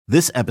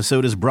This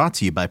episode is brought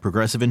to you by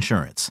Progressive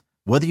Insurance.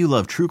 Whether you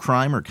love true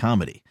crime or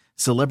comedy,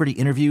 celebrity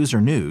interviews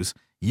or news,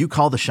 you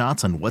call the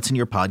shots on what's in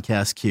your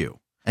podcast queue.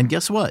 And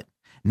guess what?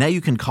 Now you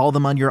can call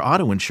them on your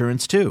auto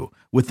insurance too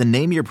with the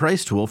Name Your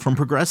Price tool from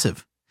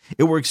Progressive.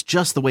 It works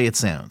just the way it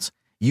sounds.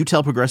 You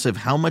tell Progressive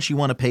how much you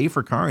want to pay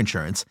for car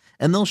insurance,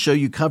 and they'll show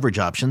you coverage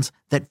options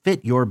that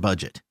fit your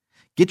budget.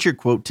 Get your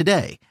quote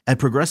today at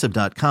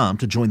Progressive.com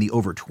to join the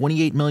over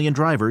 28 million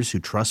drivers who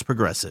trust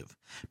Progressive.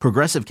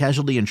 Progressive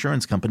Casualty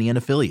Insurance Company and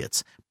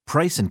Affiliates.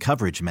 Price and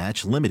coverage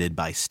match limited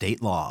by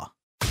state law.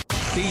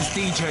 These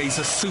DJs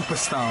are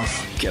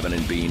superstars. Kevin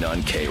and Bean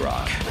on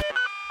K-Rock.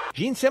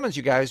 Gene Simmons,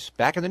 you guys,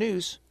 back in the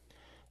news.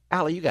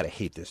 Allie, you got to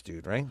hate this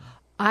dude, right?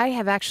 I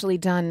have actually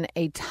done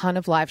a ton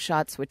of live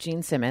shots with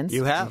Gene Simmons.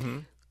 You have? Mm-hmm.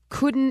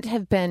 Couldn't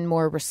have been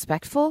more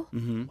respectful.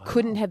 Mm-hmm.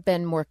 Couldn't have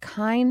been more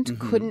kind.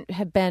 Mm-hmm. Couldn't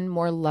have been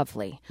more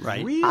lovely.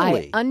 Right. Really?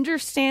 I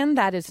understand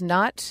that is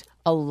not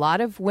a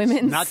lot of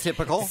women's not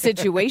typical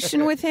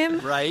situation with him.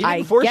 Right. He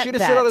didn't force you to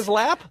sit on his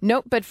lap?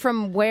 Nope, but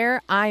from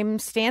where I'm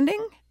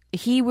standing,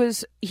 he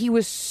was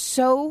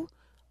so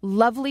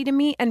lovely to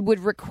me and would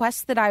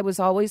request that I was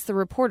always the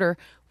reporter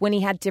when he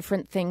had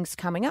different things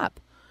coming up.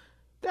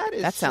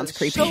 That sounds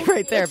creepy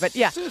right there, but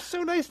yeah.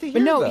 So nice to hear,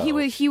 But no,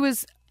 though. he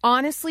was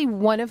honestly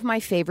one of my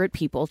favorite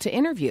people to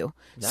interview.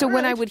 So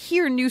when I would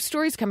hear new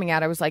stories coming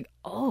out, I was like,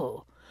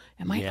 oh,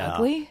 am I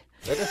ugly?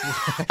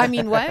 I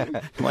mean,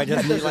 what? Why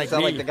doesn't he like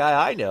sound me? like the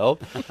guy I know?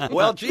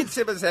 Well, Gene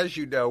Simmons, as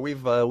you know,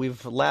 we've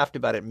laughed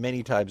about it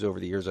many times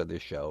over the years on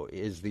this show,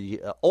 is the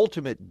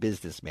ultimate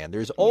businessman.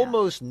 There's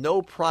almost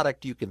no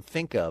product you can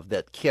think of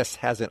that Kiss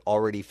hasn't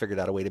already figured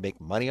out a way to make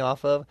money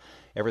off of.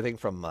 Everything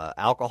from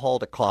alcohol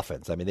to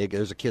coffins. I mean,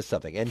 there's a Kiss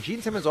something. And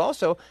Gene Simmons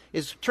also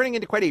is turning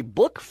into quite a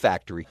book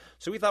factory.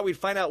 So we thought we'd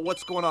find out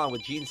what's going on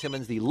with Gene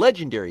Simmons, the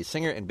legendary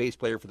singer and bass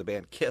player for the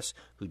band Kiss,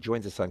 who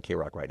joins us on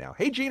K-Rock right now.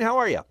 Hey, Gene, how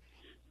are you?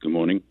 Good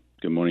morning.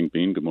 Good morning,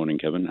 Bean. Good morning,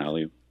 Kevin.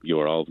 Allie.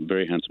 You are all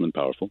very handsome and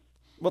powerful.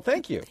 Well,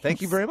 thank you.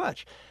 Thank you very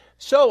much.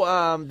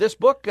 So this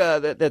book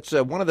that's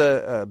one of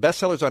the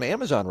bestsellers on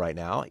Amazon right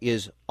now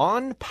is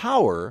On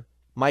Power,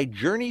 My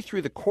Journey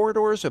Through the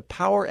Corridors of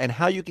Power and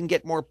How You Can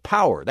Get More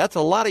Power. That's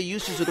a lot of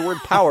uses of the word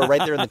power right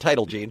there in the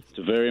title, Gene. It's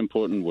a very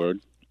important word,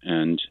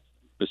 and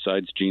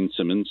besides Gene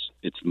Simmons,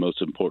 it's the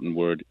most important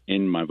word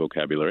in my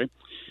vocabulary.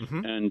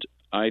 Mm-hmm. And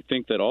I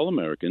think that all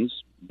Americans,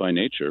 by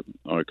nature,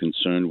 are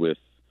concerned with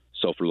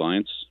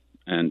self-reliance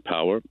and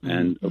power,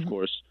 and, of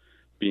course,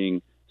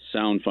 being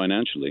sound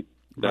financially.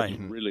 That's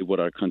really what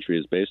our country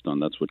is based on.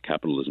 That's what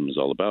capitalism is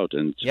all about.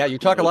 And yeah, you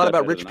talk a lot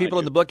about rich people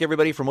in the book,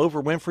 everybody from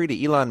Oprah Winfrey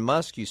to Elon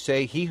Musk. You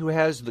say, he who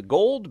has the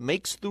gold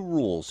makes the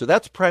rules. So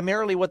that's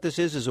primarily what this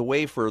is a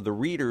way for the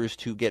readers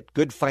to get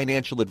good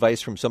financial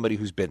advice from somebody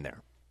who's been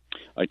there.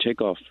 I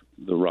take off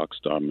the rock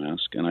star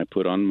mask, and I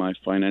put on my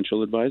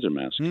financial advisor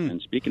mask. And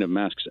speaking of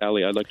masks,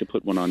 Allie, I'd like to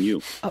put one on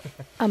you.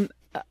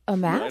 A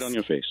mask? Right on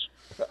your face.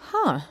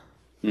 Huh.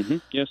 Mm-hmm.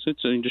 Yes,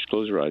 you just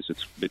close your eyes.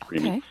 It's a bit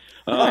creamy. Okay.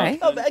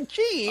 All right.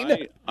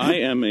 Gene. I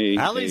am a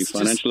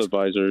financial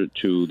advisor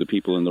to the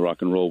people in the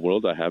rock and roll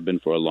world. I have been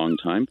for a long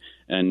time,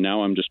 and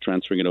now I'm just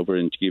transferring it over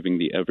into giving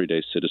the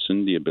everyday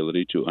citizen the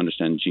ability to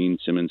understand Gene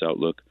Simmons'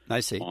 outlook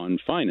on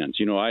finance.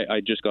 You know,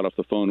 I just got off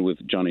the phone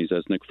with Johnny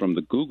Zesnick from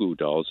the Goo Goo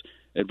Dolls,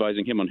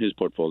 advising him on his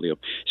portfolio.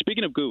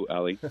 Speaking of goo,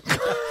 Allie.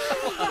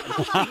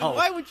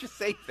 Why would you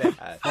say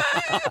that?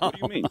 What do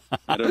you mean?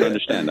 I don't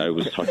understand. I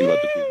was talking about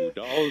the Goo Goo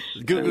Dolls.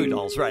 Goo Goo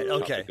Dolls, right, okay.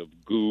 The topic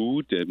of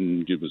goo,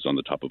 and it was on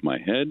the top of my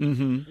head.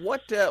 Mm-hmm.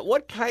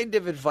 What kind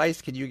of advice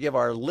can you give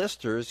our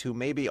listeners who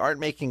maybe aren't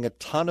making a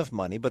ton of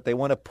money, but they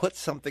want to put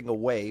something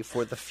away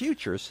for the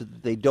future so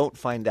that they don't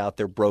find out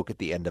they're broke at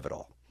the end of it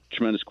all?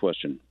 Tremendous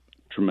question,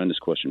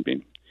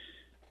 Bean.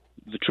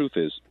 The truth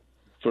is,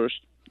 first,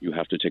 you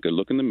have to take a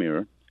look in the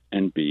mirror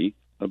and be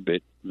a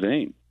bit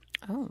vain.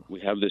 Oh.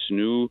 We have this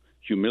new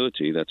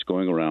humility that's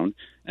going around,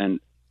 and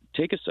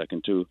take a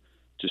second to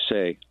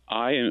say,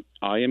 I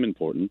am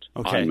important,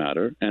 I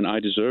matter, and I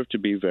deserve to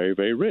be very,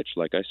 very rich.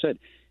 Like I said,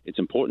 it's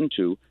important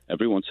to,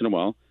 every once in a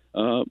while,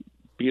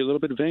 be a little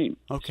bit vain.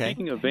 Okay.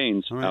 Speaking of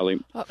veins,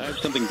 Allie, I have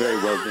something very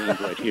well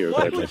veined right here.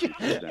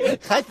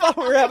 I thought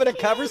we were having a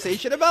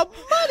conversation about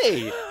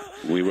money.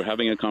 We were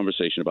having a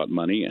conversation about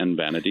money and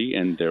vanity,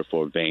 and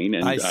therefore vain.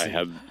 And I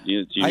have.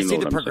 I see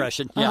the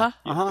progression. Yeah.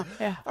 Yeah. All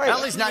right.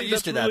 Allie's not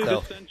used to that, really though.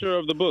 The center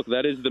of the book.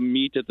 That is the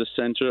meat at the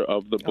center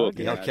of the book.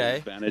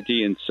 Okay.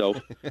 Vanity and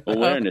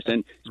self-awareness.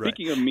 And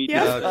speaking of meat,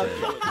 all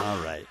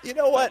right. You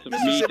know what? Some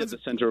meat at the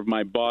center of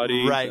my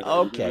body. Right.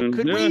 Okay.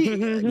 Could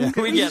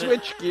we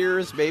switch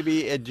gears,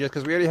 maybe, and just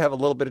because we already have a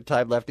little bit of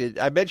time left?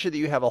 I mentioned that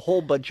you have a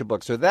whole bunch of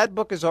books. So that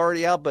book is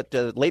already out, but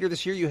later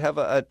this year you have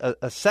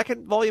a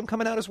second volume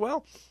coming out as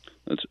well?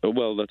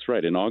 That's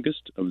right. In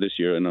August of this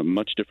year, in a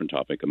much different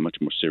topic, a much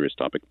more serious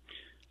topic,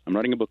 I'm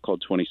writing a book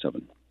called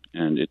 27,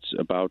 and it's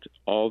about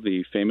all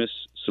the famous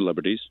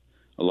celebrities,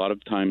 a lot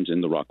of times in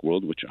the rock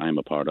world, which I'm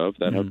a part of,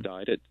 that have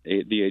died at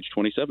the age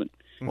 27.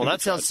 Well,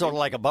 that sounds sort of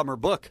like a bummer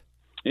book.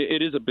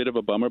 It is a bit of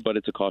a bummer, but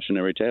it's a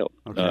cautionary tale.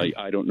 Okay.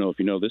 I don't know if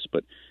you know this,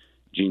 but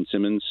Gene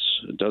Simmons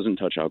doesn't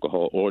touch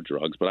alcohol or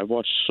drugs, but I've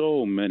watched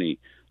so many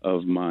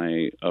of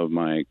my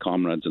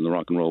comrades in the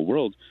rock and roll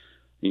world,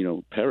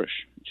 perish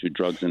to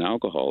drugs and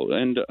alcohol.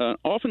 And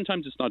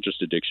oftentimes it's not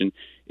just addiction.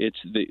 It's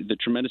the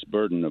tremendous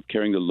burden of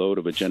carrying the load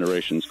of a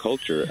generation's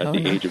culture at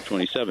the age of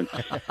 27.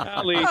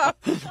 Allie,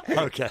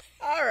 Okay.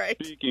 All right.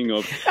 speaking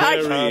of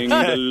carrying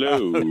the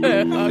load.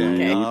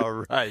 Okay.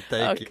 All right.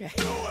 Thank you.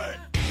 Okay.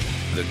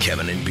 The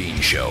Kevin and Bean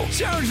Show.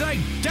 Sounds like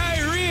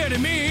diarrhea to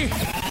me.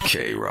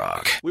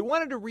 K-Rock. We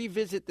wanted to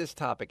revisit this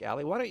topic,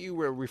 Allie. Why don't you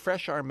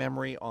refresh our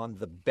memory on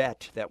the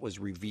bet that was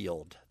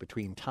revealed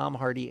between Tom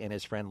Hardy and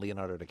his friend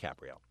Leonardo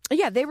DiCaprio?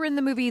 Yeah, they were in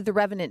the movie The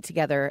Revenant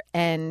together,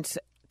 and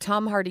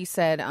Tom Hardy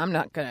said, I'm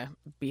not going to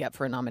be up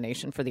for a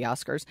nomination for the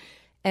Oscars.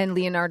 And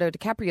Leonardo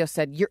DiCaprio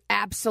said, you're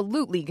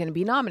absolutely going to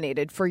be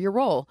nominated for your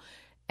role.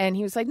 And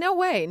he was like, no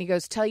way. And he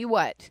goes, tell you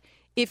what,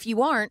 if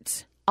you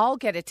aren't, I'll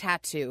get a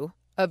tattoo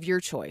of your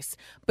choice.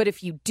 But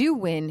if you do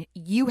win,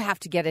 you have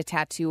to get a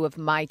tattoo of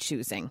my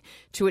choosing.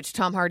 To which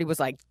Tom Hardy was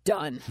like,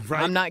 done.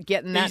 Right. I'm not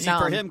getting that Easy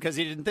for him because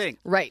he didn't think.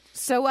 Right.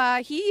 So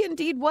he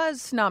indeed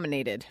was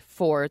nominated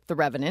for The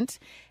Revenant,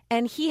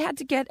 and he had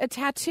to get a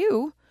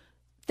tattoo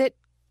that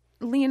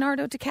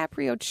Leonardo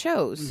DiCaprio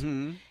chose.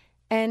 Mm-hmm.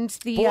 And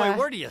the Boy,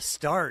 where do you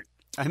start?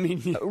 I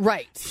mean,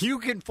 right. You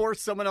can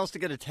force someone else to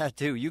get a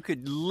tattoo. You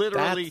could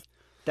literally.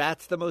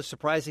 That's the most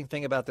surprising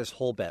thing about this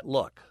whole bet.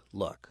 Look.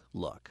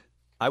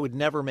 I would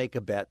never make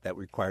a bet that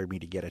required me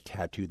to get a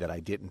tattoo that I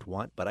didn't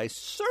want, but I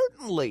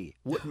certainly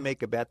wouldn't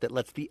make a bet that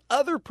lets the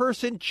other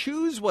person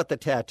choose what the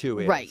tattoo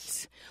is.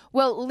 Right.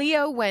 Well,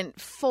 Leo went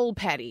full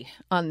petty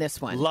on this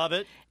one. Love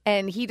it.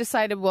 And he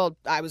decided, well,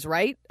 I was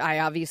right. I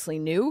obviously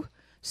knew.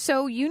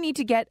 So you need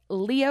to get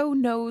Leo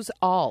Knows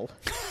All.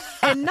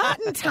 And not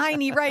in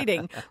tiny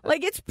writing.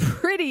 Like, it's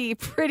pretty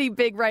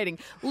big writing.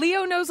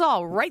 Leo Knows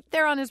All right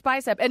there on his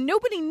bicep. And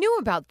nobody knew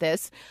about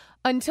this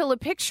until a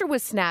picture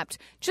was snapped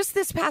just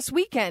this past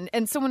weekend.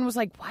 And someone was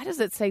like, why does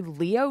it say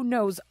Leo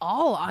Knows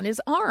All on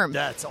his arm?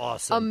 That's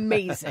awesome.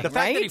 Amazing, The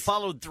fact that he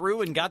followed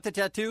through and got the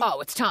tattoo. Oh,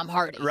 it's Tom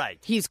Hardy. Right.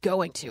 He's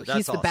going to. That's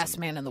He's the best awesome.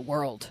 man in the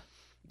world.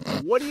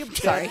 What do you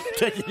Sorry.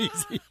 Take it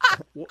easy.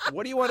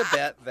 What do you want to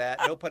bet that,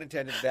 no pun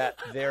intended, that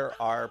there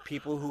are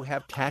people who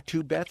have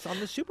tattoo bets on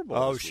the Super Bowl?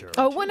 Oh, this year?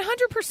 sure. Oh,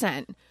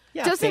 100%.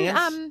 Yeah, Doesn't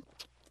fans.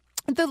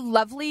 The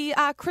lovely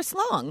Chris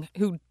Long,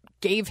 who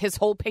gave his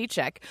whole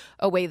paycheck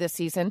away this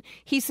season,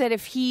 he said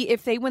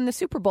if they win the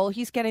Super Bowl,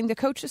 he's getting the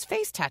coach's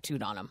face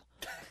tattooed on him.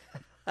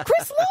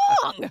 Chris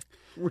Long.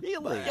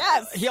 Really?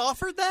 Yes. He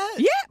offered that?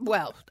 Yeah.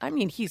 Well, I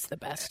mean, he's the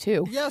best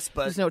too. Yes,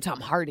 but There's no Tom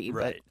Hardy.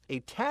 right.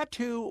 A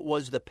tattoo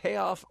was the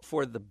payoff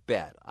for the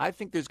bet. I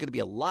think there's going to be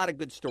a lot of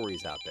good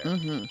stories out there.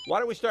 Mm-hmm. Why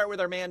don't we start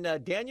with our man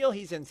Daniel?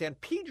 He's in San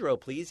Pedro,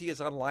 please. He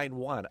is on line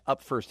 1,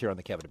 up first here on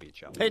the Kevin and Bean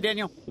Show. Hey,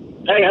 Daniel.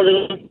 Hey, how's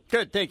it going?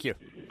 Good, thank you.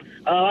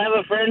 I have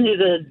a friend who's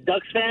a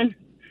Ducks fan,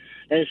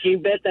 and she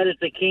bet that if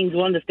the Kings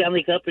won the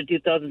Stanley Cup in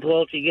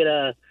 2012, she'd get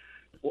a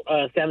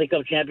Stanley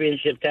Cup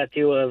championship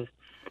tattoo of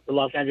the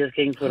Los Angeles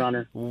Kings put on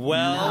her.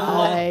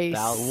 Nice.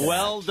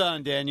 Well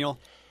done, Daniel.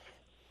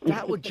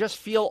 That would just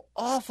feel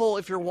awful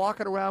if you're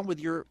walking around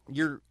with your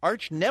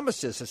arch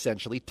nemesis,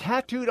 essentially,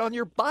 tattooed on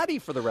your body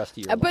for the rest of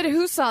your life. But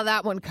who saw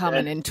that one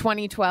coming in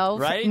 2012?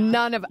 Right?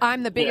 None of.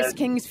 I'm the biggest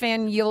Kings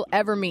fan you'll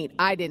ever meet.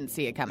 I didn't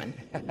see it coming.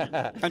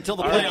 Until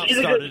the playoffs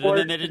started, and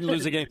then they didn't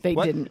lose a game. They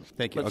What? didn't.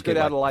 Thank you. Let's Okay, go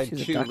down bye. to line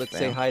She's a 2. Ducks Let's fan.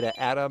 say hi to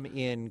Adam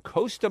in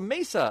Costa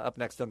Mesa, up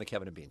next on the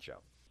Kevin and Bean Show.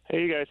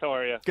 Hey, you guys, how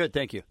are you? Good,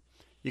 thank you.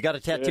 You got a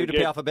tattoo to Good.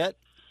 pay off a bet?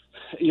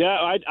 Yeah,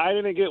 I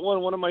didn't get one.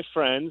 One of my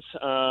friends,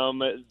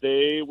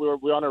 we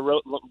were on a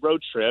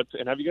road trip,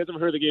 and have you guys ever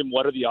heard of the game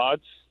What Are the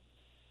Odds?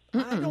 I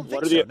don't think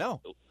What are so, the-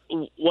 no.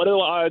 What are the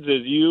odds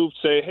is you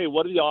say, hey,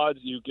 what are the odds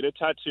you get a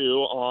tattoo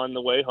on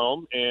the way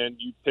home, and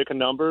you pick a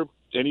number,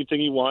 anything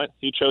you want.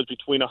 He chose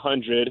between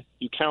 100.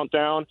 You count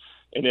down,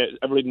 and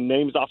everybody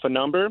names off a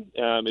number.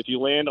 If you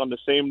land on the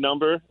same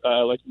number,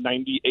 like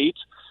 98,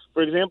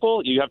 for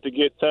example, you have to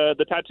get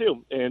the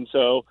tattoo. And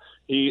so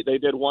they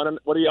did what are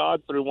the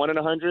odds through 1 in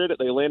 100.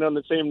 They landed on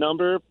the same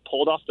number,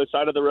 pulled off the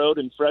side of the road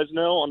in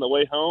Fresno on the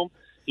way home.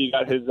 He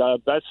got his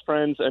best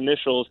friend's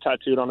initials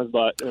tattooed on his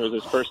butt. It was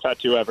his first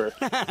tattoo ever.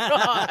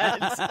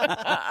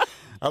 I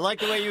like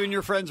the way you and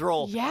your friends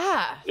roll.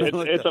 Yeah.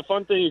 It's a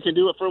fun thing. You can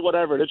do it for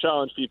whatever to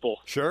challenge people.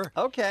 Sure.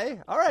 Okay.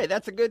 All right.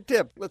 That's a good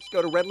tip. Let's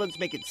go to Redlands.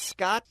 Make it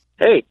Scott.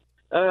 Hey,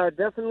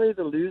 definitely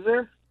the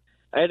loser.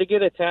 I had to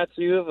get a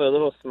tattoo of a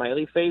little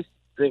smiley face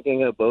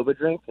drinking a boba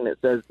drink, and it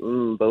says,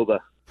 boba.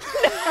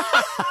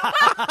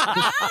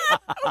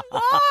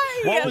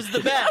 Why? What was the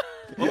bet?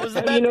 What was the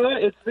And bet? you know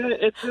what?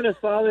 It's been a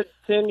solid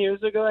 10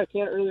 years ago. I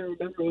can't really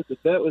remember what the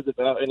bet was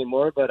about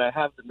anymore, but I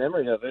have the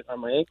memory of it on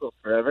my ankle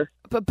forever.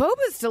 But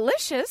boba's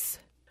delicious.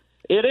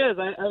 It is.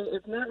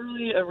 It's not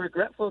really a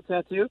regretful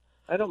tattoo.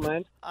 I don't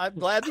mind. I'm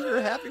glad that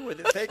you're happy with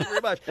it. Thank you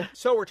very much.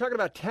 So we're talking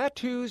about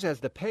tattoos as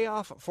the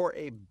payoff for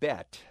a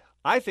bet.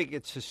 I think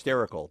it's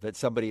hysterical that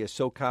somebody is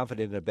so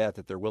confident in a bet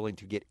that they're willing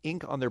to get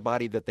ink on their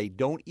body that they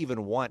don't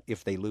even want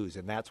if they lose,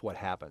 and that's what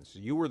happens.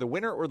 You were the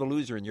winner or the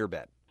loser in your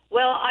bet?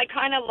 Well, I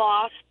kind of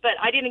lost, but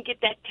I didn't get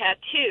that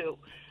tattoo.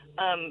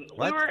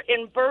 We were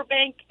in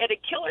Burbank at a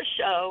Killer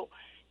show,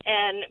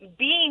 and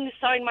Bean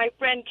signed my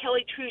friend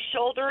Kelly True's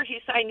shoulder. He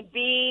signed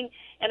Bean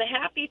and a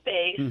happy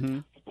face,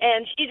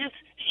 and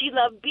she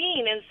loved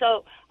Bean. And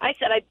so I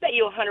said, I bet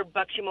you $100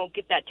 you won't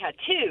get that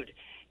tattooed.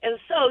 And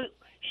so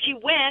she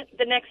went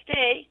the next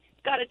day,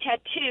 got a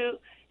tattoo,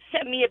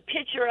 sent me a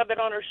picture of it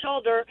on her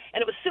shoulder,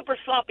 and it was super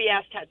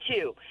sloppy-ass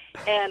tattoo.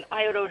 And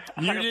I owed her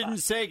 $100. You didn't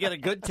say get a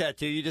good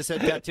tattoo. You just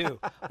said tattoo.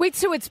 Wait,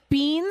 so it's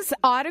Bean's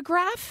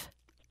autograph?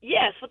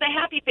 Yes, with a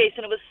happy face,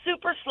 and it was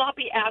super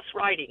sloppy-ass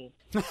writing.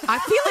 I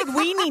feel like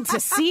we need to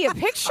see a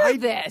picture of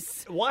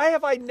this. Why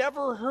have I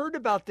never heard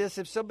about this?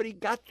 If somebody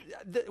got...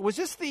 Was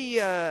this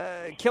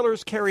the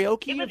Killers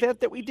karaoke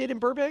event that we did in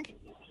Burbank?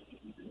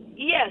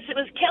 Yes, it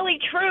was Kelly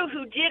True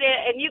who did it,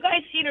 and you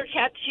guys seen her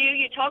tattoo.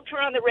 You talked to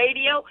her on the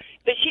radio,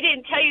 but she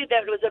didn't tell you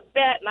that it was a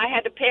bet, and I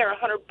had to pay her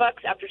 $100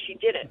 after she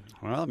did it.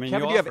 Well, I mean,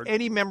 Kevin, do you have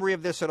any memory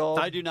of this at all?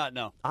 I do not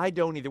know. I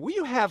don't either. Will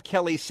you have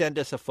Kelly send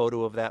us a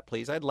photo of that,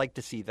 please? I'd like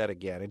to see that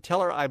again. And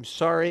tell her I'm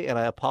sorry and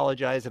I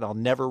apologize and I'll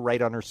never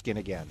write on her skin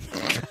again.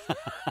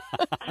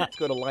 Let's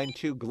go to line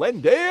 2.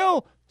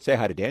 Glendale. Say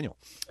hi to Daniel.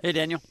 Hey,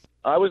 Daniel.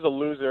 I was a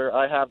loser.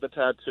 I have the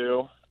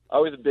tattoo. I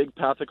was a big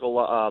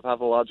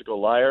pathological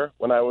liar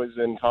when I was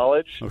in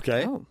college.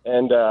 Okay.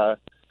 And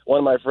one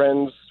of my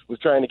friends was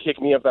trying to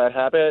kick me of that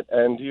habit,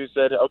 and he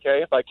said,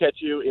 okay, if I catch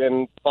you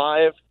in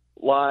 5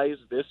 lies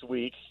this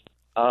week,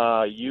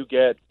 you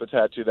get the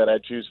tattoo that I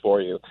choose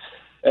for you.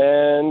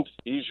 And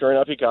sure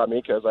enough, he caught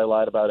me because I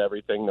lied about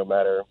everything, no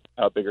matter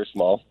how big or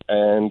small.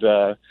 And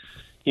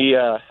he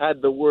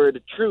had the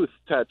word truth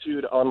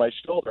tattooed on my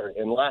shoulder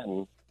in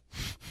Latin.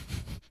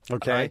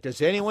 Okay. Right,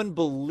 does anyone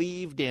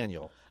believe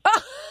Daniel?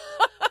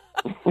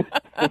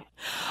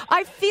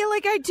 I feel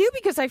like I do,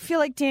 because I feel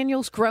like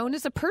Daniel's grown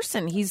as a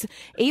person. He's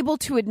able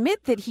to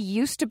admit that he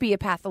used to be a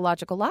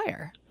pathological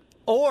liar.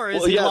 Or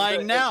is he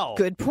lying now?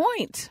 Good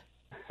point.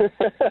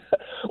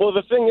 Well,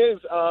 the thing is,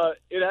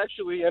 it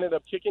actually ended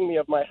up kicking me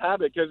of my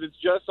habit because it's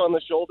just on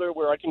the shoulder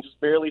where I can just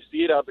barely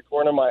see it out the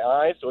corner of my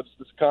eye. So it's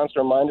this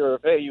constant reminder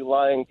of, hey, you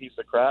lying piece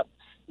of crap.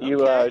 You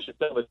should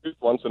tell the truth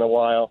once in a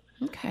while.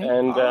 Okay.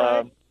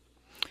 And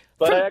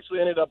but I actually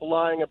ended up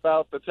lying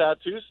about the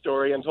tattoo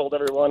story and told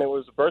everyone it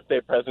was a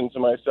birthday present to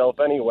myself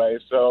anyway.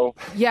 So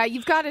yeah,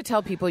 you've got to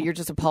tell people you're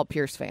just a Paul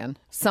Pierce fan.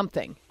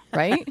 Something,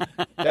 right?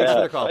 Thanks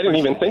for the call. I didn't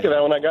even think of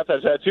that when I got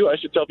that tattoo. I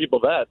should tell people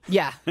that.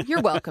 Yeah,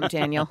 you're welcome,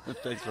 Daniel.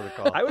 Thanks for the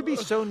call. I would be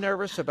so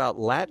nervous about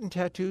Latin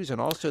tattoos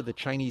and also the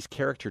Chinese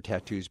character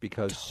tattoos,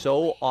 because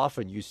so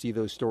often you see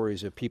those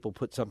stories of people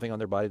put something on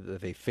their body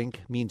that they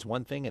think means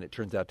one thing and it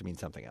turns out to mean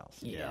something else.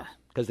 Yeah.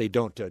 Because they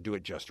don't do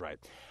it just right.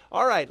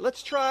 All right,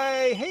 let's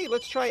try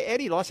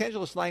Eddie, Los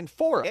Angeles, line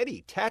 4.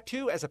 Eddie,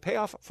 tattoo as a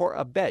payoff for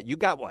a bet. You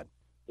got one.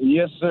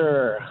 Yes,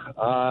 sir.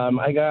 I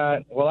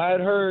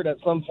had heard at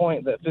some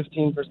point that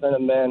 15%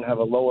 of men have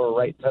a lower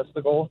right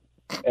testicle,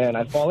 and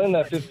I fall in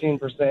that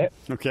 15%.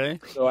 Okay.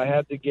 So I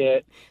had to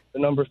get the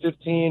number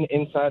 15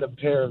 inside a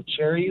pair of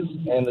cherries,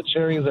 and the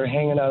cherries are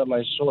hanging out of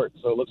my shorts,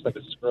 so it looks like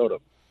a scrotum.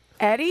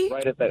 Eddie?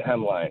 Right at that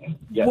hemline.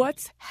 Yes.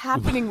 What's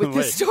happening with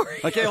this story?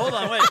 Okay, hold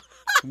on, wait.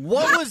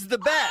 What was the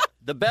bet?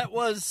 The bet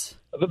was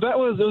it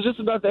was just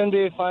about the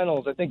NBA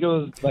Finals. I think it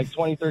was like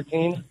 2013.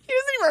 He doesn't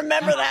even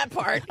remember that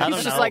part.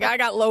 He's just like, I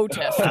got low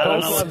test. I don't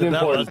know what the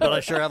bet was, but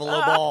I sure have a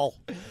low ball.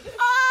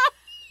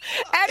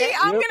 Eddie,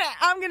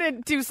 I'm gonna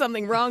do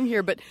something wrong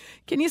here, but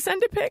can you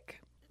send a pic?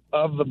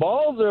 Of the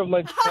balls or of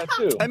my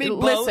tattoo? I mean,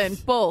 listen,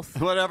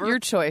 both. Whatever. Your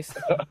choice.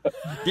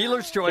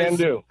 Dealer's choice. Can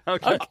do.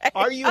 Okay.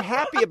 Are you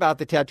happy about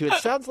the tattoo? It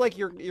sounds like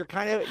you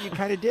kind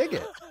of dig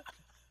it.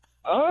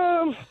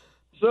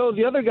 So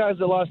the other guys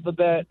that lost the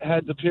bet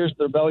had to pierce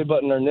their belly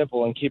button or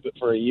nipple and keep it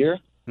for a year.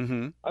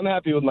 Mm-hmm. I'm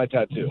happy with my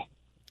tattoo.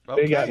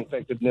 Okay. They got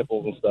infected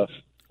nipples and stuff,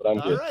 but I'm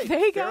good. Right,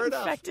 they got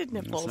infected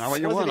nipples. That's not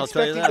what you want. I'll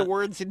tell you that. The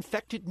words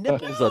infected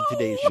nipples on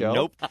today's show.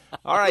 Nope.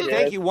 All right,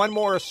 thank you. One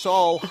more,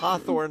 Saul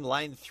Hawthorne,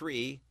 line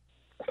 3.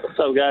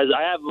 So, guys,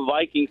 I have a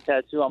Vikings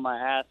tattoo on my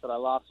ass that I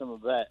lost from a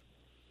bet.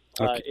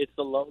 Okay. It's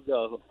the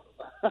logo.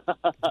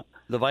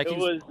 The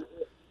Vikings?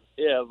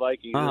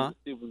 Vikings. Uh-huh.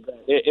 It was a stupid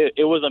bet.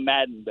 It was a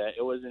Madden bet.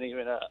 It wasn't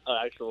even an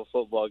actual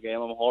football game.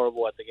 I'm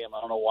horrible at the game.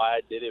 I don't know why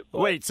I did it.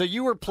 But... Wait, so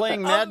you were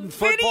playing Madden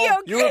football?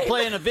 You were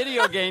playing a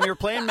video game. You're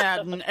playing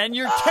Madden, and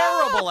you're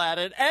terrible at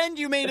it, and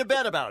you made a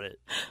bet about it.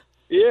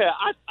 Yeah,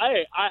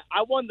 I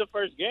won the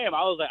first game.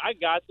 I was like, I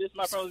got this.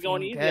 My friend was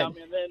going easy on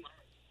me, and then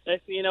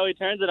next thing you know, he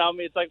turns it on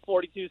me. It's like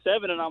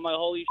 42-7, and I'm like,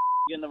 holy shit,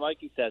 getting the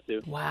Vikings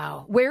tattoo.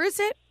 Wow. Where is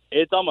it?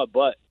 It's on my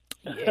butt.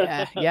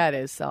 Yeah, it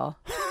is, Saul.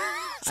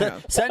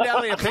 Send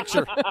Allie a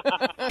picture.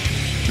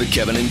 The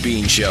Kevin and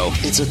Bean Show.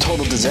 It's a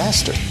total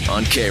disaster.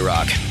 On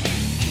K-Rock.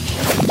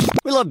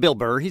 We love Bill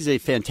Burr. He's a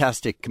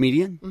fantastic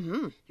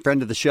comedian,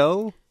 friend of the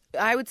show.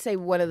 I would say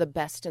one of the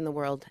best in the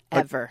world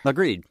ever.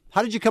 Agreed.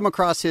 How did you come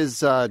across his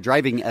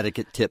driving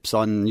etiquette tips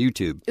on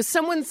YouTube?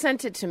 Someone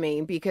sent it to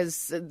me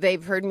because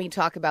they've heard me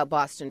talk about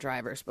Boston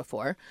drivers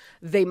before.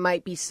 They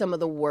might be some of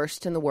the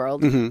worst in the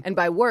world. Mhm. And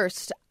by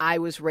worst, I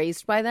was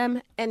raised by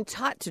them and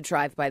taught to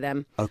drive by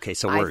them. Okay,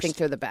 so I worst. think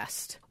they're the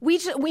best.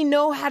 We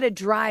know how to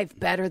drive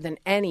better than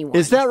anyone.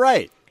 Is that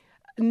right?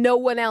 No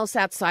one else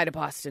outside of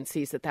Boston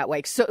sees it that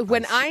way. So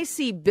when I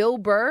see Bill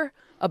Burr,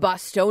 a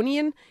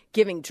Bostonian,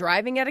 giving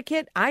driving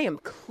etiquette, I am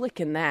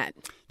clicking that.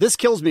 This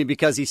kills me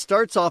because he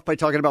starts off by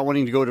talking about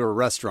wanting to go to a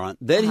restaurant.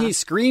 Then he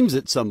screams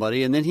at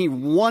somebody, and then he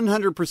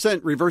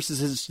 100% reverses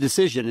his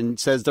decision and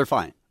says they're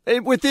fine.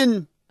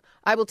 Within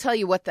I will tell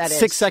you what that is.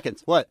 6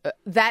 seconds. What?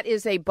 That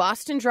is a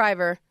Boston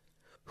driver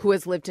who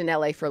has lived in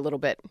L.A. for a little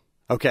bit.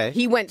 Okay.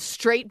 He went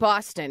straight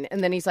Boston,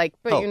 and then he's like,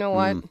 but you know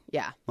what?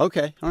 Yeah.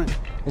 Okay, all right.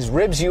 Is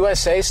Ribs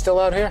USA still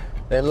out here?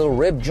 That little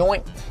rib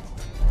joint?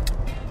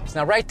 It's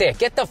now right there.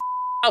 Get the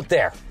out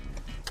there.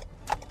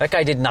 That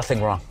guy did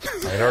nothing wrong.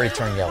 It already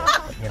turned yellow.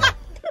 But, you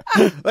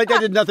know. That guy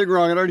did nothing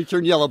wrong. It already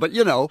turned yellow, but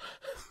you know.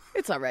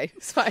 It's all right.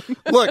 It's fine.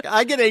 Look,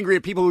 I get angry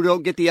at people who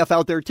don't get the F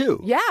out there,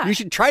 too. Yeah. You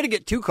should try to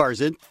get 2 cars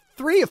in.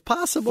 3 if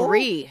possible.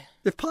 3.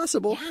 If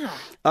possible.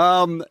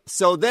 Yeah.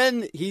 So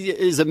then he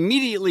is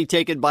immediately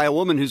taken by a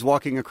woman who's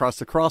walking across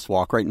the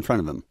crosswalk right in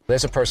front of him.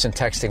 There's a person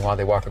texting while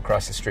they walk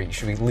across the street. You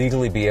should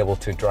legally be able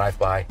to drive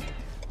by,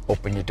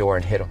 open your door,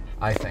 and hit them,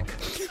 I think.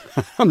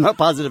 I'm not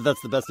positive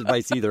that's the best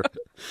advice either.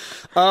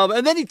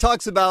 And then he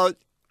talks about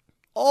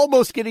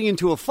almost getting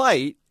into a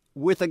fight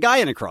with a guy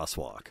in a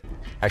crosswalk.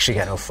 I actually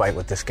got no fight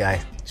with this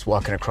guy. He's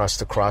walking across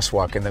the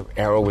crosswalk, and the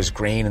arrow was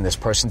green, and this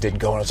person didn't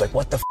go, and I was like,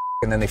 what the f***?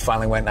 And then they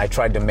finally went, and I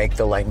tried to make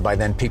the light, and by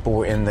then people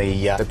were in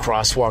the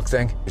crosswalk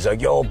thing. He's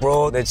like, yo,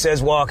 bro, it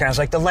says walk. And I was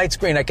like, the light's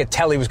green. I could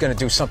tell he was going to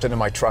do something to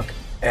my truck.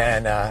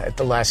 And at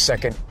the last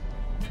second,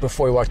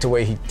 before he walked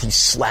away, he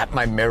slapped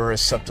my mirror or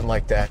something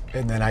like that.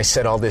 And then I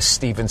said all this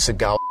Steven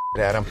Seagal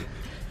at him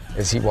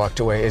as he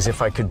walked away, as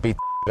if I could beat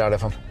the out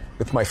of him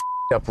with my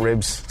up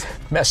ribs,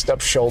 messed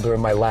up shoulder,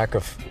 and my lack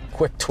of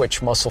quick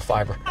twitch muscle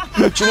fiber.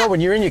 But you know, when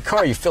you're in your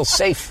car, you feel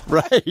safe.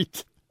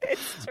 Right.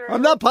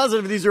 I'm not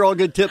positive these are all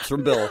good tips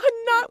from Bill.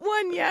 Not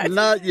one yet.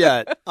 Not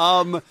yet.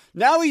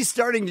 Now he's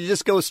starting to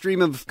just go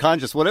stream of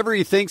conscious. Whatever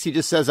he thinks, he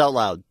just says out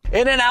loud.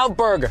 In-N-Out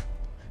Burger.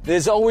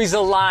 There's always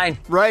a line.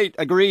 Right.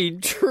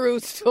 Agreed. True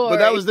story. But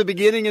that was the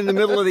beginning and the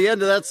middle of the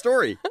end of that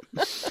story.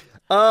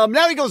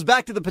 Now he goes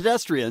back to the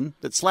pedestrian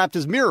that slapped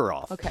his mirror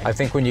off. Okay. I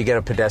think when you get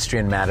a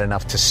pedestrian mad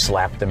enough to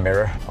slap the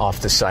mirror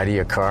off the side of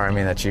your car, I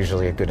mean, that's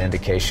usually a good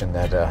indication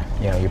that,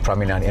 you're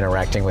probably not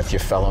interacting with your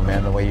fellow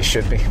man the way you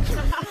should be.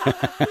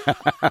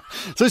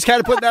 So he's kind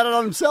of putting that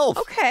on himself.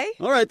 Okay.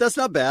 All right, that's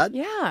not bad.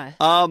 Yeah.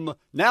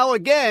 Now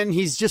again,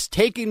 he's just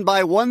taken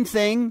by one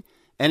thing,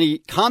 and he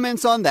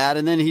comments on that,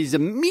 and then he's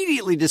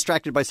immediately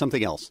distracted by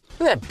something else.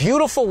 Look at that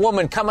beautiful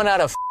woman coming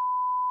out of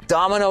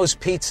Domino's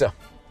Pizza.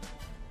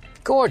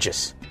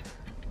 Gorgeous.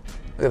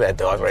 Look at that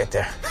dog right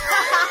there.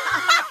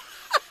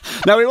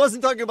 Now, he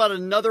wasn't talking about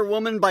another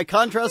woman by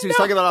contrast. He was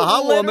talking about a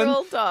hot woman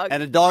dog.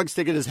 and a dog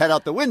sticking his head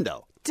out the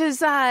window.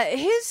 Does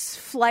his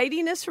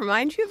flightiness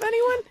remind you of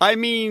anyone? I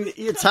mean,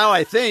 it's how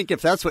I think,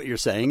 if that's what you're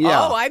saying,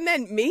 yeah. Oh, I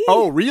meant me.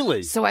 Oh,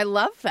 really? So I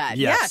love that.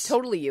 Yes. Yeah,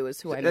 totally you is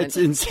who I meant. It's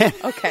insane.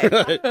 Okay.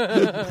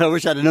 I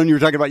wish I'd have known you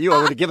were talking about you.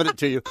 I would have given it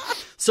to you.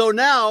 So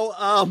now...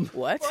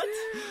 What?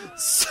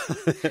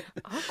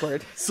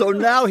 Awkward. So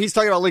now he's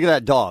talking about, look at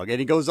that dog, and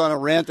he goes on a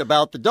rant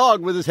about the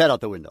dog with his head out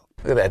the window.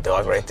 Look at that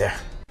dog right there.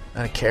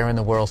 Not a care in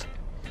the world.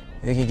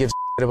 You think he gives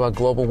a about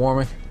global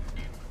warming?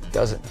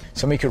 Doesn't.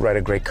 Somebody could write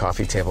a great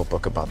coffee table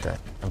book about that,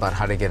 about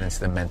how to get into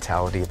the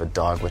mentality of a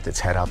dog with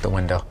its head out the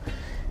window.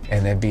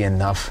 And there'd be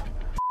enough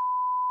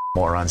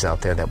morons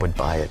out there that would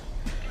buy it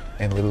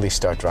and literally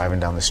start driving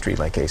down the street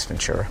like Ace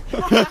Ventura.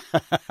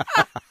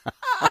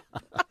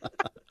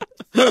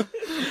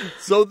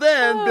 So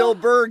then, Bill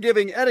Burr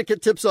giving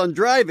etiquette tips on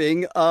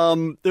driving.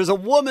 There's a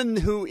woman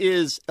who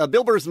is,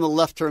 Bill Burr's in the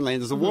left turn lane.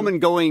 There's a woman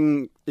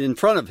going in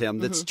front of him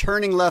that's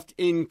turning left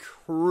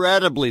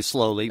incredibly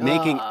slowly,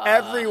 making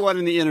everyone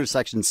in the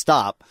intersection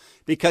stop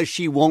because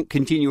she won't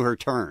continue her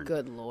turn.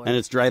 Good Lord. And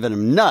it's driving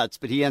him nuts,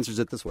 but he answers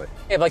it this way.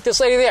 Hey, like this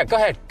lady there. Go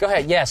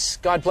ahead. Yes.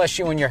 God bless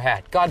you and your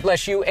hat. God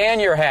bless you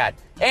and your hat.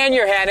 And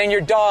your hat and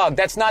your dog.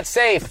 That's not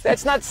safe.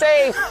 That's not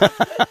safe.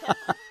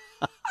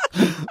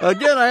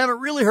 Again, I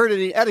haven't really heard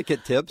any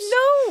etiquette tips.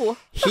 No.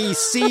 He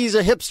sees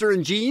a hipster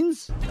in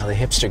jeans. Now, the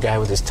hipster guy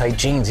with his tight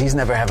jeans, he's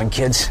never having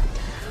kids.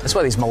 That's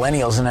why these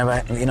millennials are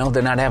never,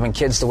 they're not having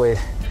kids the way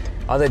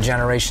other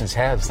generations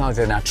have. It's not like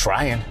they're not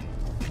trying.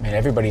 I mean,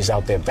 everybody's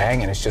out there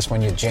banging. It's just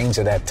when your jeans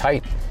are that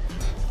tight,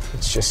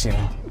 it's just,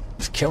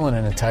 it's killing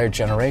an entire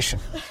generation.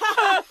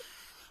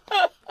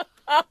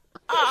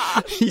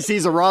 He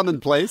sees a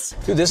ramen place.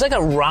 Dude, there's like a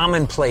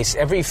ramen place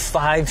every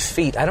 5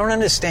 feet. I don't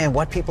understand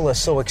what people are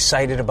so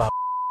excited about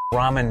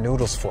ramen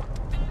noodles for.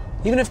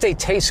 Even if they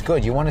taste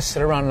good, you want to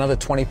sit around another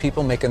 20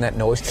 people making that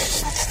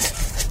noise?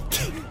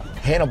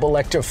 Hannibal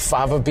Lecter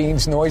fava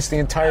beans noise the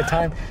entire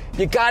time?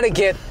 You got to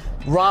get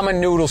ramen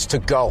noodles to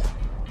go.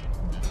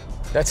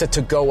 That's a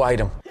to-go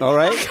item. All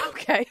right.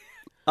 Okay.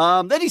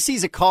 Then he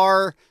sees a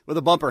car with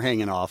a bumper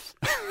hanging off.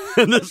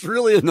 And this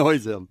really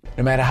annoys him.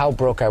 No matter how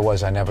broke I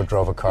was, I never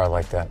drove a car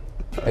like that.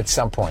 At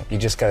some point, you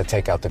just got to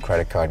take out the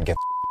credit card and get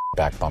the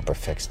back bumper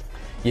fixed.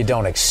 You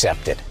don't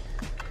accept it.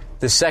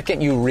 The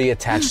second you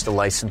reattach the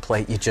license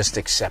plate, you just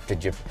accept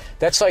it.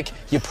 That's like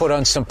you put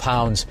on some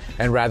pounds,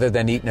 and rather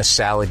than eating a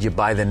salad, you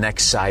buy the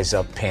next size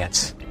up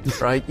pants,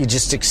 right? You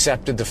just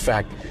accepted the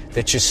fact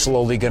that you're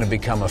slowly going to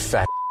become a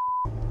fat.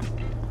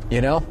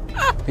 You know?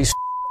 These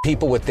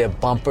people with their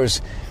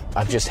bumpers,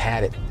 I've just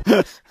had it.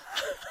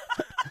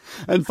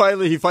 And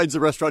finally, he finds the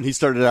restaurant he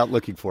started out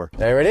looking for.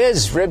 There it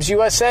is, Ribs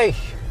USA.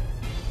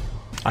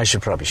 I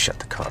should probably shut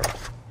the car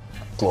off.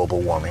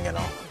 Global warming and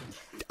all.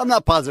 I'm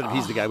not positive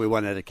he's the guy we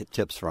want etiquette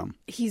tips from.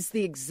 He's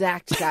the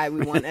exact guy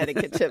we want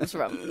etiquette tips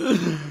from.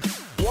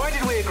 Why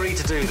did we agree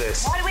to do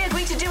this? Why did we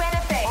agree to do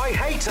anything? I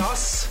hate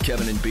us.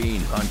 Kevin and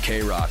Bean on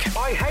K-Rock.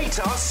 I hate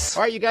us.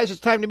 All right, you guys,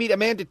 it's time to meet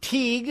Amanda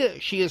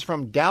Teague. She is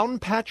from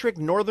Downpatrick,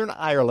 Northern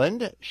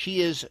Ireland.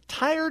 She is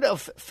tired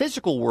of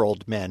physical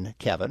world men,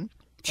 Kevin,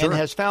 and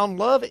has found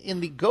love in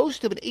the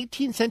ghost of an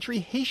 18th century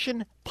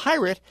Haitian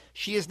pirate.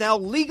 She is now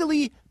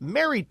legally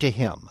married to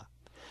him.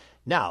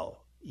 Now,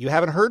 you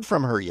haven't heard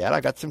from her yet. I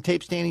got some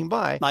tape standing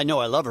by. I know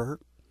I love her.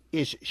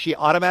 Is she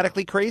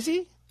automatically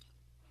crazy?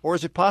 Or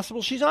is it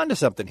possible she's onto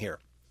something here?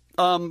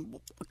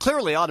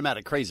 Clearly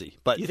automatic crazy.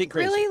 But you think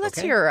crazy? Really? Let's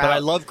hear her out. But I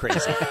love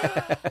crazy.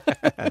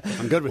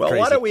 I'm good with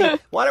crazy.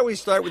 Why don't we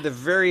start with the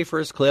very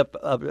first clip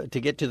to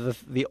get to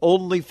the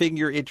only thing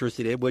you're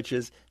interested in, which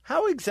is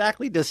how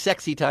exactly does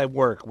sexy time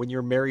work when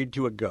you're married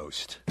to a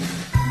ghost?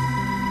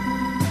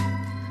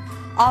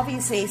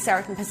 Obviously,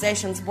 certain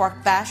positions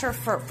work better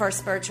for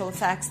spiritual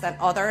sex than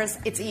others.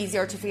 It's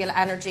easier to feel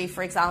energy,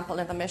 for example,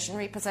 in the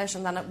missionary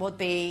position than it would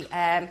be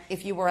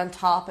if you were on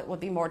top. It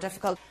would be more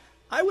difficult.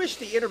 I wish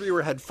the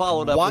interviewer had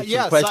followed up with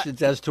some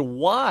questions as to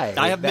why.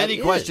 I have many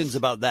questions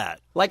about that.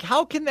 Like,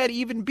 how can that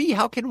even be?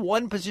 How can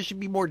one position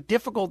be more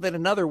difficult than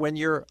another when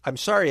you're, I'm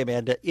sorry,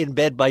 Amanda, in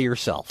bed by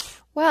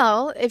yourself?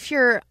 Well, if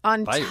you're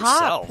on By top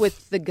yourself.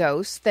 with the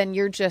ghost, then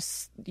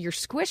you're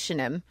squishing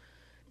him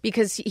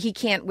because he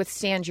can't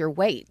withstand your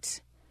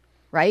weight,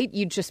 right?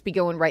 You'd just be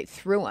going right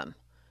through him.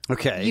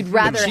 Okay. You'd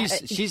rather...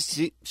 She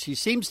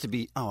seems to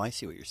be... Oh, I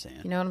see what you're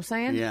saying. You know what I'm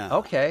saying? Yeah.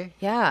 Okay.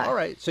 Yeah. All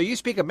right. So you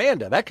speak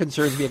Amanda. That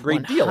concerns me a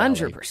great deal.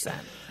 100%.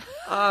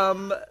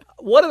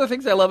 One of the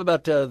things I love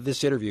about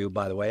this interview,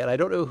 by the way, and I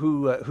don't know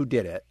who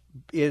did it,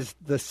 is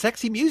the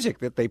sexy music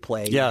that they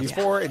play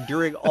before and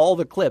during all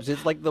the clips.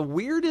 It's like the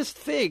weirdest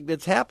thing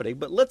that's happening.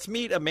 But let's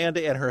meet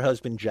Amanda and her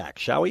husband, Jack,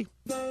 shall we?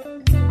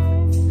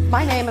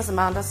 My name is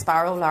Amanda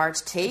Sparrow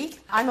Large Teague.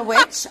 I'm a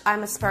witch,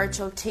 I'm a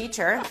spiritual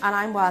teacher, and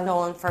I'm well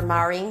known for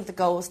marrying the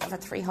ghost of a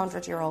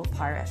 300-year-old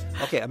pirate.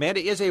 Okay,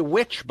 Amanda is a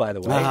witch, by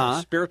the way,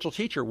 spiritual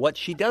teacher. What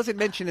she doesn't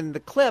mention in the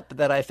clip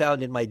that I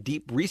found in my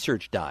deep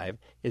research dive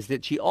is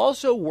that she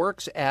also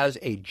works as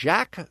a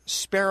Jack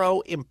Sparrow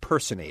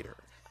impersonator.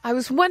 I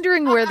was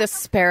wondering where the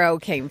sparrow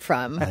came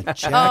from. A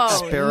Jack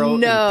Sparrow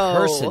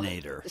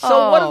impersonator.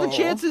 So what are the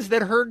chances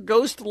that her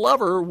ghost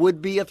lover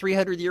would be a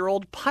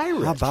 300-year-old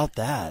pirate? How about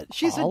that?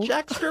 She's a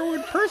Jack Sparrow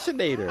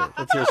impersonator.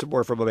 Let's hear some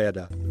more from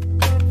Amanda.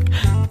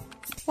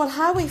 Well,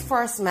 how we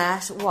first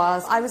met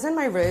was I was in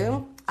my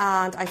room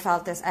and I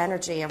felt this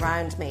energy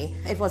around me.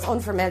 It was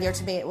unfamiliar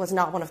to me. It was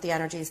not one of the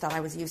energies that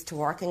I was used to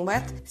working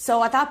with.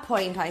 So at that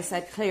point I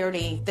said,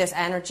 clearly this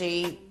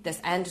energy,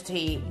 this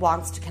entity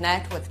wants to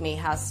connect with me,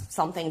 has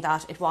something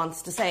that it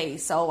wants to say.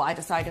 So I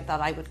decided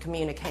that I would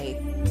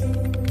communicate.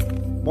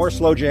 More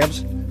slow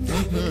jams.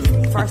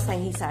 First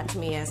thing he said to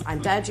me is, I'm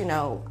dead, you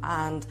know.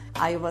 And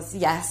I was,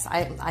 yes,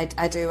 I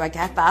do, I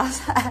get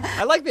that.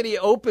 I like that he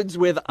opens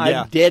with,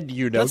 I'm dead,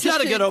 you know. That's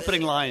not a good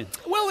opening line.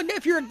 Well,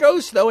 if you're a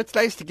ghost, though, it's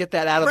nice to get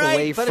that out of the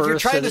way but first. if you're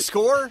trying to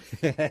score,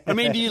 I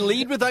mean, do you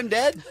lead with I'm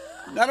dead?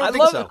 I don't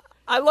think so.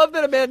 I love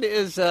that Amanda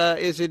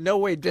is in no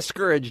way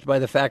discouraged by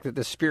the fact that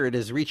the spirit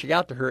is reaching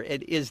out to her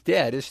and is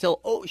dead.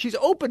 She's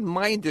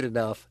open-minded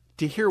enough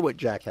to hear what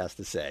Jack has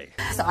to say.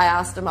 So I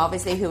asked him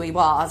obviously who he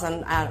was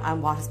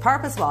and what his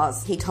purpose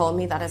was. He told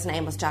me that his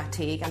name was Jack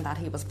Teague and that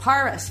he was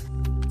Parrot.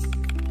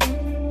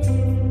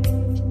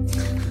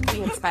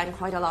 We had spent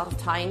quite a lot of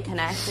time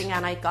connecting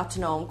and I got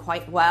to know him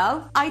quite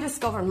well. I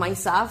discovered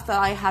myself that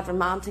I had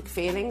romantic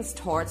feelings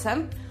towards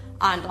him,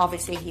 and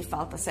obviously he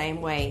felt the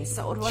same way.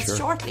 So it was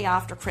shortly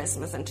after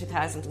Christmas in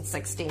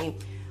 2016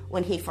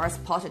 when he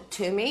first put it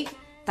to me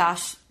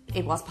that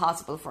it was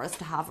possible for us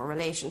to have a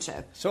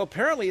relationship. So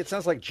apparently it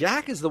sounds like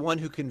Jack is the one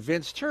who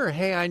convinced her,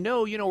 hey, I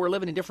know, we're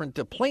living in different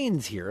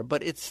planes here,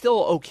 but it's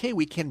still okay.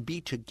 We can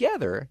be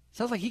together.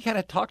 Sounds like he kind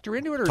of talked her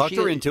into it. Talked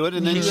her into it,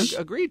 and then she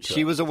agreed to it.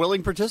 She was a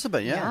willing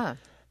participant, yeah.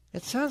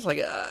 It sounds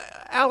like,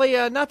 Allie,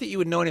 not that you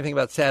would know anything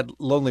about sad,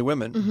 lonely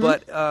women,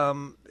 but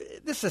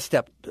this is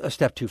a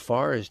step too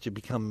far, is to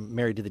become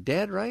married to the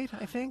dead, right,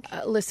 I think?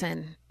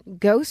 Listen,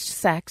 ghost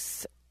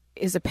sex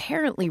is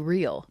apparently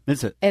real.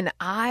 Is it? And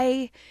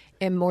I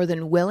am more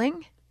than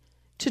willing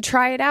to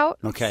try it out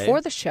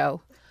for the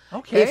show.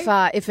 Okay.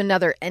 If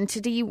another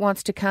entity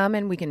wants to come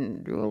and we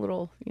can do a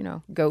little,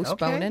 ghost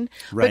boning.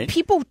 Right. But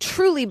people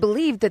truly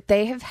believe that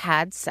they have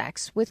had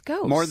sex with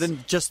ghosts. More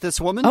than just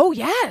this woman? Oh,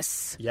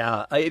 yes.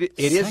 Yeah, it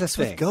is a Sex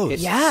with thing.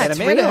 ghosts. Yeah, and it's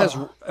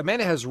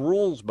Amanda has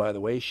rules, by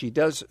the way. She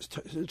does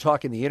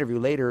talk in the interview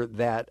later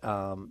that,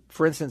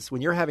 for instance,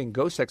 when you're having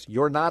ghost sex,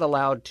 you're not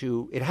allowed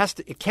to.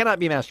 It cannot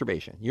be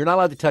masturbation. You're not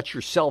allowed to touch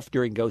yourself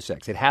during ghost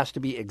sex. It has to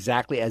be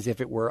exactly as if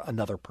it were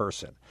another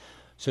person.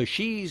 So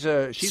she's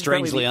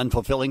strangely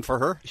unfulfilling for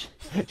her.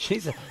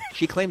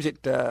 She claims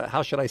it.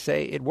 How should I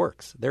say? It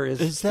works.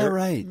 Is that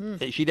right?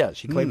 She does.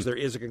 She claims there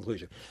is a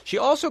conclusion. She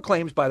also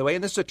claims, by the way,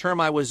 and this is a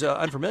term I was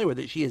unfamiliar with,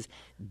 that she is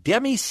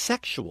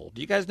demisexual.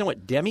 Do you guys know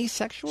what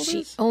demisexual She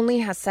is? only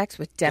has sex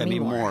with Demi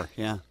Moore. Moore.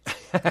 Yeah.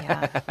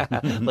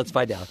 Let's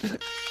find out.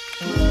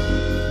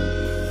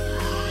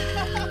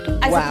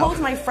 I suppose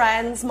my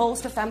friends,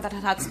 most of them that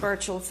had had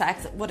spiritual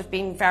sex, it would have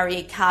been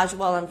very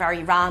casual and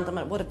very random.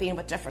 It would have been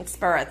with different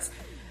spirits.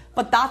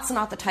 But that's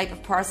not the type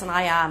of person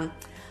I am.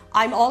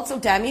 I'm also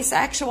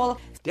demisexual.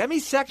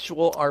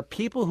 Demisexual are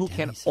people who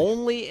can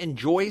only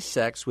enjoy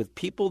sex with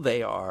people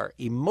they are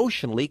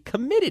emotionally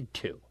committed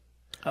to.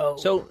 Oh.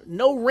 So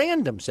no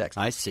random sex.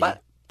 I see.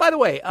 But, by the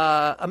way,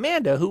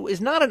 Amanda, who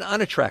is not an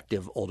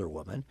unattractive older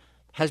woman,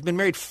 has been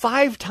married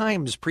 5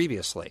 times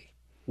previously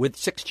with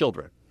 6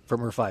 children from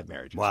her 5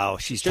 marriages. Wow,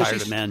 she's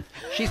tired of men.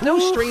 She's no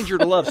stranger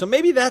to love. So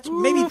maybe that's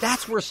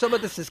where some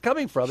of this is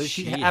coming from.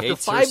 She after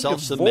hates 5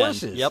 herself some men.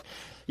 divorces. Yep.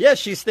 Yeah,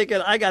 she's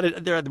thinking,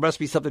 there must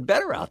be something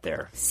better out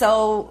there.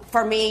 So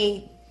for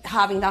me,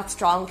 having that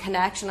strong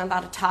connection and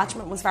that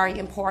attachment was very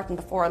important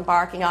before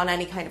embarking on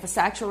any kind of a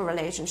sexual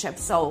relationship.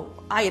 So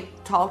I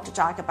had talked to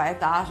Jack about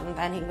that, and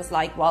then he was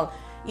like, well,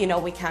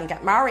 we can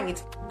get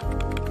married.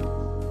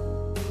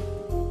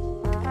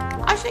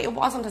 Actually, it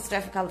wasn't as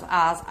difficult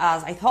as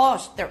I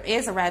thought. There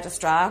is a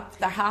registrar.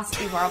 There has to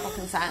be verbal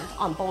consent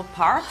on both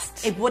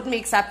parts. It wouldn't be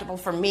acceptable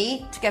for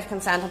me to give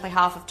consent on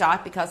behalf of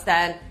Jack, because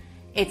then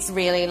it's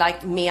really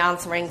like me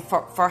answering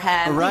for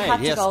him. Right, we had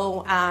yes. to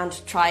go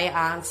and try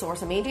and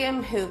source a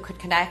medium who could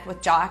connect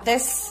with Jack.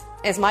 This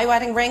is my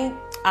wedding ring,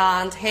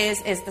 and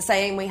his is the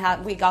same.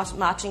 We got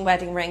matching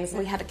wedding rings.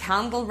 We had a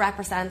candle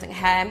representing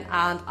him,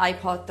 and I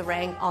put the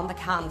ring on the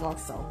candle,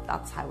 so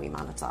that's how we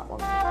managed that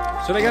one.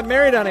 So they got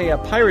married on a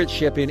pirate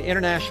ship in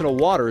international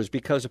waters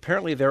because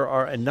apparently there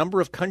are a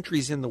number of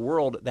countries in the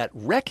world that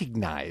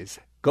recognize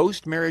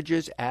ghost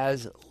marriages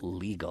as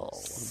legal.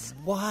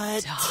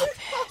 What? Stop it.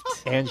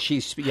 And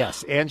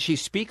she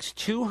speaks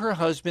to her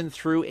husband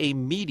through a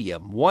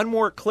medium. One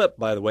more clip,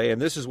 by the way, and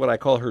this is what I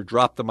call her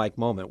drop the mic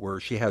moment, where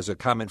she has a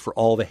comment for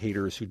all the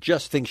haters who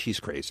just think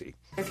she's crazy.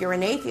 If you're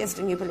an atheist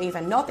and you believe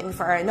in nothing,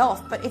 fair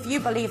enough. But if you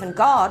believe in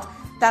God,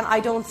 then I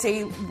don't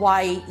see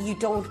why you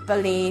don't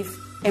believe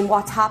in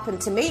what's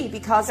happened to me,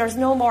 because there's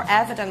no more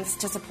evidence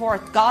to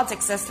support God's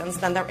existence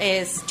than there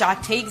is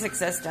Jack Teague's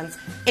existence.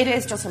 It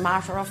is just a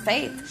matter of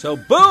faith. So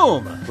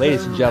boom,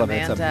 ladies and gentlemen,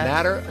 Amanda. it's a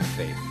matter of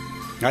faith.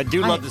 I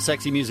do love the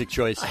sexy music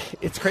choice.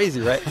 It's crazy,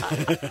 right?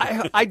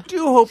 I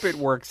do hope it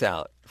works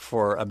out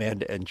for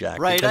Amanda and Jack.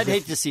 Right, I'd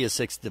hate to see a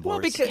 6th divorce. Well,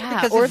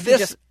 because or if if you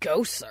just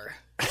ghosts her.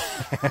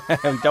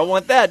 don't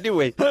want that, do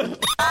we?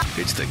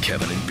 It's the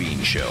Kevin and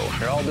Bean Show.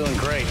 They're all doing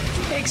great,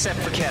 except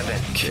for Kevin.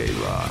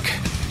 K-Rock.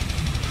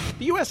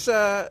 The U.S.,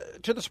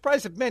 to the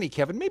surprise of many,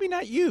 Kevin, maybe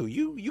not you.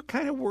 You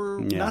kind of were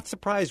not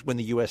surprised when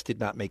the U.S. did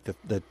not make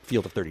the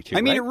field of 32.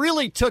 I mean, right? it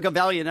really took a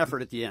valiant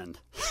effort at the end.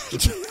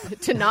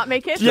 To not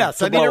make it?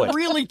 Yes, I mean, it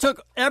really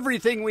took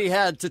everything we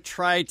had to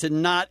try to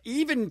not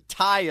even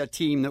tie a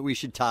team that we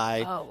should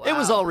tie. Oh, wow. It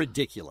was all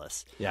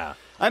ridiculous. Yeah.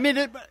 I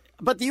mean,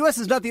 but the U.S.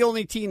 is not the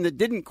only team that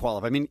didn't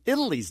qualify. I mean,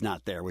 Italy's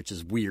not there, which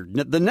is weird.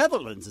 The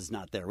Netherlands is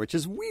not there, which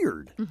is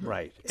weird.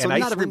 Right. So and not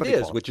Iceland everybody is,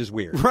 qualified. which is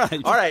weird.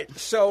 Right. All right.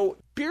 So,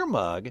 Beer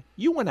Mug,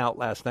 you went out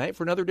last night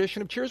for another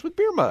edition of Cheers with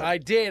Beer Mug. I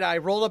did. I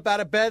rolled up out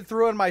of bed,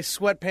 threw on my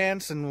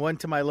sweatpants, and went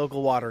to my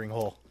local watering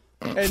hole.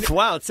 And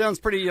wow, it sounds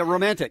pretty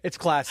romantic. It's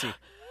classy.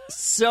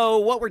 So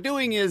what we're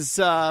doing is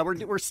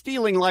we're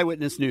stealing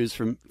eyewitness news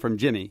from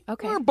Jimmy.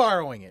 Okay. We're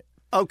borrowing it.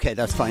 Okay,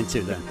 that's fine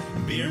too then.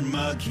 Beer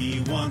Mug, he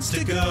wants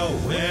to go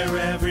where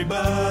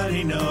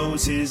everybody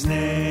knows his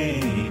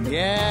name.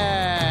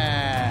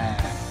 Yeah.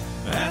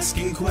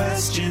 Asking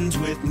questions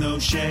with no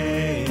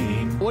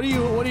shame. What do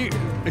you...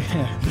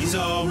 He's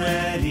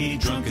already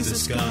drunk as a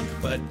skunk,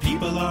 but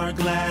people are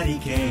glad he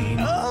came.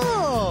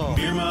 Oh!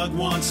 Beer Mug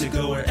wants to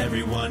go where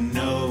everyone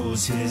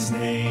knows his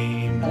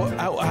name.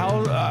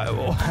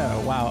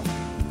 Wow.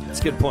 That's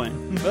a good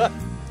point.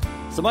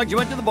 So, Mug, you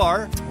went to the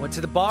bar. Went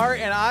to the bar,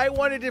 and I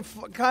wanted to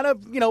kind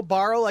of,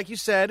 borrow, like you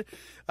said,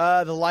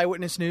 the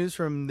eyewitness news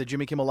from the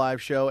Jimmy Kimmel Live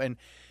show and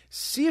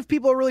see if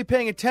people are really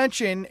paying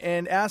attention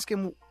and ask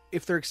them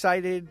if they're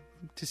excited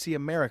to see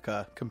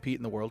America compete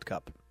in the World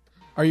Cup.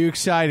 Are you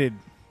excited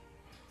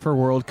for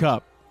World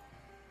Cup?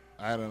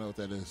 I don't know what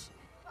that is.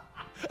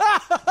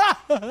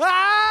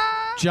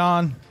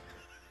 John,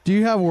 do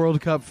you have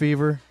World Cup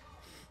fever?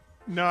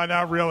 No,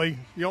 not really.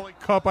 The only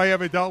cup I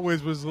ever dealt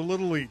with was the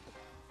Little League.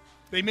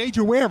 They made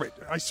you wear it,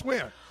 I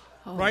swear.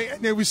 right?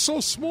 And it was so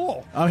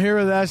small. I'm here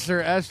with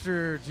Esther.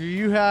 Esther, do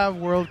you have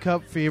World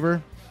Cup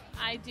fever?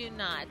 I do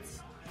not.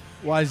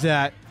 Why is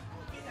that?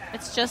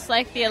 It's just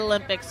like the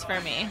Olympics for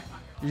me.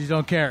 You just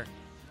don't care.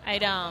 I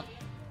don't.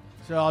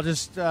 So I'll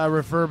just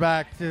refer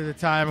back to the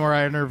time where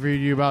I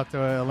interviewed you about the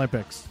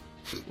Olympics.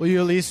 Will you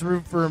at least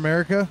root for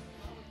America?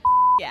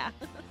 Yeah.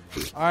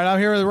 All right, I'm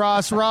here with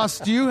Ross. Ross,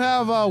 do you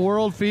have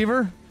world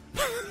fever?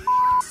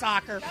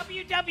 Soccer.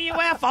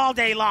 WWF all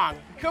day long.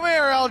 Come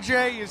here,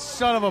 LJ, you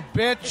son of a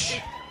bitch.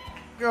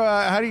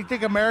 How do you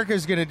think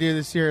America's going to do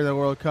this year in the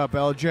World Cup,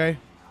 LJ?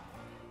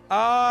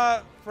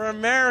 For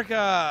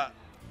America,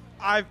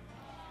 I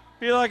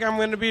feel like I'm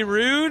going to be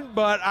rude,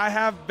 but I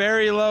have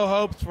very low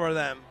hopes for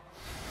them.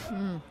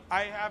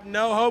 I have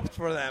no hopes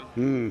for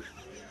them.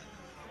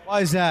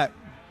 Why is that?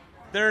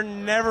 They're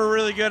never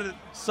really good at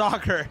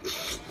soccer.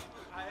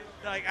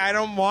 I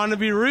don't want to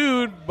be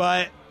rude,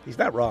 but he's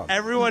not wrong.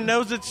 Everyone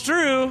knows it's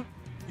true.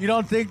 You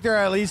don't think they're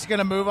at least going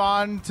to move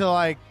on to,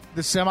 like,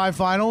 the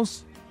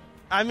semifinals?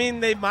 I mean,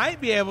 they might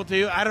be able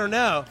to. I don't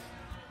know.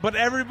 But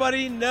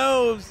everybody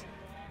knows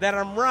that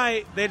I'm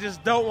right. They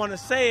just don't want to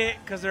say it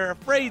because they're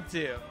afraid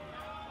to.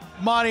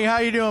 Monty, how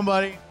you doing,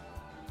 buddy?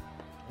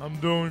 I'm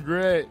doing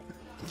great.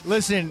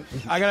 Listen,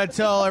 I got to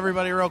tell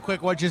everybody real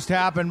quick what just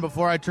happened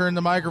before I turned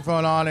the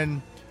microphone on,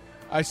 and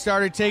I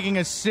started taking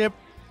a sip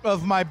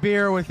of my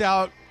beer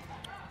without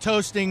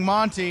toasting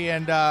Monty,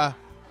 and,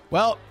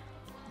 well,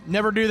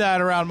 never do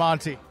that around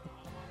Monty.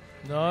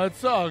 No,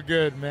 it's all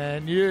good,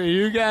 man.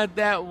 You got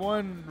that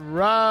one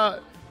raw.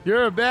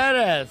 You're a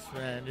badass,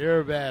 man.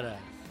 You're a badass.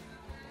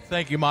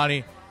 Thank you,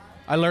 Monty.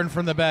 I learned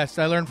from the best.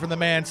 I learned from the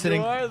man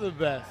sitting. You are the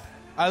best.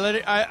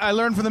 I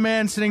learned from the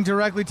man sitting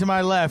directly to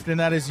my left, and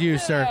that is you,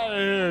 sir. Get out of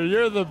here.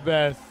 You're the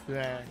best,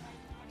 man.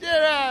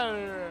 Get out of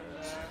here.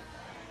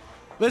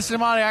 Listen,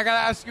 Monty, I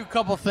got to ask you a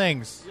couple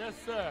things. Yes,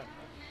 sir.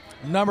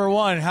 Number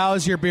one, how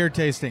is your beer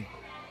tasting?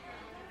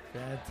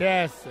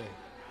 Fantastic.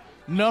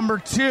 Number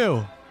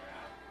two,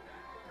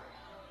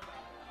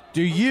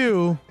 do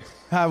you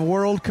have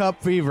World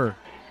Cup fever?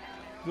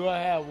 Do I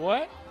have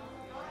what?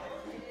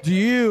 Do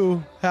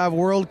you have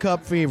World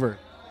Cup fever?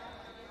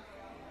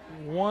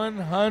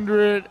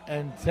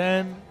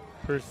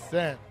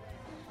 110%.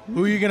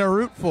 Who are you going to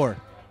root for?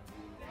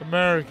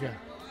 America.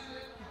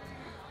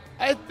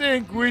 I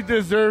think we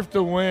deserve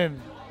to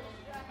win.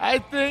 I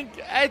think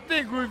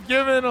we've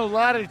given a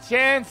lot of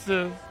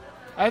chances.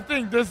 I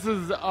think this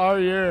is our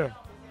year.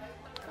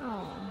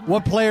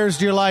 What players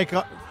do you like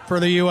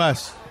for the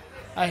U.S.?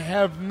 I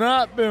have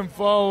not been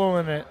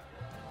following it.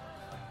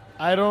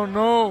 I don't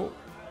know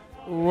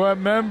what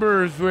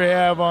members we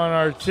have on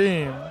our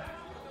team.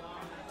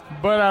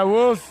 But I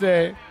will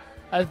say,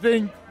 I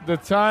think the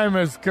time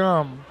has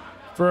come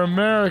for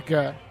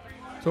America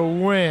to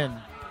win.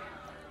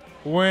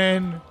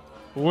 Win,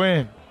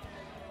 win.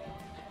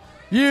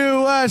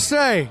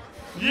 USA!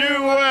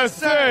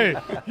 USA!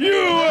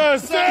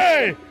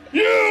 USA!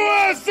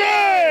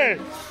 USA!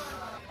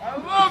 I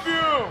love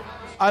you!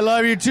 I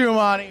love you too,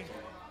 Monty.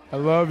 I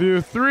love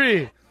you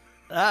 3.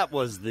 That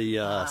was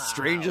the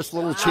strangest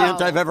little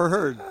chant I've ever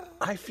heard.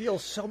 I feel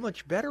so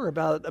much better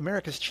about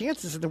America's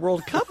chances in the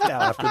World Cup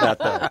now after that,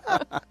 though.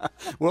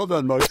 Well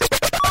done, Mike.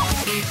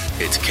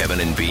 It's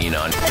Kevin and Bean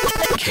on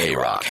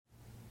K-Rock.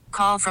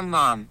 Call from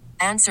mom.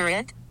 Answer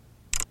it.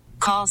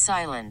 Call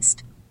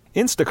silenced.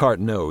 Instacart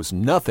knows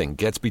nothing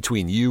gets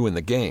between you and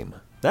the game.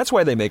 That's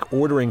why they make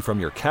ordering from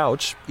your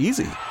couch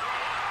easy.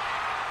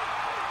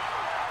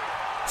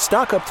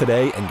 Stock up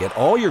today and get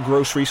all your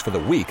groceries for the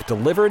week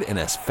delivered in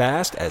as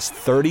fast as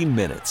 30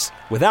 minutes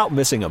without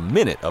missing a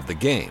minute of the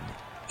game.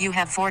 You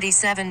have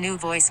 47 new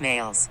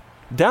voicemails.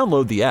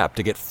 Download the app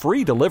to get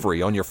free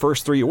delivery on your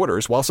first 3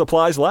 orders while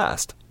supplies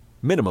last.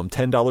 Minimum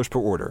 $10 per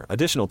order.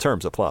 Additional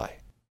terms apply.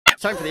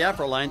 It's time for the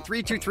AFRO line,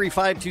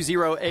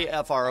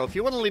 323-520-AFRO. If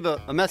you want to leave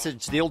a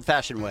message the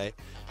old-fashioned way,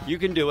 you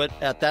can do it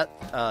at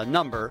that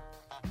number.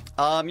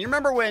 You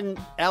remember when,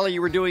 Allie,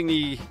 you were doing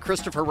the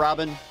Christopher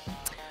Robin?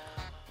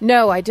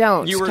 No, I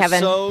don't, You were Kevin.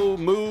 so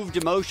moved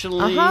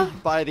emotionally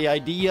by the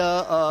idea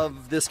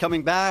of this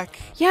coming back.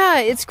 Yeah,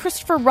 it's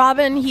Christopher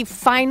Robin. He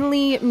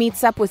finally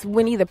meets up with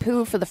Winnie the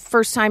Pooh for the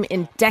first time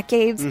in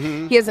decades.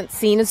 Mm-hmm. He hasn't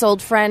seen his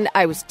old friend.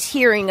 I was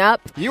tearing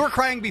up. You were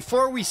crying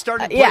before we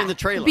started playing the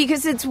trailer.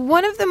 Because it's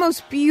one of the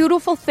most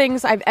beautiful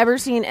things I've ever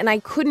seen, and I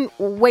couldn't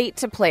wait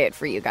to play it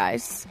for you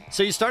guys.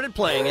 So you started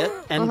playing it,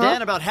 and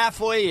then about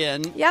halfway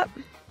in... Yep.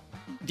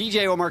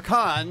 DJ Omar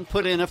Khan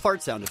put in a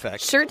fart sound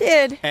effect. Sure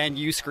did. And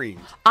you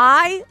screamed.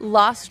 I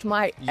lost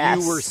my S.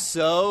 You were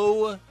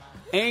so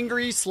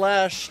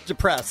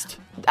angry/depressed.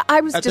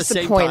 I was at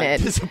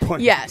disappointed. The same time.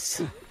 Disappointed.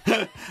 Yes.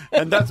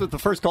 And that's what the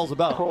first call's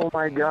about. Oh,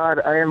 my God.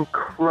 I am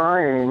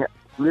crying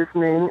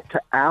listening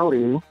to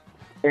Allie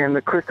and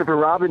the Christopher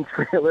Robin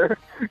trailer.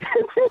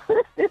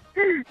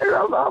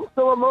 And I'm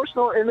so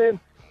emotional. And then,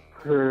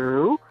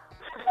 who?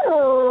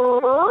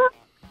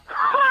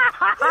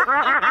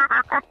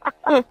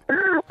 I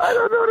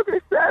don't know to be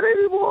sad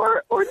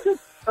anymore or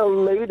just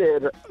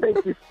elated.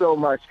 Thank you so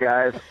much,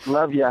 guys.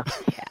 Love ya.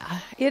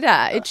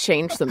 It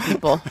changed some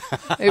people.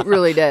 It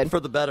really did. For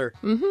the better.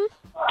 Mm-hmm.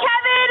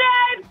 Kevin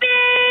and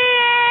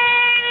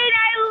Bean,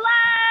 I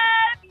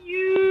love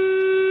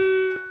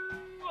you.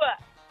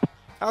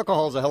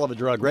 Alcohol's a hell of a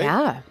drug, right?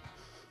 Yeah.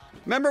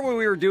 Remember when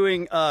we were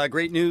doing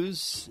Great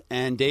News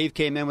and Dave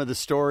came in with a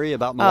story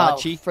about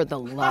Malachi? Oh, for the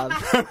love.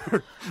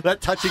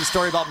 That touching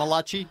story about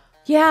Malachi?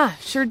 Yeah,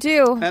 sure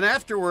do. And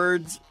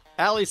afterwards,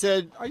 Allie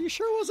said, are you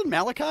sure it wasn't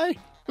Malachi?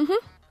 Mm-hmm.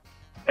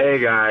 Hey,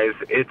 guys.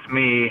 It's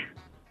me,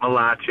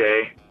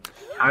 Malachi.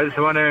 I was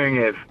wondering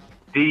if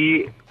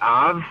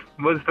Diav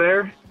was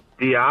there?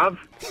 Diav?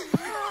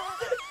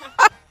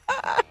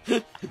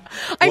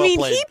 I mean,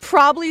 he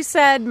probably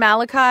said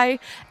Malachi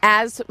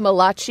as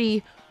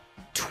Malachi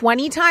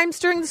 20 times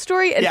during the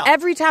story, and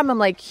every time I'm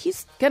like,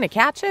 he's going to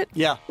catch it?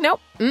 Yeah.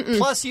 Nope. Mm-mm.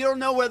 Plus, you don't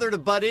know whether to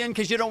butt in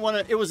because you don't want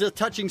to. It was a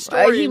touching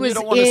story. He and was you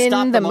don't want to in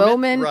stop the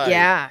moment. Right.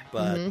 Yeah.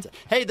 But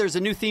hey, there's a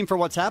new theme for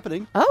What's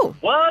Happening. Oh.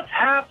 What's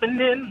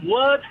happening?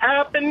 What's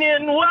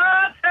happening?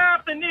 What's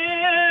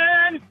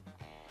happening?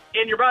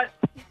 In your butt.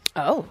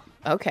 Oh,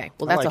 okay.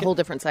 Well, I that's like a whole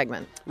different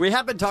segment. We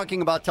have been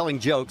talking about telling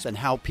jokes and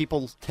how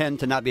people tend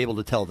to not be able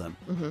to tell them.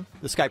 Mm-hmm.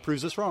 This guy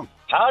proves us wrong.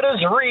 How does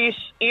Reese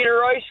eat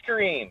her ice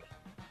cream?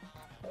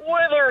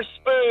 With her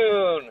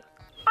spoon.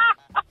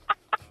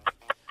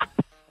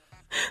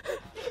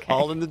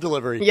 All in the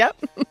delivery. Yep.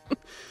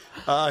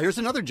 Here's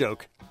another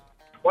joke.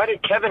 Why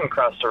did Kevin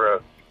cross the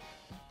road?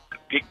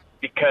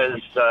 Because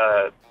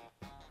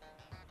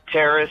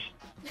terrorist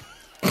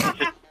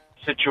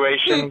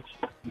situations,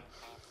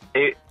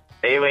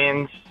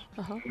 aliens,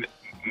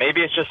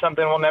 maybe it's just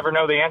something we'll never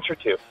know the answer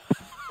to.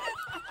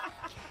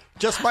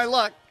 Just my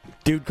luck.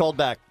 Dude called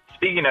back.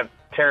 Speaking of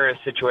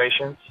terrorist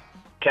situations,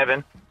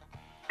 Kevin,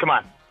 come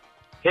on.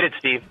 Hit it,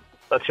 Steve.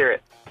 Let's hear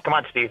it. Come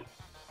on, Steve.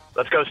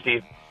 Let's go,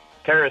 Steve.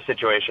 Terrorist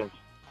situations.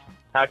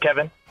 Huh,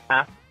 Kevin?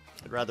 Huh?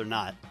 I'd rather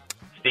not.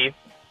 Steve,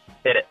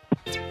 hit it.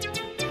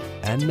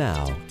 And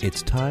now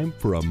it's time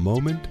for a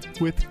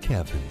moment with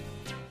Kevin.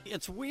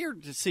 It's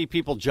weird to see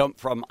people jump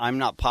from I'm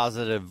not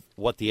positive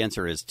what the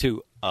answer is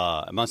to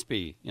it must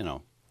be,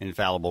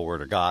 infallible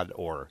word of God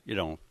or,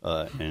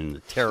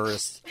 in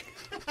terrorist,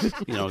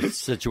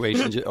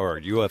 situations or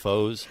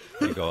UFOs.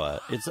 You go,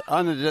 it's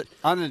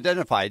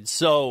unidentified,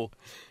 so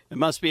it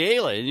must be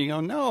alien. You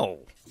go, no.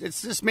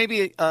 It's just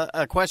maybe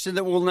a question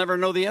that we'll never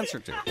know the answer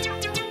to.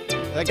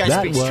 That guy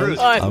speaks was truth.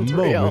 A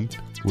moment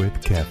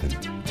with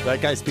Kevin.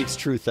 That guy speaks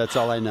truth. That's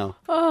all I know.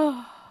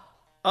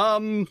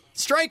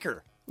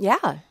 Stryker.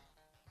 Yeah.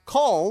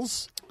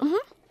 Calls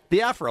the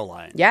AFRO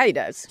line. Yeah, he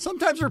does.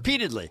 Sometimes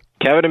repeatedly.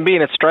 Kevin and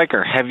Bean, it's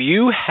Stryker. Have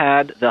you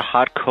had the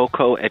hot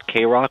cocoa at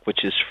K-Rock,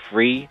 which is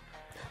free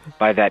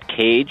by that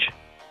cage?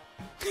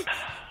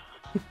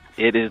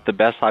 It is the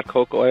best hot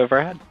cocoa I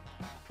ever had.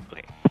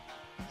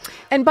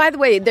 And by the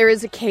way, there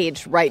is a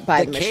cage right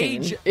by the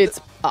machine. Cage, it's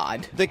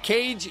odd. The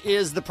cage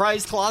is the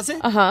prize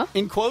closet,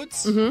 in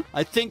quotes.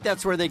 I think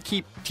that's where they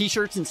keep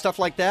T-shirts and stuff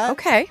like that.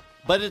 Okay.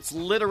 But it's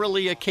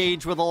literally a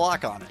cage with a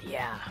lock on it.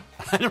 Yeah.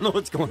 I don't know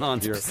what's going on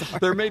here.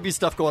 There may be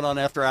stuff going on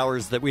after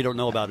hours that we don't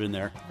know about in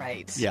there.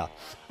 Right. Yeah.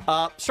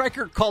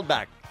 Stryker called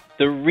back.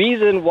 The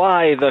reason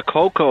why the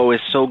cocoa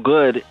is so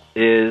good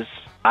is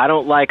I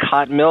don't like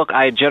hot milk.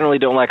 I generally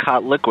don't like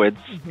hot liquids.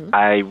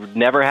 I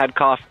never had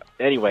coffee.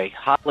 Anyway,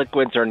 hot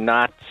liquids are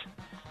not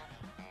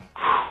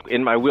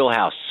in my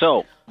wheelhouse.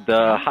 So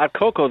the hot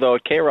cocoa, though,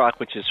 at K-Rock,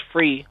 which is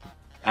free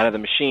out of the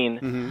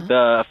machine,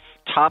 the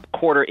top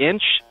quarter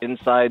inch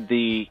inside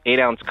the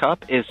 8-ounce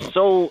cup is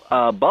so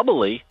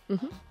bubbly,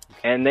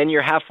 and then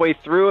you're halfway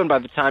through, and by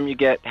the time you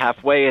get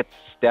halfway, it's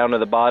down to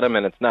the bottom,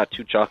 and it's not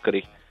too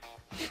chocolatey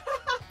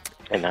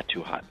and not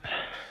too hot.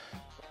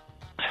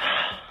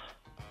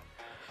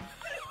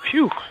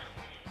 Phew.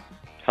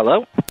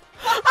 Hello?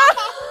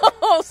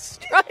 Oh,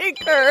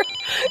 Stryker.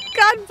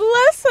 God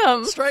bless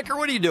him. Stryker,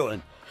 what are you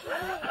doing?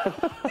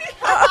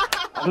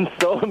 I'm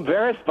so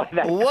embarrassed by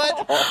that.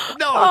 What? Call.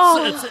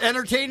 No, it's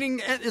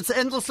entertaining. It's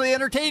endlessly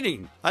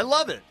entertaining. I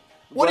love it.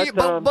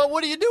 But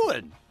what are you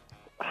doing?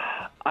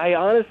 I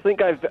honestly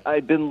think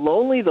I've been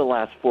lonely the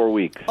last 4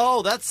 weeks.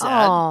 Oh, that's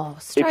sad. Oh,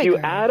 Stryker. If you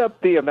add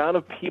up the amount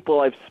of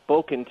people I've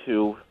spoken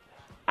to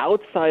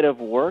outside of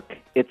work,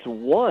 it's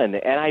one.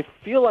 And I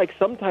feel like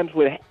sometimes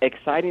when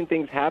exciting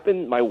things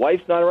happen, my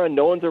wife's not around,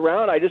 no one's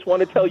around, I just want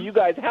to tell you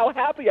guys how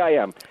happy I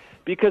am.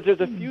 Because there's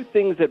a few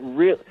things that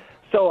really...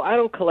 So I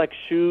don't collect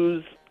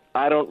shoes.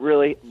 I don't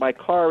really... My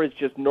car is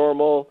just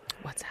normal.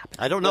 What's happening?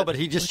 I don't know, but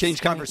he just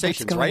changed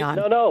conversations, right? on?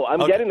 No,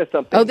 I'm getting to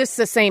something. Oh, this is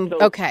the same... So,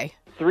 okay.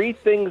 3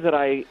 things that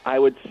I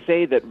would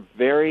say that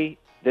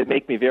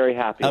make me very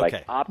happy, Okay.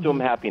 like optimum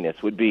happiness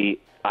would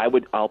be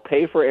I'll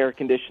pay for air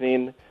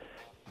conditioning,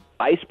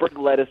 iceberg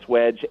lettuce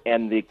wedge,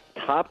 and the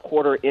top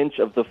quarter inch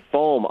of the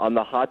foam on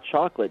the hot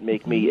chocolate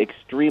make me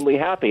extremely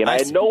happy, and I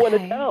had no one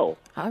to tell.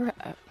 All right.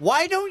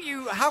 Why don't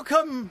you... How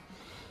come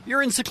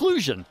you're in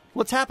seclusion?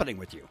 What's happening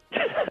with you?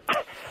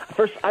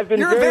 First, I've been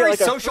You're a very very like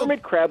social- a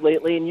hermit crab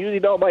lately and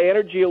using all my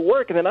energy at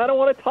work, and then I don't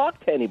want to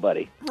talk to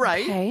anybody.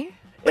 Right. Okay.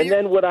 And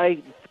then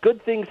when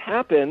good things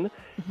happen,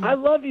 I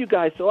love you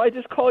guys, so I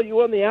just call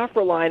you on the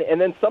AFRO line,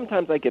 and then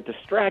sometimes I get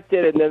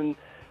distracted, and then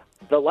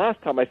the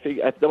last time I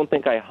don't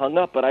think I hung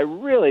up, but I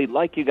really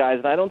like you guys,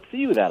 and I don't see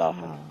you that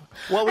often.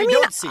 Well, we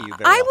don't see you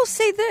very I will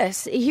say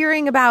this,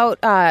 hearing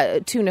about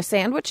tuna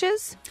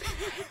sandwiches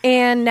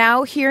and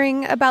now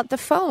hearing about the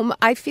foam,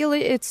 I feel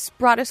it's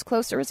brought us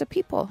closer as a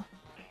people.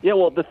 Yeah,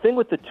 well, the thing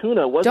with the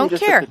tuna wasn't Don't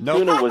just care. that the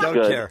tuna was Don't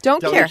good. care.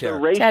 Don't care. The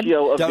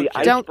ratio of Don't the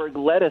care. iceberg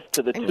lettuce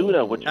to the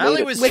tuna, which Allie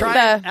made was it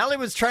trying. Allie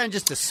was trying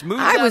just to smooth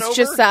that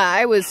over.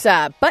 I was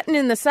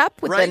buttoning this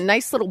up with Right. a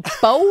nice little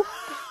bow.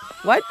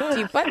 What? Do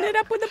you button it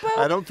up with a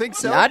bow? I don't think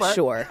so. Not but-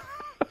 sure.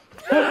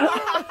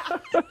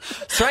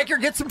 Stryker,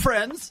 get some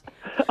friends.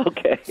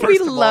 Okay. We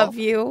First of love all.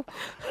 you.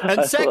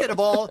 And second of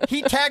all,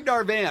 he tagged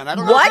our van. I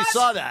don't know What? if you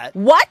saw that.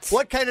 What?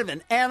 What kind of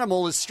an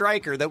animal is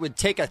Stryker that would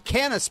take a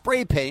can of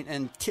spray paint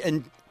and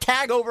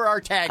tag over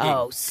our tagging?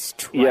 Oh,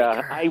 Stryker.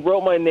 Yeah, I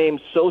wrote my name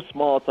so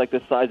small it's like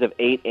the size of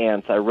 8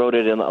 ants. I wrote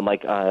it in on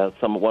like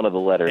one of the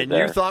letters And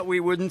there. you thought we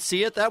wouldn't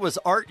see it? That was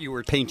art you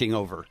were painting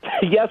over.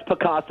 Yes,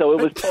 Picasso.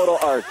 It was total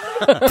art.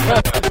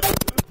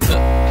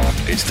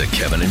 It's the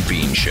Kevin and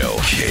Bean Show.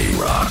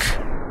 K-Rock.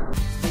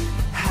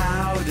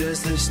 How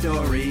does the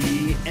story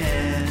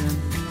end,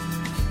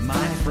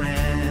 my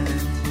friend?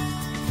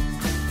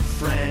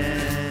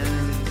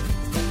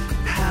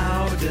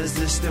 How does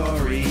the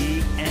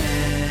story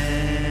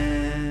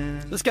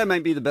end? This guy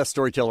might be the best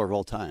storyteller of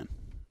all time.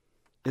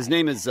 His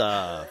name is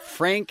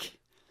Frank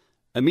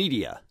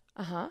Amedia,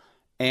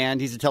 and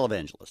he's a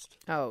televangelist.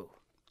 Oh.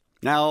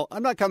 Now,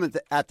 I'm not coming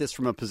at this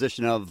from a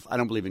position of I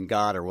don't believe in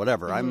God or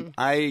whatever.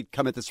 I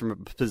come at this from a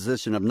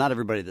position of not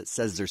everybody that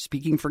says they're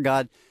speaking for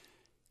God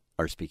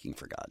are speaking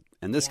for God.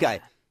 And this guy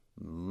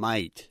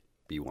might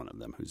be one of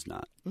them who's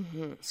not.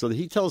 So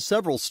he tells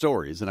several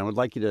stories, and I would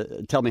like you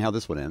to tell me how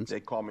this one ends. They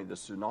call me the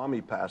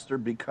tsunami pastor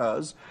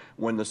because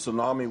when the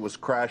tsunami was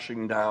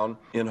crashing down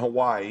in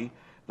Hawaii,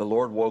 the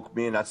Lord woke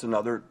me, and that's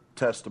another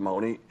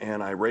testimony,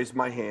 and I raised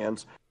my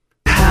hands.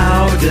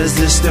 How does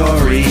the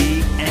story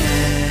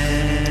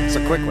end? It's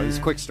a quick one. It's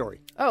a quick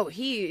story. Oh,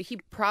 he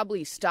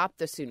probably stopped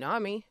the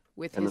tsunami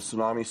with And his... the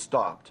tsunami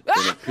stopped,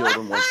 and it peeled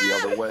and went the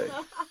other way.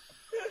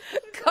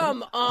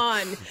 Come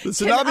on. The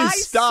tsunami Can I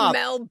stopped.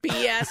 smell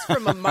BS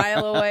from a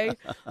mile away?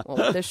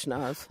 Well, this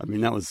schnoz. I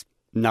mean, that was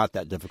not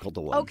that difficult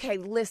to watch. Okay,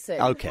 listen.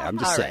 Okay, I'm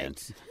just All saying.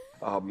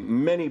 right.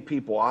 Many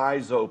people,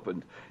 eyes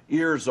opened,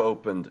 ears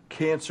opened,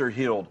 cancer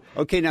healed.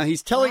 Okay, now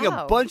he's telling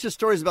Wow. a bunch of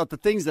stories about the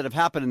things that have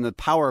happened in the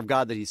power of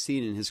God that he's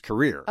seen in his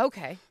career.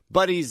 Okay.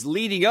 But he's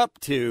leading up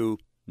to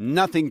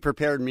nothing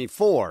prepared me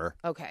for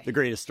Okay. the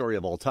greatest story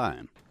of all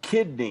time.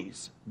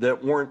 Kidneys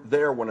that weren't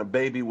there when a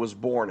baby was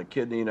born, a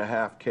kidney and a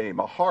half came.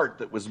 A heart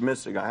that was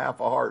missing, a half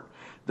a heart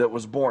that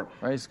was born.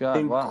 Praise God.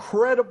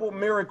 Incredible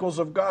miracles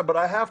of God. But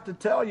I have to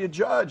tell you,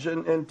 Judge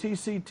and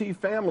TCT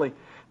family,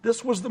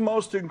 this was the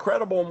most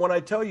incredible. And when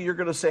I tell you, you're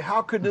going to say,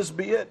 how could this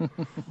be it?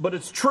 But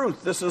it's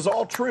truth. This is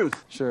all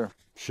truth. Sure.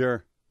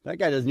 Sure. That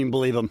guy doesn't even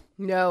believe him.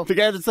 No. The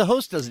guy that's the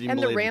host doesn't even And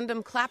the believe him.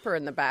 random clapper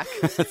in the back.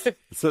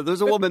 So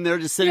there's a woman there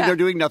just sitting Yeah. there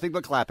doing nothing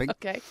but clapping.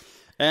 Okay.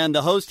 And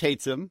the host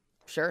hates him.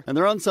 Sure. And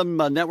they're on some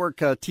network,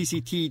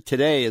 TCT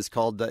today is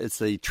called, it's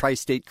the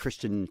Tri-State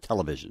Christian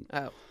Television.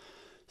 Oh.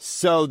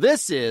 So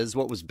this is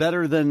what was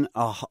better than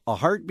a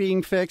heart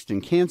being fixed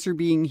and cancer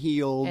being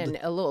healed. And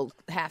a little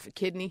half a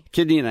kidney.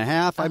 Kidney and a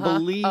half, I Uh-huh.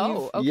 believe.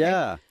 Oh, okay.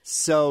 Yeah.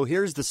 So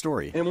here's the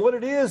story. And what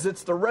it is,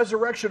 it's the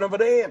resurrection of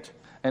an ant.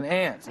 An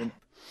ant.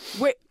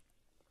 Wait,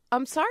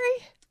 I'm sorry?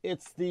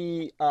 It's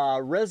the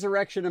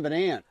resurrection of an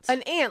ant.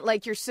 An aunt,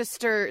 like your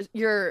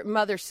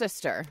mother's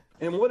sister.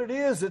 And what it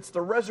is, it's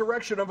the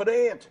resurrection of an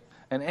ant.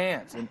 An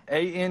ant. An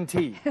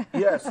A-N-T.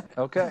 Yes.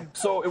 Okay.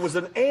 So it was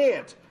an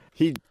ant.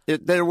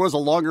 There was a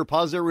longer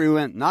pause there where we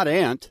went, not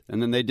ant,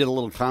 and then they did a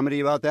little comedy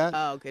about that.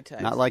 Oh, good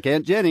times. Not like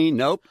Aunt Jenny.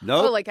 Nope.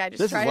 Oh, like I just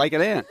This tried is it? like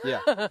an ant. Yeah.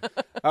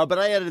 But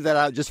I edited that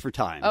out just for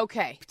time.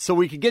 Okay. So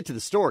we could get to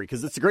the story,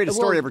 because it's the greatest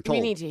story ever told.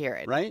 We need to hear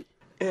it. Right?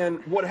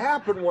 And what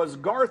happened was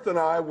Garth and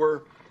I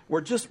were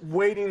just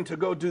waiting to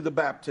go do the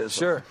baptism.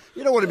 Sure.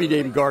 You don't want to be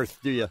named Garth,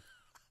 do you?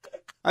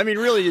 I mean,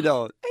 really, you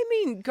don't. I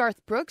mean,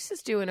 Garth Brooks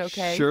is doing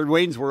okay. Sure,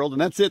 Wayne's World, and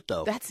that's it,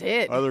 though. That's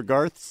it. Are there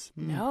Garths?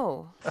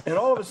 No. And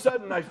all of a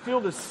sudden, I feel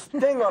this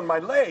sting on my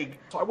leg.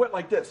 So I went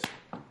like this.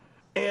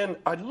 And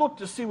I looked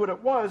to see what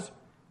it was,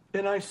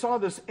 and I saw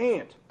this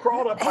ant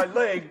crawled up my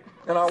leg,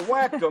 and I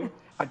whacked him.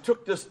 I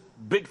took this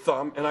big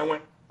thumb, and I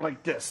went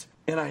like this.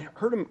 And I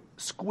heard him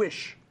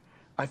squish.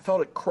 I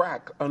felt it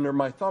crack under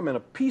my thumb, and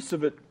a piece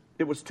of it,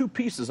 it was 2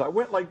 pieces. I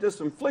went like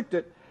this and flicked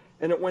it,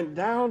 and it went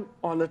down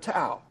on the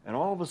towel. And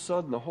all of a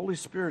sudden, the Holy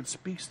Spirit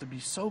speaks to me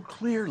so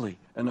clearly.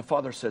 And the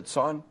Father said,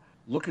 son,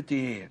 look at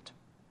the ant.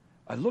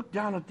 I looked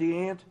down at the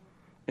ant,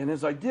 and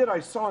as I did, I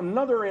saw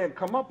another ant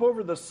come up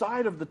over the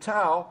side of the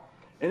towel,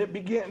 and it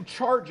began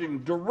charging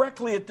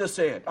directly at this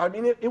ant. I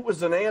mean, it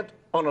was an ant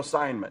on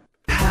assignment.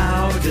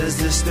 How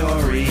does the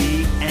story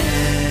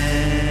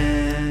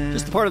end?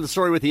 Just part of the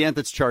story with the ant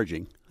that's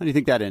charging? How do you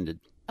think that ended?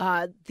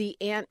 The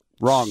ant.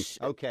 Wrong.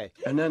 Okay.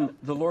 And then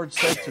the Lord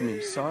said to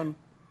me, son,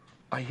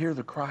 I hear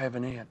the cry of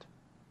an ant.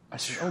 I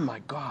said, oh, my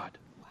God.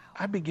 Wow.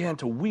 I began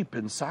to weep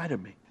inside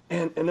of me.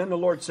 And then the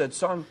Lord said,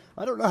 son.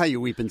 I don't know how you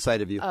weep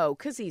inside of you. Oh,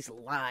 because he's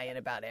lying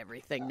about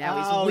everything.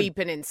 Now he's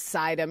weeping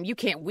inside him. You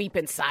can't weep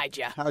inside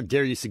you. How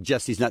dare you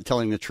suggest he's not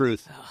telling the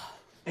truth?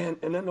 And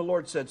then the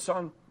Lord said,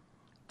 son,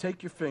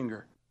 take your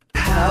finger.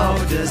 How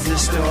does the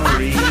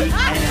story end?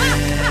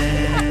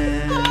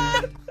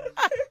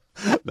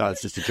 No,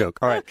 it's just a joke.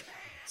 All right.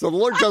 So the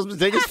Lord tells him to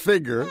take his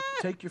finger.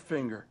 Take your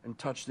finger and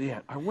touch the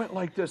ant. I went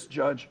like this,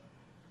 Judge,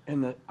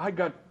 and I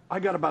got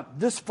about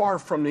this far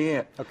from the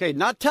ant. Okay,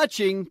 not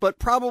touching, but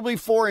probably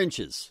 4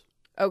 inches.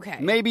 Okay.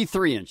 Maybe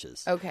 3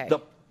 inches. Okay. The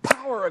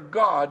power of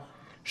God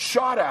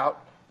shot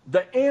out.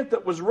 The ant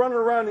that was running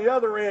around the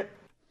other ant.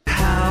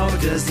 How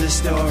does the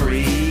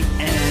story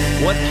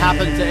end? What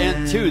happened to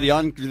Ant 2, the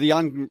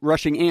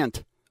onrushing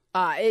ant?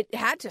 It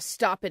had to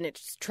stop in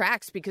its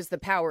tracks because the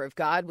power of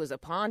God was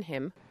upon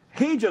him.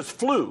 He just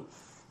flew.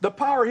 The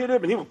power hit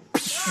him, and he went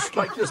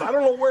like this. I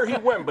don't know where he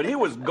went, but he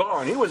was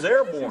gone. He was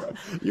airborne.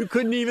 You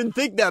couldn't even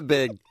think that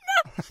big.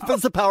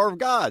 That's the power of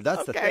God.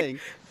 That's the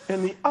thing.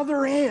 And the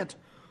other ant,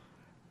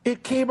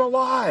 it came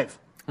alive.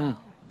 And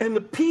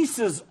the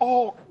pieces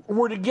all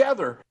were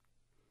together.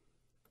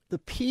 The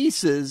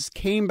pieces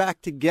came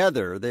back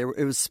together.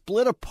 It was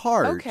split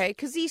apart. Okay,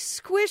 because he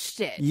squished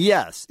it.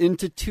 Yes,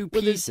 into 2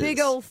 with pieces. his big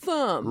old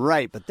thumb.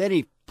 Right, but then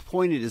he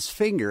pointed his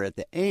finger at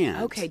the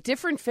ant. Okay,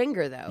 different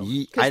finger, though.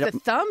 I Because the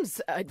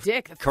thumb's a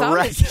dick. The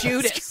Correct. thumb is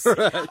Judas.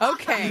 Correct.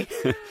 Okay.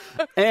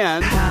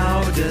 And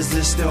how does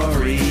the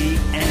story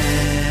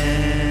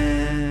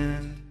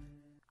end?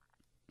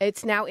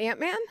 It's now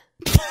Ant-Man?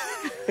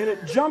 And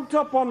it jumped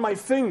up on my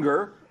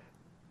finger,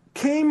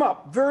 came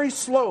up very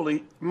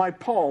slowly, my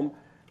palm.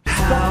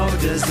 How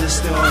does the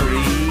story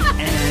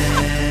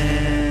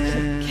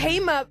end?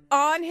 Came up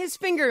on his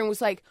finger and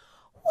was like,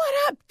 what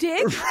up,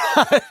 Dick?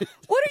 Right.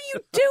 What are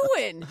you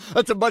doing?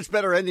 That's a much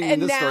better ending than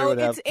And this story now would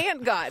have. it's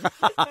Ant God,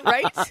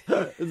 right?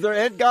 Is there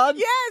Ant God?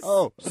 Yes.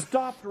 Oh.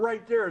 Stopped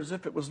right there as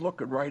if it was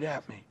looking right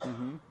at me.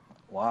 Mm-hmm.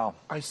 Wow.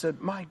 I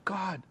said, my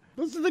God.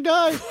 This is the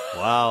guy.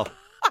 Wow.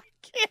 I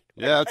can't.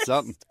 Yeah, that's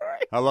something.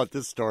 How about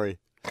this story?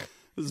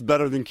 This is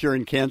better than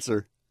curing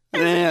cancer.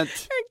 An ant.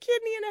 A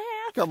kidney and a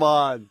half. Come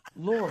on.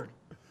 Lord,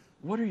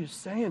 what are you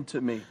saying to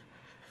me?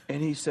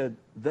 And he said,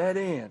 that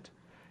ant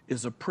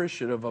is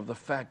appreciative of the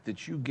fact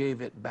that you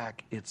gave it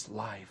back its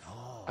life.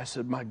 Oh. I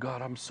said, my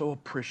God, I'm so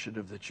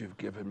appreciative that you've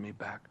given me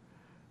back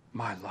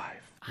my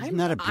life. Isn't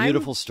that a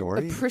beautiful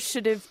story?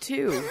 Appreciative,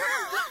 too,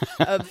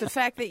 of the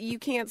fact that you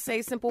can't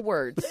say simple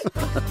words.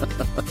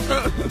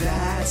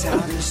 That's how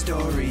the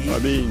story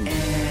ends.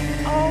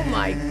 Oh,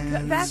 my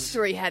God. That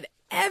story had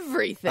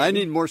everything. I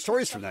need more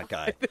stories from that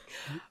guy.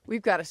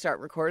 We've got to start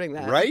recording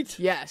that. Right?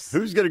 Yes.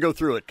 Who's going to go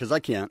through it? Because I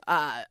can't.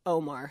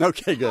 Omar.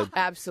 Okay, good.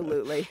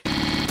 Absolutely.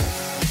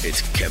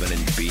 It's Kevin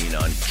and Bean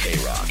on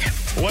K-Rock.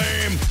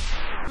 Lame.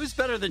 Who's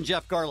better than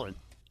Jeff Garlin?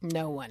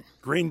 No one.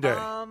 Green Day.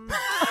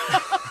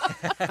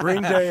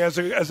 Green Day, as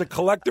a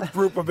collective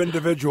group of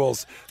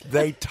individuals,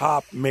 they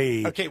top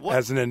me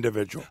as an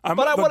individual. The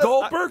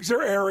Goldbergs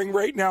are airing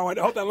right now. And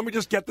hold on, let me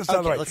just get this out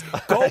of the way.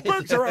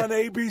 Goldbergs are on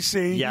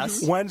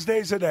ABC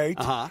Wednesdays at 8.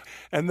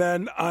 And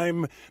then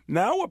I'm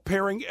now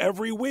appearing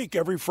every week,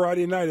 every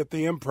Friday night at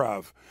the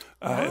Improv.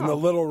 In the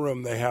little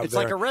room they have it's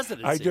there. It's like a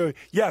residency. I do.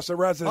 Yes, a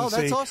residency.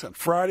 Oh, that's awesome.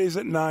 Fridays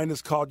at 9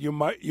 is called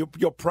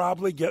You'll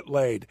Probably Get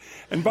Laid.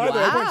 And by the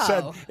way, everyone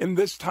said, in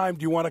this time,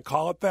 do you want to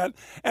call it that?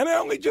 And I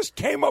only just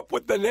came up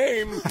with the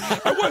name.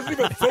 I wasn't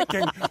even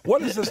thinking,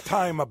 what is this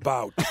time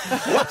about?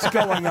 What's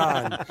going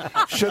on?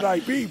 Should I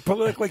be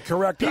politically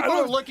correct? People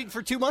are looking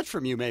for too much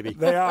from you, maybe.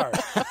 They are.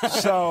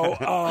 So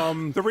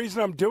the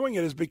reason I'm doing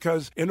it is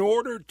because in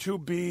order to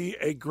be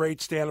a great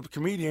stand-up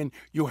comedian,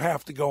 you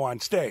have to go on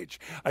stage.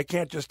 I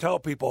can't just tell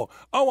people,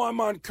 oh,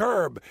 I'm on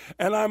Curb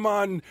and I'm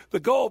on the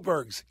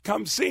Goldbergs.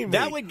 Come see me.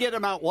 That would get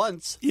them out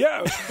once.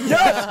 Yeah.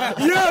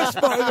 Yes,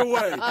 by the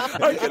way.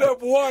 I could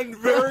have one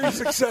very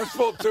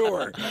successful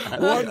tour.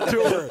 One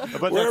tour.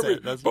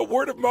 But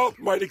word of mouth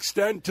might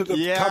extend to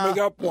the coming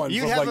up ones.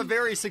 You have a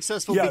very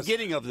successful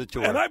beginning of the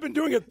tour. And I've been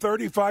doing it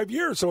 35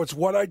 years, so it's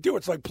what I do.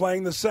 It's like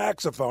playing the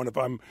saxophone if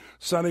I'm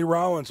Sonny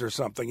Rollins or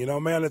something. You know,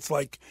 man, it's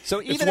like...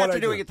 So even after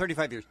doing it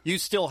 35 years, you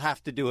still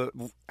have to do it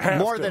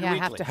more than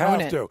weekly.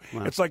 Have to.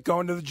 Wow. It's like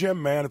going to the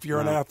gym, man. If you're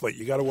an athlete,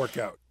 you got to work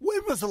out.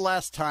 When was the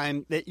last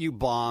time that you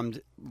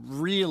bombed,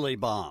 really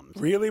bombed?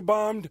 Really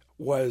bombed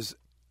was,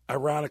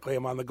 ironically,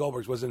 I'm on the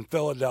Goldbergs, was in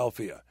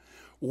Philadelphia,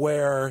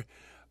 where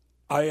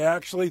I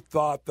actually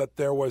thought that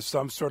there was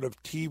some sort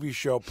of TV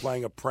show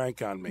playing a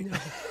prank on me.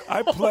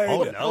 I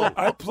played.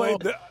 I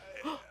played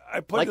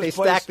like they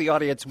stacked the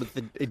audience with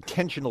the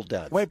intentional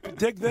deaths. Wait,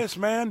 dig this,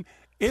 man.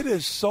 It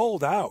is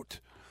sold out.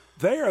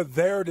 They are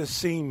there to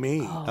see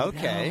me.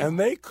 Okay. And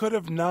they could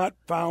have not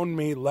found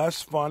me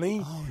less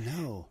funny. Oh,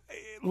 no.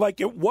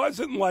 it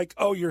wasn't like,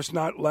 oh, you're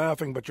not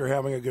laughing, but you're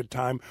having a good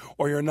time,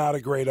 or you're not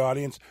a great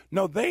audience.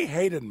 No, they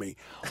hated me.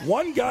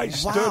 One guy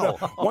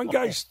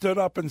stood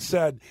up and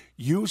said,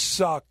 "You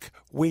suck.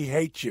 We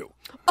hate you."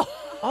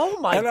 Oh,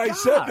 my And I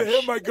said to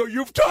him, I go,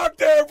 "You've talked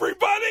to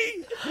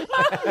everybody,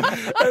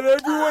 and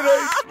everyone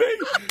hates me.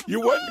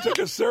 You went and took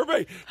a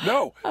survey."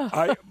 No,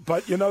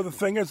 but the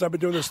thing is, I've been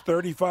doing this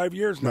 35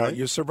 years now. Right.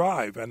 You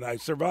survive, and I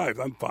survived.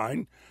 I'm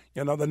fine.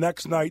 The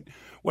next night,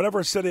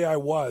 whatever city I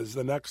was,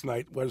 the next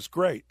night was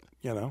great.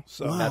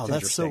 So wow,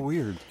 that's so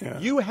weird. Yeah.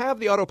 You have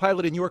the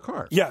autopilot in your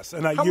car. Yes,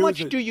 and how much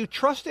do you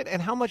trust it,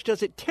 and how much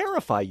does it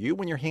terrify you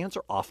when your hands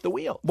are off the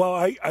wheel? Well,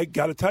 I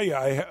got to tell you,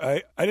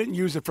 I didn't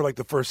use it for like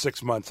the first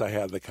 6 months I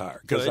had the car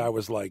because I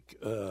was like,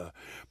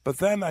 but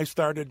then I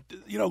started,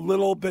 a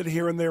little bit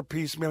here and there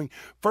piecemealing.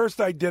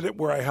 First, I did it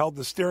where I held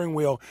the steering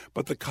wheel,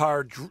 but the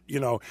car,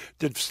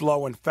 did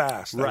slow and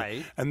fast.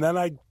 Right. And then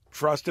I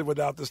trusted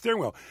without the steering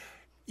wheel.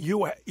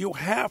 You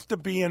have to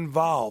be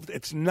involved.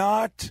 It's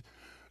not.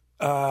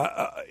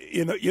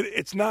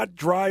 It's not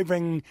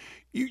driving.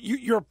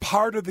 You're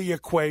part of the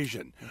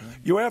equation. Mm-hmm.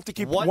 You have to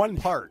keep one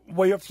part.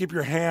 Well, you have to keep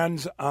your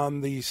hands on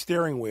the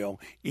steering wheel,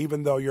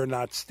 even though you're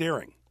not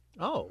steering.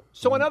 Oh,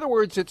 so in other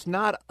words, it's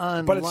not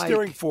unlike. But it's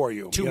steering for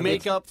you to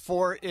make up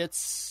for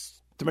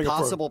its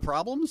possible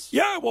problems.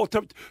 Yeah, well,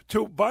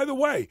 to by the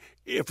way,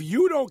 if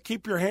you don't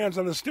keep your hands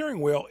on the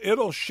steering wheel,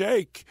 it'll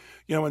shake,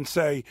 and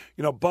say,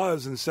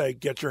 buzz and say,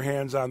 "Get your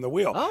hands on the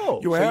wheel."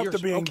 Oh, you have to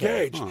be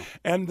engaged,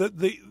 and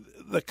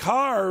the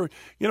car,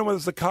 when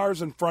there's the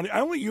cars in front, I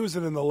only use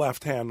it in the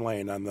left-hand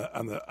lane on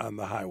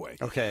the highway.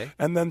 Okay.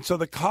 And then so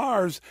the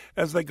cars,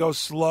 as they go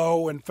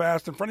slow and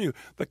fast in front of you,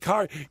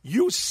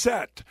 you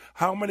set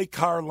how many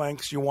car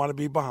lengths you want to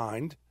be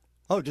behind.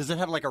 Oh, does it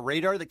have like a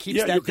radar that keeps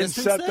that you can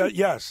distance set then? that.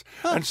 Yes.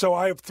 Huh. And so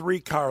I have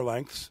 3 car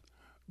lengths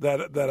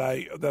that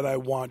I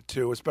want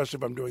to, especially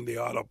if I'm doing the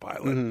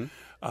autopilot.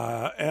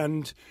 Mm-hmm.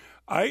 And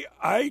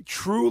I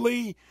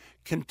truly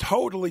can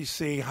totally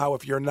see how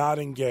if you're not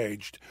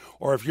engaged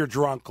or if you're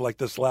drunk like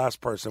this last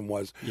person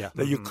was,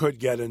 that you could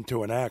get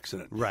into an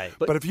accident. Right.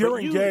 But if you're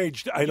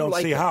engaged, I don't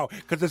see how.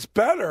 Because it's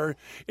better,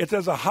 it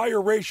has a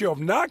higher ratio of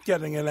not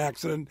getting an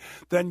accident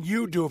than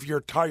you do if you're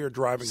tired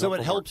driving. So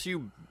it helps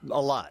you a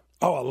lot.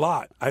 Oh, a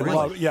lot. I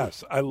love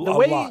the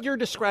way you're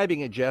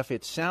describing it, Jeff,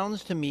 it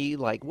sounds to me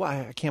like,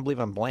 I can't believe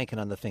I'm blanking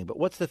on the thing, but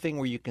what's the thing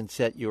where you can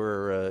set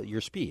your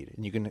speed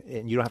and you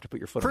don't have to put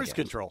your foot on the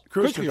gas?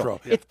 Cruise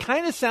control. Yeah. It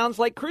kind of sounds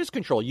like cruise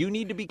control. You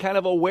need to be kind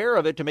of aware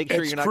of it to make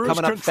sure you're not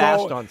coming up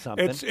fast on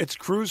something. It's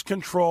cruise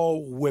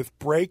control with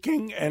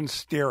braking and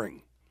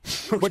steering.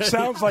 Which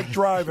sounds like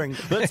driving.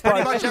 That's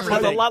pretty much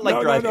everything. A lot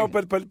like driving. No,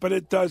 but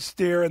it does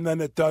steer and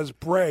then it does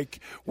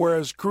brake,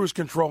 whereas cruise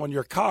control in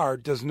your car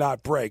does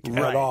not brake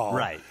at all.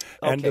 Right.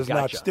 And does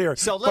not steer.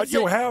 But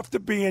you have to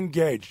be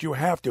engaged. You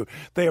have to.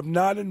 They have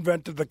not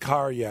invented the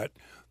car yet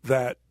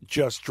that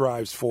just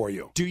drives for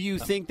you. Do you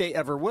think they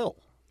ever will?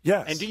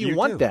 Yes. And do you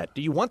want that?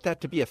 Do you want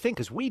that to be a thing?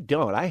 Because we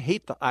don't. I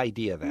hate the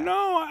idea of that.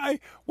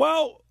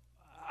 No,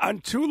 on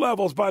 2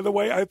 levels, by the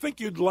way, I think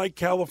you'd like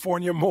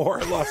California more,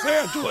 Los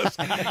Angeles,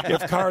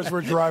 if cars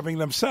were driving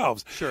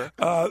themselves. Sure.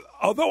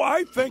 Although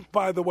I think,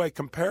 by the way,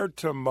 compared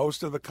to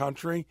most of the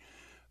country,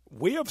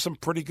 we have some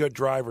pretty good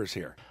drivers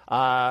here.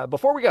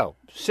 Before we go,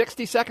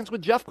 60 seconds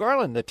with Jeff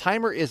Garlin. The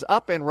timer is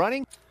up and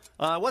running.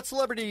 What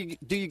celebrity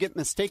do you get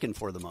mistaken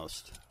for the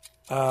most?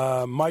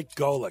 Mike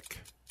Golick.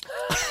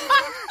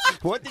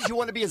 What did you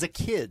want to be as a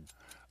kid?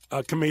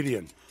 A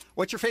comedian.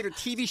 What's your favorite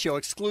TV show,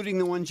 excluding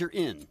the ones you're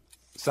in?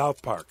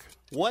 South Park.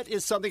 What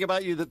is something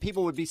about you that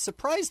people would be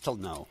surprised to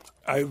know?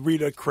 I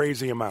read a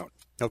crazy amount.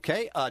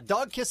 Okay.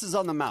 Dog kisses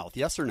on the mouth,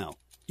 yes or no?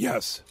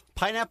 Yes.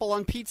 Pineapple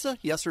on pizza,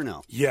 yes or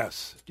no?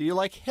 Yes. Do you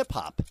like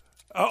hip-hop?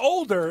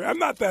 Older. I'm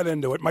not that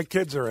into it. My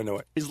kids are into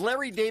it. Is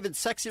Larry David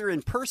sexier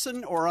in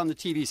person or on the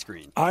TV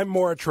screen? I'm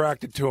more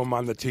attracted to him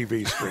on the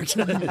TV screen.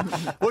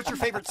 What's your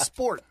favorite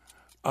sport?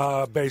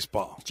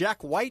 Baseball.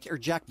 Jack White or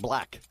Jack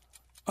Black?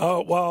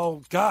 Oh,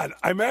 well, God,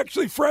 I'm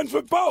actually friends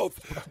with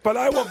both. But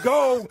I will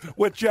go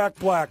with Jack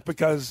Black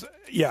because,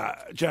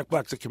 Jack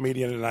Black's a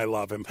comedian and I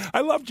love him.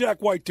 I love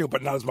Jack White, too,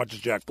 but not as much as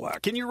Jack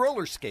Black. Can you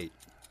roller skate?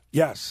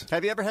 Yes.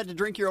 Have you ever had to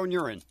drink your own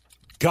urine?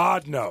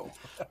 God, no.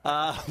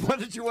 What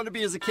did you want to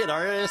be as a kid?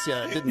 RS,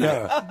 didn't you?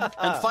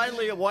 And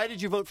finally, why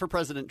did you vote for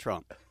President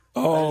Trump?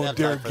 Oh,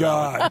 dear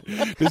God.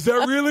 Is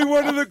that really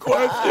one of the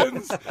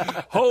questions?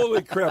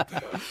 Holy crap.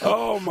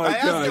 Oh, my God. I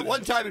asked it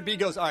one time, and B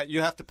goes, all right,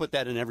 you have to put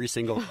that in every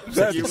single...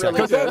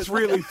 That's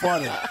really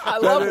funny. I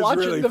love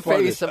watching the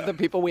face of the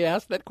people we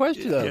asked that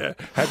question of. Yeah.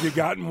 Have you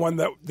gotten one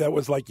that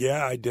was like,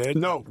 I did?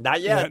 No.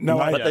 Not yet. No,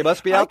 but they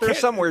must be out there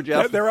somewhere,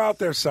 Jeff. They're out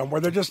there somewhere.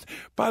 They're just...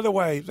 By the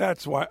way,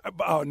 that's why...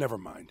 Oh, never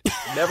mind.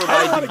 Never I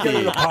don't mind. want to get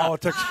into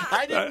politics.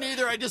 I didn't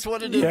either. I just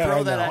wanted to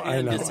throw that at you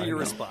and to see your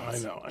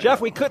response. I know. Jeff,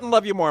 we couldn't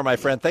love you more, my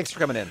friend. Thanks for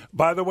coming in.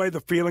 By the way,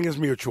 the feeling is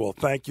mutual.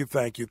 Thank you,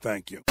 thank you,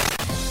 thank you. The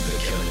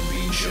Kevin and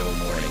Bean Show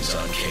mornings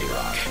on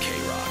K-Rock,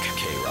 K-Rock,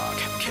 K-Rock,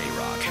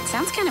 K-Rock.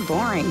 Sounds kind of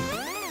boring.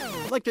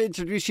 I'd like to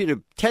introduce you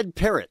to Ted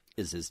Parrot.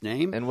 is his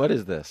name. And what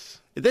is this?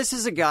 This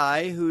is a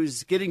guy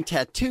who's getting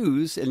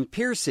tattoos and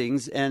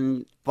piercings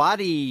and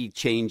body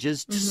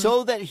changes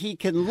so that he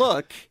can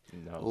look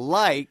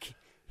like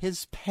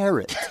his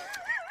parrot.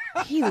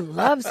 He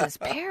loves his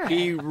parrot.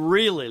 He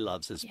really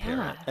loves his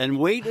parrot. And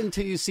wait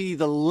until you see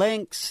the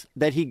lengths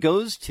that he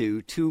goes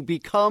to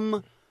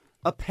become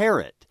a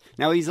parrot.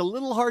 Now, he's a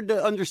little hard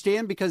to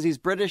understand because he's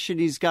British and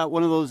he's got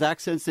one of those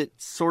accents that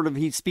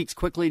he speaks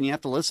quickly and you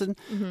have to listen.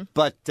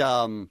 But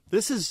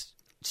this is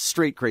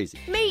straight crazy.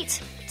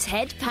 Meet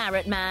Ted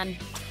Parrot Man.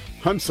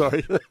 I'm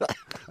sorry.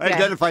 I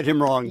identified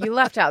him wrong. You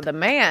left out the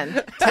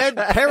man. Ted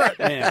Parrot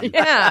Man.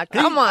 Yeah,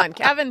 come on,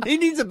 Kevin. He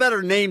needs a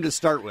better name to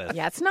start with.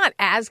 Yeah, it's not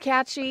as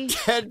catchy.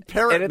 Ted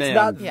Parrot And it's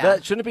Man.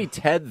 not shouldn't it be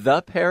Ted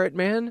the Parrot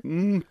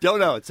Man? Don't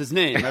know. It's his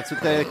name. That's what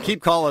they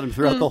keep calling him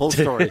throughout the whole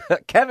story.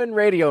 Kevin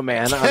Radio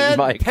Man Ted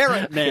on mic.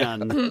 Parrot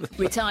Man.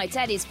 Retired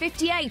Ted is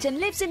 58 and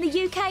lives in the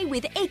UK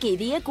with Iggy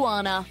the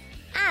iguana.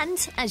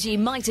 And, as you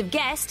might have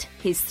guessed,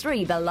 his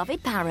 3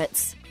 beloved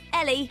parrots.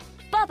 Ellie,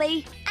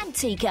 Bobby and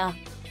Tika.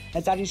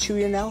 Daddy, chew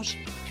your nails.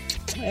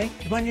 Hey,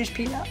 you want to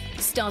peel up?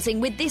 Starting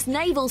with this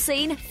navel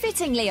scene,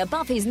 fittingly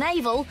above his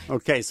navel.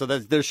 Okay, so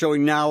they're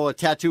showing now a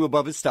tattoo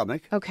above his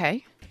stomach.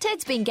 Okay.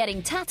 Ted's been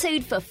getting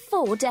tattooed for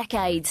 4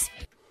 decades.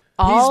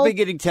 He's been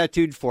getting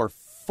tattooed for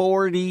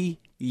 40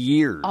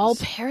 years. All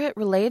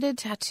parrot-related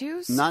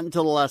tattoos? Not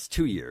until the last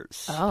 2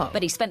 years. Oh.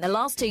 But he spent the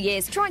last 2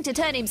 years trying to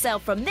turn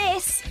himself from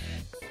this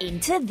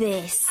into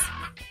this.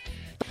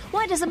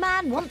 Why does a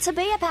man want to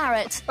be a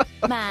parrot?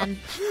 Man.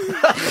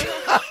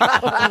 Oh,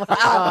 my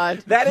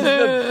God. That is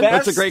the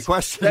best. That's a great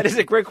question. That is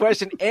a great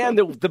question, and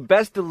the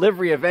best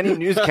delivery of any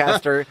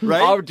newscaster.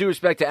 Right? All due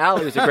respect to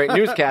Allie, who's a great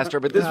newscaster,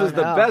 but this was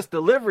the best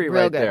delivery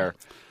Real right good. there.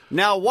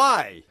 Now,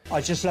 why? I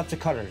just love the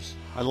colours.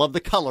 I love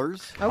the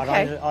colors.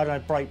 Okay. I'm a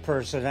bright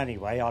person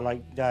anyway. I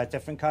like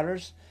different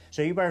colours.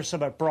 So you wear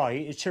something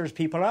bright, it cheers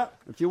people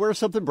up. If you wear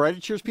something bright,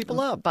 it cheers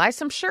people up. Buy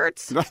some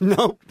shirts.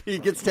 Nope, he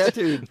gets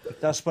tattooed.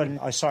 That's when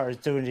I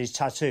started doing these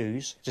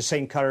tattoos, the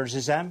same colours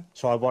as them.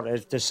 So I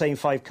wanted the same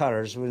 5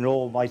 colours in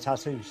all my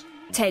tattoos.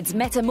 Ted's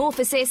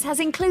metamorphosis has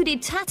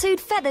included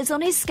tattooed feathers on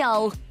his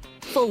skull,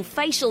 full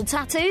facial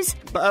tattoos.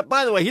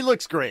 By the way, he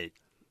looks great.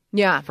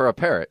 Yeah. For a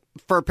parrot.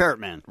 For a parrot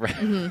man.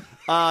 Right.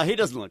 He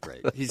doesn't look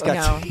great. He's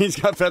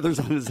got feathers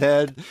on his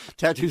head,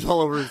 tattoos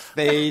all over his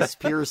face,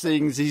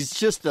 piercings. He's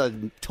just a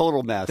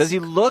total mess. Does he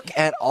look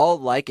at all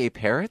like a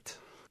parrot?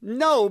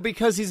 No,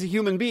 because he's a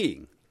human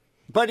being.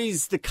 But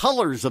he's the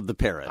colors of the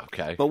parrot.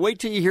 Okay. But wait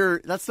till you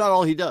hear, that's not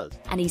all he does.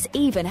 And he's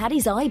even had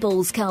his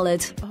eyeballs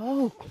coloured.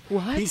 Oh,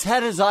 what? He's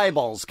had his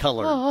eyeballs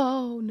colored.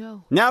 Oh,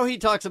 no. Now he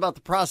talks about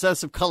the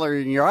process of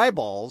coloring your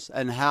eyeballs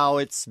and how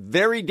it's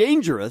very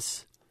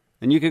dangerous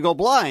and you could go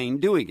blind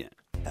doing it.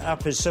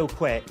 Up is so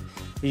quick,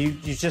 you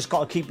just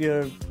got to keep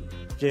your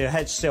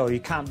head still. You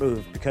can't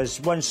move because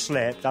one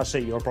slip, that's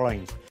it, you're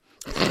blind.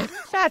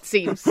 That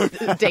seems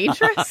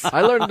dangerous.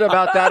 I learned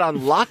about that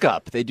on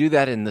Lockup. They do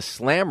that in The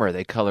Slammer.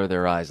 They color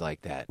their eyes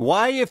like that.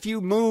 Why, if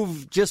you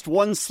move just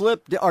one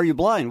slip, are you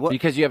blind? What?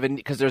 Because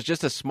there's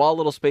just a small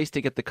little space to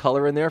get the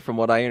color in there. From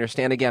what I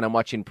understand, again, I'm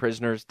watching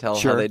prisoners tell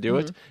how they do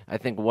it. I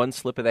think one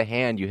slip of the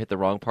hand, you hit the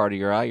wrong part of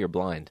your eye, you're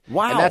blind.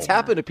 Wow. And that's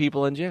happened to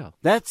people in jail.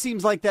 That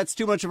seems like that's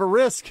too much of a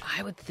risk.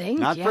 I would think,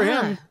 Not for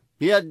him.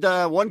 He had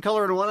one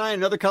color in one eye,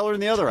 another color in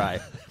the other eye.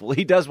 Well,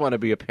 he does want to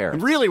be a parrot.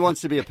 He really wants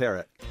to be a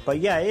parrot. But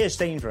yeah, it is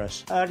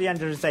dangerous. At the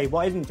end of the day,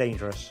 what isn't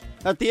dangerous?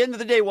 At the end of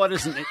the day, what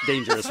isn't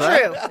dangerous, It's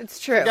right? true. It's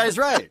true. The guy's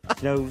right.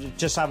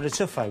 Just having a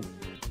tough out.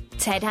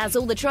 Ted has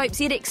all the tropes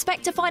you'd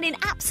expect to find in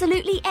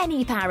absolutely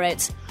any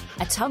parrot.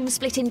 A tongue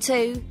split in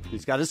 2.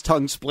 He's got his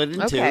tongue split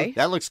in 2.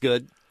 That looks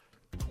good.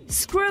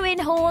 Screw-in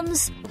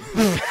horns.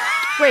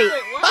 Wait.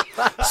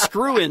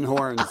 Screw-in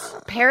horns.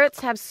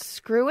 Parrots have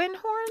screw-in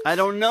horns? I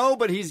don't know,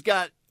 but he's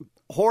got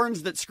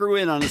horns that screw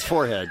in on his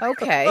forehead.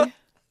 Okay.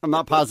 I'm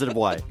not positive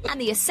why. And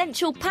the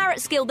essential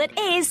parrot skill that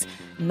is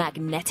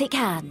magnetic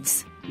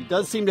hands. He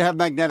does seem to have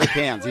magnetic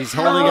hands. He's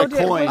holding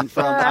a coin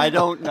from, I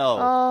don't know.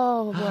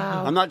 Oh,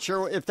 wow. I'm not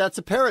sure if that's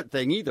a parrot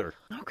thing either.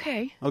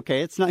 Okay.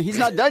 Okay, he's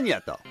not done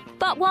yet, though.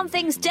 But one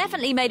thing's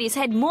definitely made his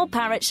head more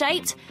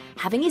parrot-shaped,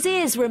 having his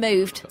ears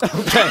removed.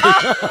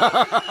 What?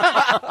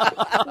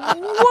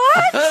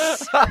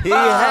 He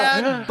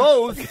had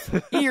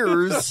both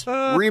ears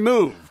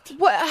removed.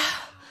 What?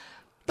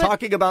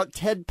 Talking about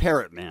Ted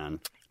Parrot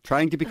Man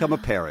trying to become a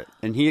parrot,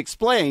 and he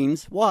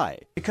explains why.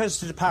 Because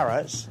to the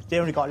parrots, they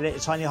only got little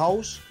tiny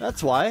holes.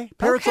 That's why.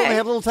 Parrots only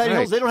have little tiny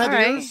holes. They don't have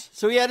ears.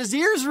 So he had his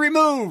ears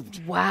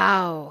removed.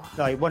 Wow.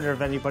 I wonder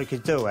if anybody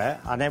could do it.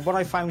 And then when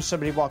I found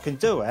somebody what can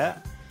do it,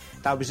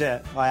 that was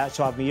it. I had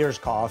to have my ears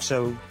cut off,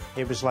 so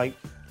it was like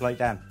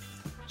them.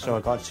 So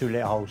I got 2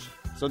 little holes.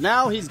 So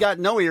now he's got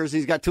no ears.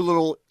 He's got 2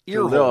 little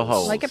ear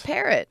holes. Like a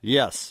parrot.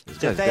 Yes.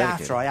 The day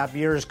after I had my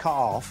ears cut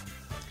off,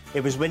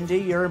 it was windy.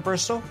 You're in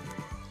Bristol.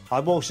 I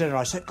walked in and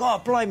I said,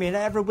 God, blimey, it's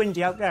ever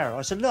windy out there.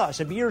 I said, look, I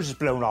said, my ears is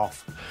blown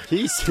off.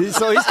 He's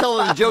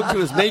telling a joke to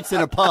his mates in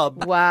a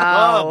pub.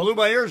 Wow. Oh, blew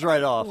my ears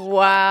right off.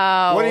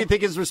 Wow. What do you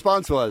think his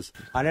response was?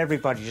 And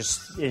everybody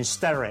just in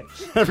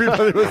hysterics.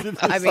 Everybody was in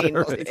I mean,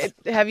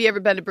 have you ever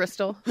been to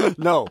Bristol?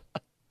 No.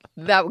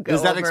 That would go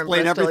Does that over in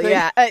explain Bristol. everything?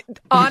 Yeah.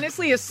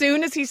 Honestly, as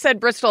soon as he said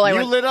Bristol, I You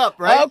went, lit up,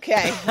 right?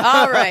 Okay.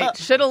 All right.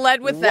 Should have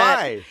led with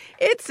that. Why?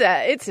 It's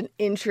an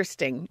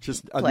interesting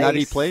Just a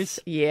nutty place?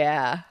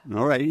 Yeah.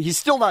 All right. He's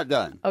still not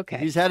done. Okay.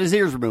 He's had his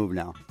ears removed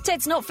now.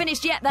 Ted's not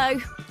finished yet, though.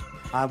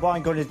 What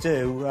I'm going to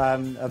do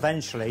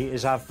eventually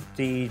is have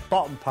the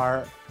bottom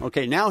part.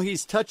 Okay, now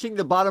he's touching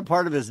the bottom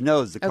part of his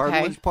nose, the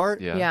cartilage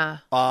part. Yeah.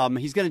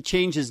 He's going to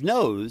change his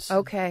nose.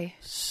 Okay.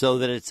 So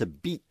that it's a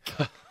beak.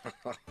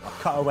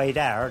 Cut away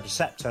there, the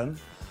septum,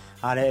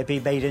 and it'll be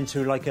made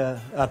into like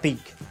a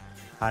beak.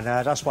 And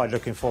that's what I'm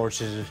looking forward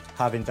to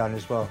having done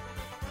as well.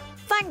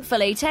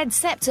 Thankfully, Ted's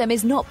septum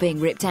is not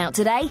being ripped out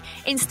today.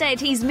 Instead,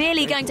 he's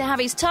merely going to have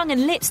his tongue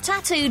and lips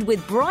tattooed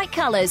with bright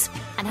colours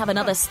and have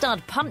another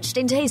stud punched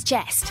into his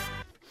chest.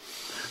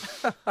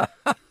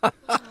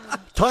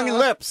 Tongue and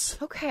lips.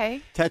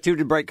 Okay.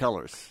 Tattooed in bright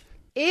colors.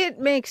 It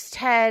makes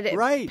Ted,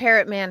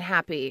 Parrot Man,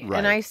 happy. Right.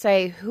 And I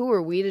say, who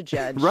are we to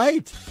judge?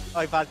 Right.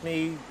 I've had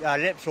me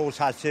lips all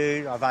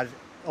tattooed. I've had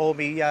all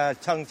my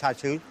tongue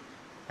tattooed.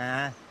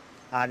 And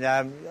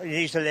it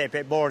needs a little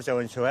bit more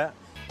doing to it.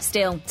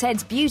 Still,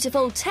 Ted's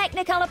beautiful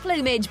Technicolor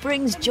plumage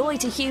brings joy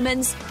to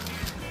humans.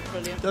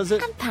 Brilliant. Does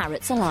it? And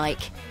parrots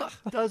alike.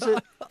 Does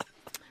it?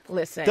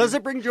 Listen. Does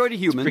it bring joy to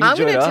humans? I'm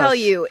going to tell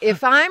you,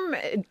 if I'm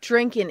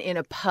drinking in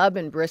a pub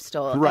in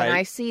Bristol and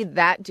I see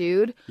that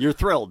dude, you're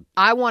thrilled.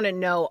 I want to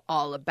know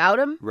all about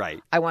him.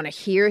 Right. I want to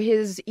hear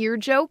his ear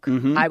joke.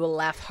 Mm-hmm. I will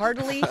laugh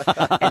heartily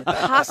and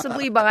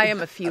possibly buy him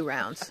a few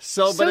rounds.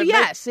 So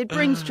yes, it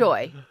brings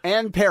joy.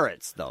 And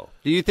parrots, though.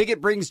 Do you think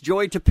it brings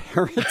joy to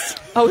parrots?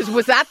 Oh,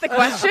 was that the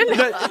question?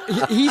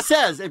 He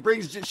says it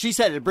brings. She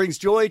said it brings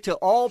joy to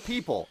all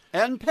people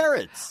and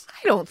parrots.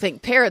 I don't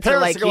think parrots are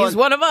like, he's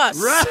one of us.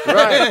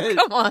 Right.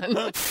 Come on.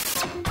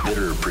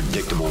 Bitter,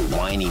 predictable,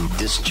 whining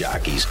disc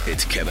jockeys.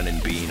 It's Kevin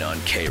and Bean on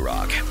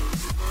K-Rock.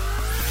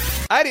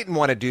 I didn't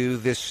want to do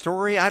this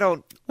story. I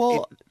don't.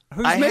 Well,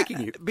 who's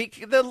making you?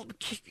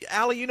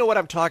 Allie, you know what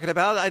I'm talking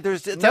about.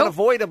 It's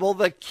unavoidable.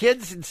 The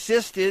kids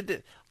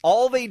insisted.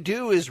 All they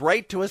do is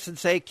write to us and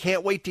say,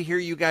 can't wait to hear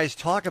you guys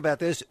talk about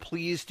this.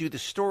 Please do the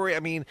story. I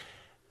mean,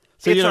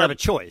 so you don't have a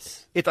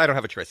choice. I don't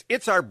have a choice.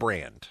 It's our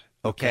brand.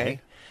 Okay.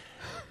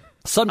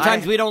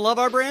 Sometimes we don't love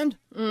our brand?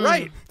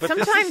 Right. But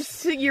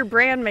sometimes your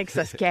brand makes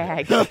us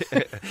gag.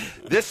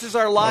 This is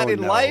our lot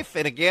in life.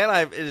 And again,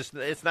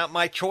 it's not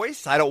my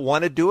choice. I don't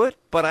want to do it,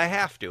 but I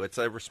have to. It's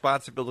a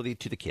responsibility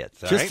to the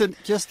kids.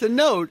 Just a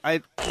note.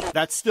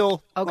 That's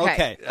still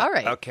okay. All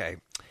right. Okay.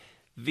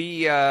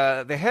 The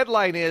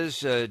headline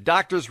is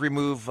doctors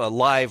remove a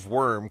live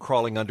worm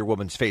crawling under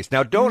woman's face.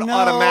 Now,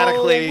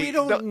 automatically. We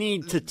don't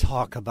need to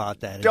talk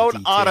about that. Don't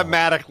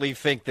automatically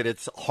think that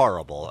it's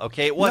horrible.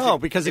 Okay, it wasn't. No,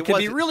 because it could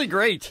be really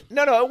great.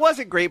 No, it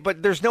wasn't great.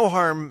 But there's no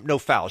harm, no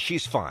foul.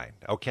 She's fine.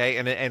 Okay,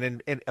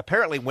 and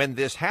apparently when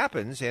this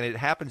happens, and it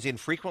happens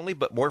infrequently,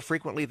 but more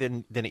frequently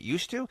than it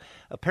used to,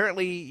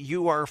 apparently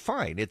you are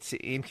fine. It's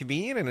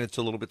inconvenient and it's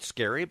a little bit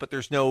scary, but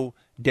there's no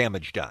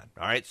damage done.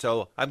 All right,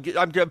 so I'm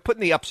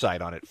putting the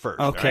upside on it first.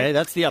 Okay, right?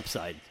 That's the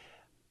upside.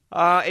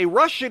 A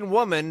Russian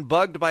woman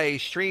bugged by a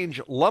strange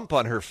lump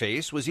on her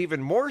face was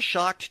even more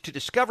shocked to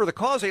discover the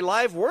cause, a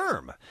live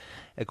worm.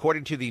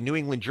 According to the New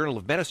England Journal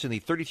of Medicine,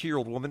 the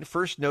 32-year-old woman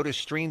first noticed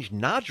strange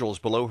nodules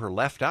below her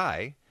left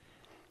eye.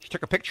 She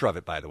took a picture of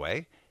it, by the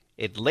way.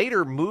 It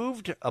later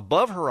moved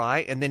above her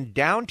eye and then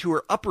down to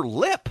her upper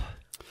lip.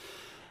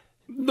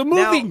 The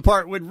moving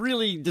part would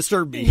really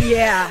disturb me.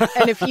 Yeah,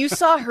 and if you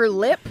saw her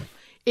lip,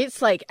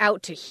 it's like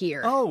out to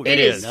here. Oh, it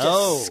is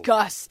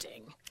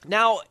disgusting.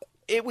 Now,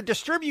 it would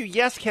disturb you,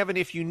 yes, Kevin,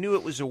 if you knew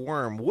it was a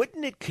worm.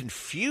 Wouldn't it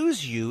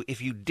confuse you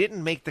if you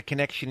didn't make the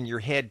connection in your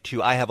head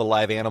to, I have a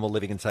live animal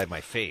living inside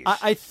my face?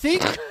 I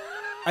think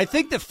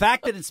the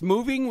fact that it's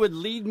moving would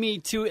lead me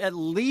to at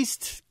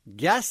least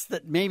guess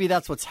that maybe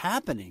that's what's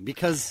happening,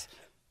 because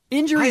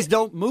injuries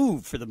don't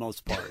move for the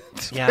most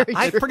part. Yeah,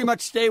 I pretty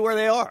much stay where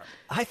they are.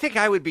 I think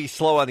I would be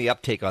slow on the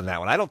uptake on that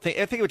one. I think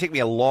it would take me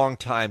a long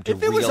time to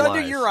realize. If it was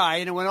under your eye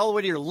and it went all the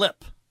way to your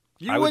lip,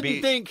 you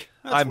wouldn't think,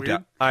 that's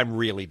weird. I'm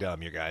really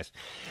dumb, you guys.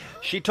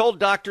 She told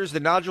doctors the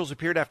nodules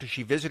appeared after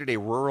she visited a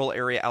rural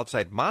area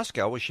outside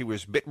Moscow where she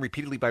was bitten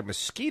repeatedly by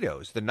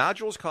mosquitoes. The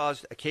nodules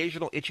caused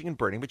occasional itching and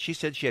burning, but she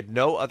said she had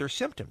no other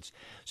symptoms.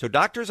 So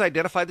doctors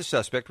identified the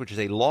suspect, which is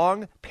a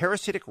long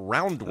parasitic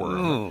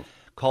roundworm.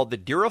 Called the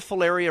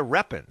Durafilaria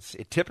repens.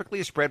 It typically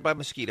is spread by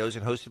mosquitoes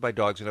and hosted by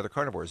dogs and other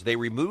carnivores. They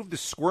removed the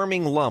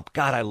squirming lump.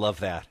 God, I love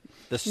that.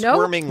 The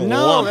squirming lump.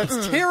 No,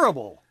 that's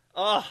terrible.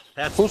 Oh,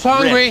 that's Who's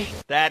hungry?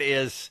 That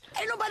is.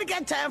 Ain't nobody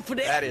got time for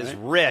that. That is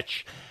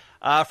rich.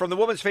 From the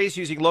woman's face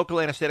using local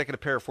anesthetic and a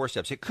pair of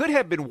forceps. It could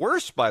have been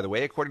worse, by the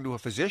way, according to a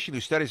physician who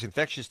studies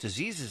infectious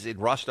diseases in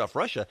Rostov,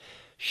 Russia.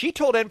 She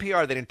told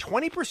NPR that in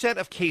 20%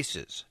 of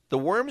cases, the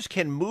worms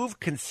can move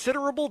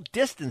considerable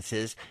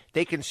distances.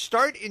 They can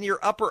start in your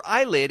upper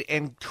eyelid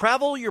and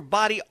travel your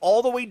body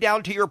all the way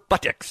down to your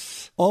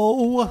buttocks.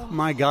 Oh,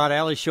 my God.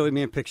 Allie's showing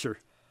me a picture.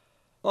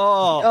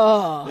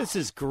 Oh, this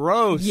is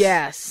gross.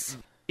 Yes.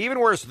 Even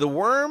worse, the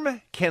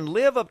worm can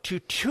live up to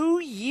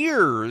 2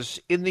 years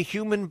in the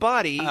human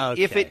body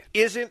if it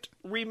isn't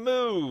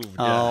removed.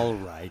 All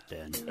right,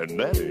 then. And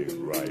that ain't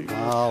right.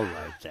 All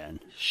right,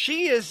 then.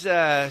 She is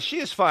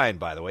fine,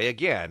 by the way,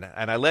 again,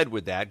 and I led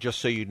with that just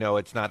so you know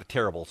it's not a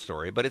terrible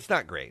story, but it's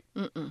not great.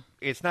 Mm-mm.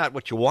 It's not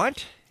what you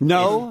want.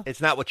 No.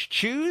 It's not what you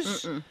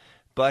choose. Mm-mm.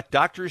 But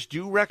doctors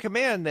do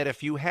recommend that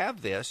if you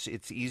have this,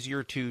 it's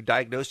easier to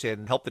diagnose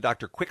and help the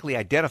doctor quickly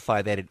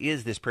identify that it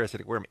is this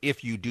parasitic worm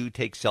if you do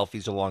take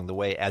selfies along the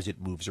way as it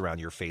moves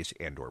around your face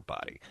and or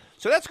body.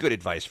 So that's good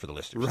advice for the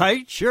listeners.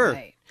 Right? Sure.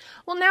 Right.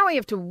 Well, now we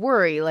have to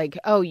worry, like,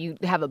 oh, you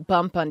have a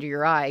bump under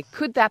your eye.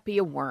 Could that be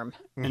a worm?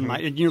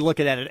 And you're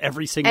looking at it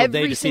every single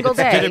day to see day.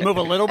 Did it move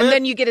a little bit? And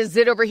then you get a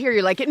zit over here.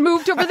 You're like, it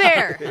moved over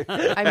there.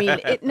 I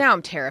mean, now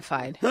I'm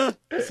terrified.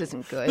 This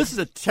isn't good. This is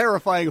a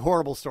terrifying,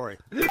 horrible story.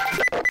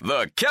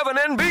 The Kevin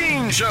and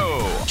Bean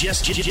Show.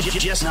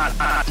 Just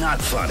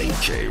not funny.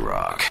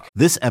 K-Rock.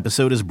 This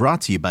episode is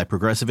brought to you by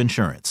Progressive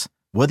Insurance.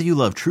 Whether you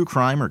love true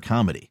crime or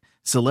comedy,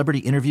 celebrity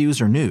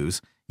interviews or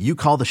news, you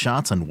call the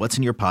shots on what's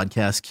in your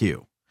podcast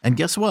queue. And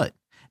guess what?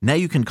 Now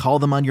you can call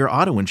them on your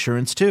auto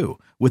insurance, too,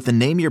 with the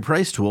Name Your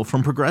Price tool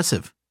from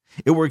Progressive.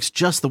 It works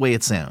just the way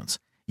it sounds.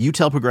 You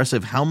tell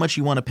Progressive how much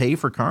you want to pay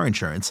for car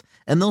insurance,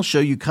 and they'll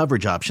show you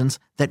coverage options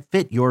that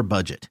fit your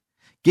budget.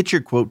 Get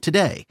your quote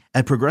today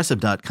at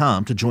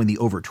Progressive.com to join the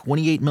over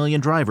 28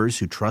 million drivers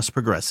who trust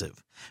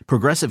Progressive.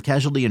 Progressive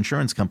Casualty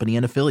Insurance Company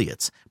and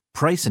Affiliates.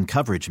 Price and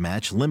coverage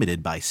match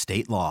limited by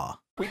state law.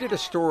 We did a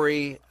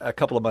story a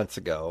couple of months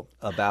ago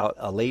about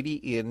a lady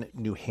in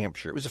New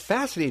Hampshire. It was a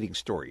fascinating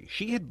story.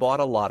 She had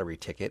bought a lottery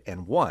ticket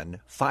and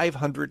won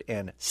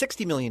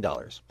 $560 million.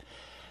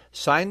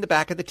 Signed the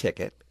back of the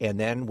ticket and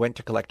then went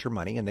to collect her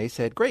money. And they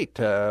said, great,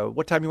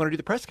 what time do you want to do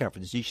the press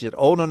conference? She said,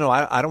 oh, no,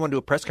 I don't want to do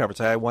a press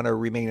conference. I want to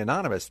remain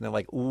anonymous. And they're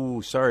like,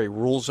 ooh, sorry,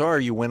 rules are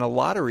you win a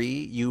lottery,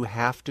 you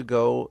have to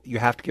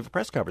give a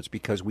press conference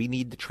because we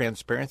need the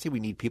transparency.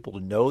 We need people to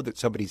know that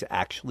somebody's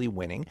actually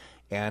winning.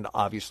 And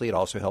obviously it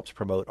also helps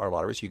promote our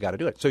lottery, so you got to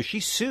do it. So she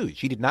sued.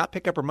 She did not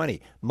pick up her money.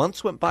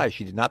 Months went by.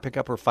 She did not pick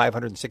up her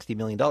 $560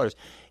 million.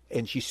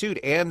 And she sued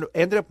and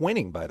ended up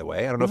winning, by the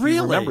way. I don't know if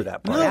you remember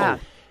that part. No. Yeah.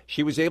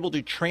 She was able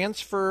to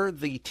transfer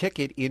the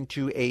ticket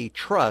into a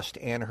trust,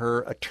 and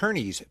her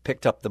attorneys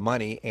picked up the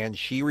money, and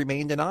she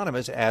remained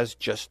anonymous as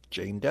just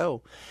Jane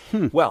Doe.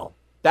 Well,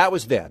 that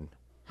was then.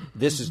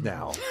 This is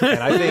now. And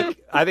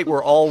I think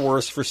we're all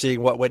worse for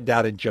seeing what went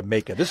down in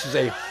Jamaica. This is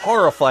a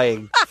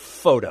horrifying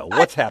photo.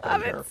 What's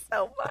happening here?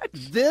 So much.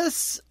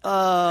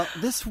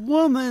 This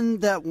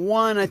woman that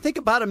won, I think,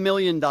 about $1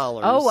 million.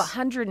 Oh,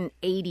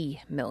 $180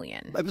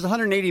 million. It was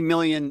 $180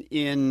 million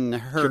in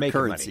her Jamaican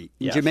currency, money.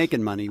 Yes.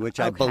 Jamaican money,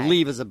 which I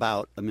believe is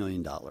about $1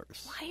 million.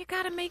 Why you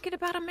got to make it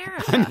about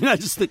America? I mean, I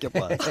just think it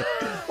was.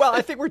 Well,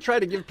 I think we're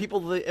trying to give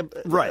people an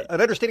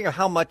understanding of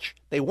how much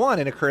they won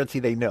in a currency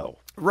they know.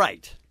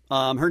 Right.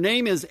 Her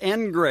name is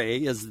Ann Gray,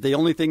 is the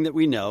only thing that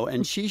we know,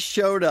 and she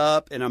showed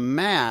up in a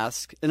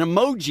mask, an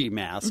emoji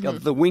mask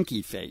of the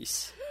winky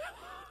face.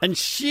 And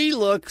she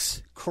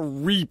looks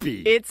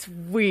creepy. It's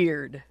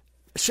weird.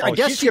 I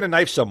guess she's going to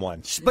knife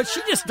someone. But she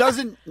just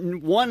doesn't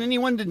want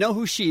anyone to know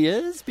who she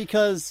is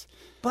because...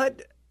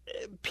 But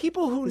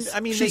people who... I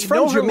mean, she's they from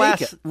know her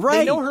Jamaica.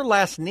 They know her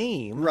last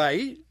name.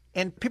 Right.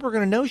 And people are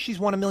going to know she's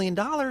won $1 million,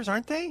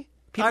 aren't they?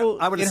 People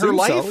I would in assume her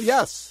life? so,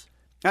 yes.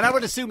 And I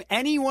would assume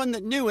anyone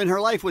that knew in her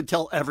life would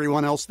tell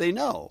everyone else they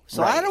know.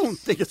 So I don't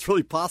think it's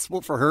really possible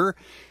for her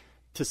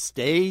to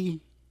stay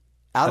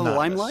out of the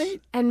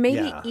limelight. And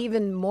maybe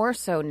even more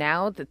so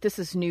now that this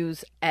is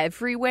news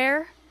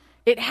everywhere.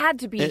 It had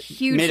to be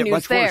huge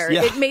news there. Worse,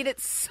 yeah. It made it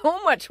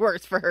so much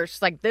worse for her.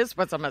 She's like, this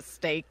was a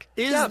mistake.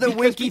 Is the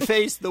winky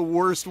face the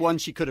worst one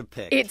she could have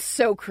picked? It's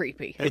so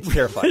creepy. It's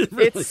terrifying.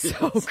 It's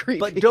so creepy.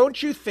 But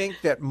don't you think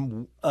that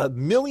a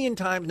million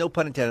times, no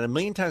pun intended, a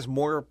million times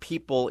more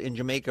people in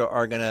Jamaica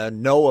are going to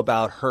know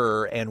about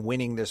her and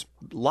winning this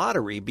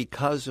lottery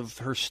because of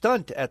her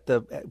stunt at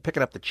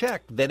picking up the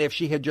check than if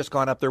she had just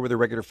gone up there with a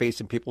regular face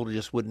and people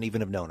just wouldn't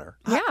even have known her?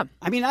 Yeah.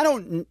 I mean,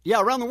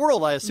 around the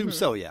world, I assume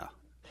so, yeah.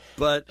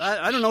 But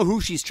I don't know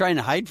who she's trying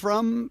to hide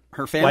from,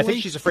 her family. Well, I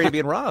think she's afraid of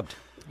being robbed.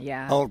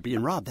 Yeah. Oh,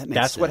 being robbed. That makes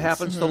sense. That's what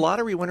happens to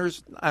lottery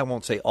winners. I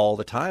won't say all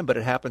the time, but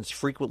it happens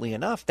frequently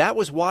enough. That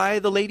was why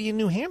the lady in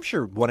New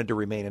Hampshire wanted to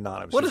remain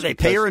anonymous. What, do they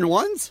pay her in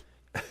ones?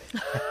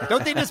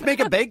 Don't they just make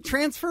a bank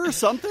transfer or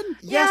something?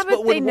 Yeah,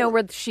 but they know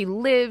where she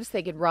lives.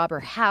 They could rob her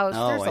house.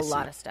 There's a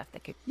lot of stuff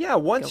that could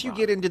once go you wrong.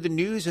 get into the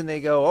news and they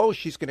go, oh,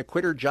 she's going to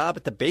quit her job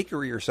at the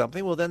bakery or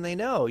something, well, then they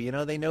know.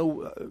 They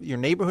know your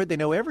neighborhood. They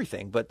know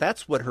everything. But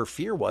that's what her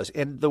fear was.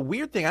 And the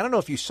weird thing, I don't know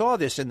if you saw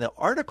this in the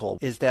article,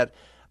 is that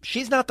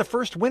she's not the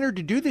first winner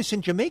to do this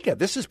in Jamaica.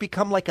 This has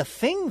become like a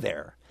thing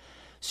there.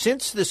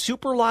 Since the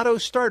Super Lotto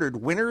started,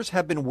 winners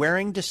have been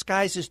wearing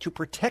disguises to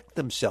protect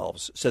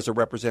themselves, says a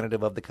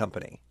representative of the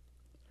company.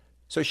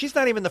 So she's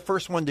not even the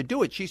first one to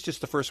do it. She's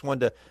just the first one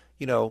to,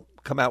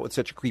 come out with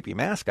such a creepy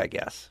mask, I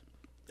guess.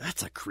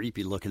 That's a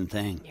creepy looking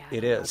thing. Yeah.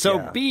 It is.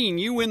 So, Bean,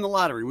 you win the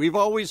lottery. We've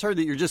always heard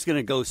that you're just going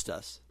to ghost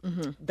us.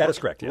 Mm-hmm. That is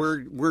correct. Yes.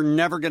 We're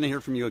never going to hear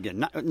from you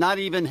again. Not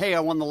even, hey, I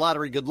won the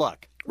lottery. Good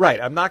luck.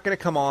 Right. I'm not going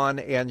to come on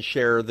and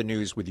share the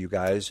news with you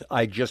guys.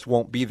 I just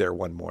won't be there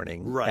one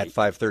morning at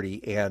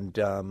 5:30,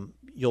 and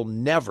you'll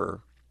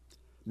never.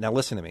 Now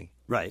listen to me.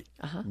 Right.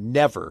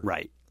 Never.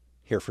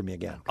 Hear from me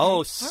again.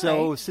 Oh,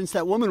 so since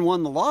that woman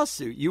won the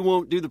lawsuit, you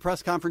won't do the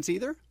press conference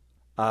either?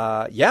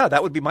 Yeah,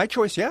 that would be my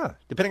choice. Yeah,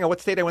 depending on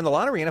what state I win the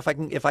lottery, and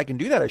if I can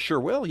do that, I sure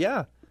will.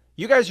 Yeah,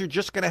 you guys are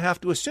just going to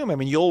have to assume. I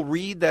mean, you'll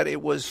read that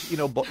it was,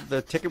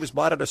 the ticket was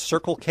bought at a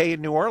Circle K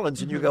in New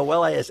Orleans, and you go,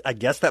 well, I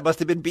guess that must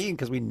have been Bean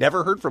because we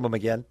never heard from him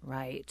again.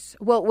 Right.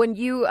 Well, when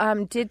you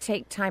did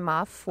take time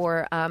off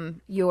for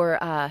your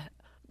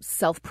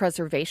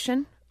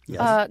self-preservation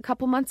a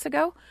couple months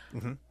ago.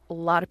 Mm-hmm. A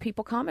lot of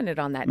people commented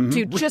on that. Mm-hmm.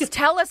 Dude, just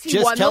tell us he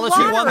won the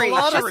lottery.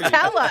 Just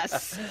tell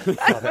us.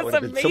 That would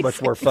have been so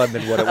much more fun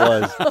than what it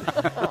was.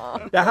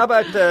 Now, how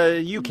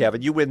about you,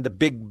 Kevin? You win the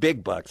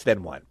big bucks,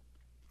 then what?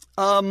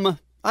 I've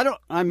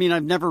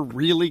never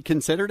really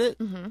considered it.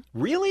 Mm-hmm.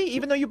 Really?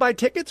 Even though you buy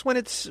tickets when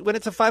it's a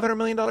 $500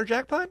 million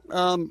jackpot?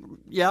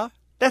 Yeah.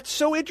 That's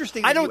so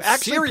interesting. I don't you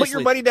actually seriously put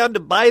your money down to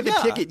buy the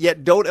ticket,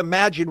 yet don't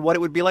imagine what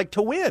it would be like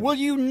to win. Well,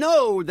 you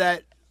know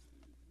that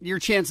your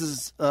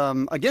chances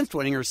against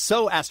winning are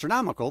so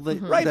astronomical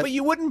that but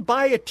you wouldn't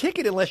buy a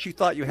ticket unless you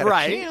thought you had a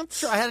chance.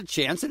 Sure, I had a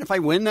chance, and if I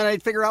win, then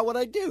I'd figure out what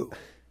I'd do.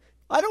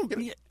 I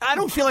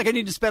don't feel like I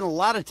need to spend a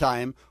lot of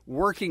time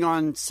working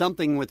on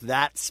something with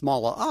that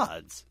small of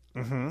odds.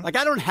 Mm-hmm. Like,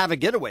 I don't have a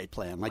getaway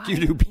plan like you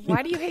do.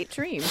 Why do you hate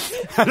dreams?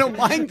 I don't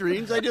mind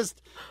dreams.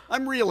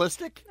 I'm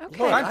realistic. Okay.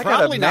 Well, I'm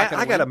probably not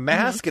I got a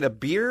mask and a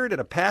beard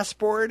and a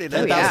passport and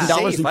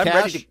 $1,000 in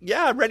cash.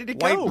 I'm ready to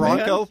go. White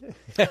Bronco.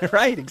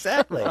 Right,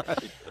 exactly.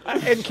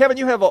 And Kevin,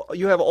 you have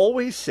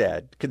always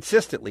said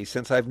consistently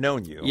since I've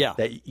known you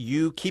that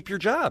you keep your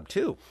job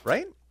too,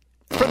 right?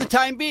 For the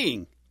time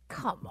being.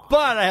 Come on.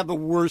 But I have the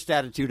worst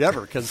attitude ever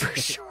because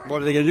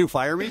what are they going to do?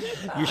 Fire me?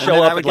 You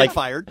show up at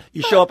fired.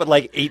 You show up at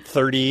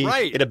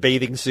 8:30 in a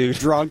bathing suit,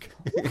 drunk.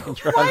 Why in a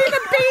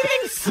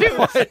bathing suit?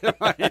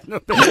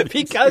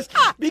 because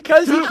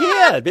he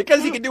can.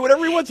 Because he can do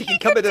whatever he wants. He can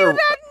come in a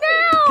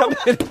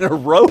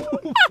robe.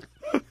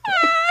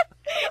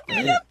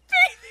 In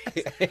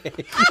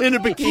a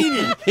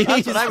bikini.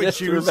 That's what I would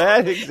choose.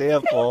 That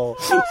example.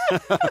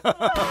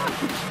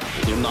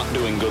 You're not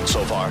doing good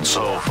so far.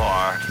 So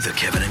far. The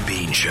Kevin and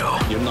Bean Show.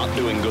 You're not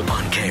doing good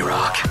on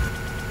K-Rock.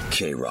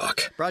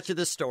 K-Rock. Brought you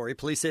this story.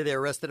 Police say they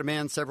arrested a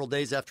man several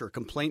days after a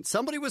complaint.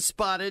 Somebody was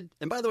spotted,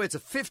 and by the way, it's a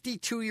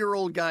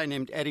 52-year-old guy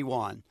named Eddie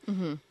Wan,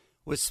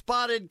 was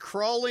spotted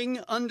crawling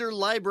under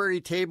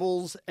library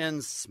tables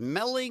and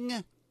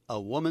smelling a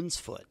woman's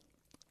foot.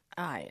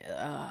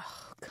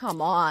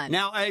 Come on.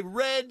 Now, I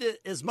read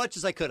as much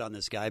as I could on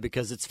this guy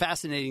because it's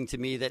fascinating to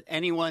me that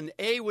anyone,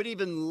 A, would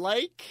even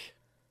like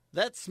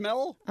that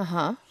smell.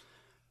 Uh-huh.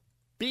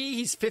 B,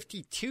 he's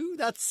 52.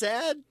 That's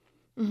sad.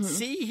 Mm-hmm.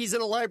 C, he's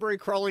in a library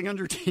crawling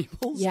under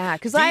tables. Yeah,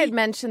 because I had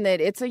mentioned that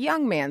it's a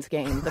young man's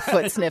game, the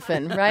foot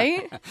sniffing,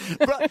 right?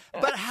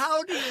 But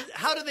how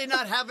do they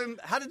not have him?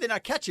 How did they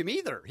not catch him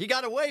either? He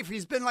got away.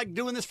 He's been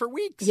doing this for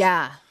weeks.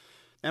 Yeah.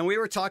 And we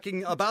were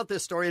talking about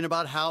this story and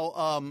about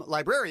how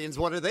librarians,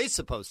 what are they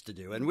supposed to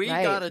do? And we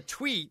got a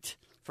tweet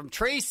from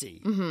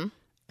Tracy. Mm-hmm.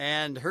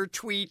 And her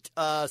tweet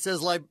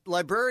says,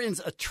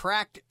 librarians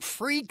attract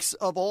freaks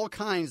of all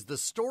kinds. The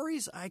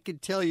stories I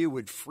could tell you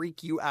would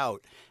freak you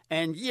out.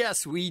 And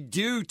yes, we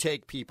do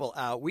take people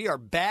out. We are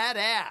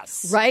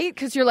badass. Right?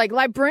 Because you're like,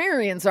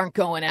 librarians aren't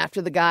going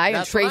after the guy.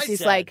 That's and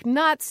Tracy's like,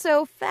 not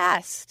so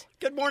fast.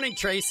 Good morning,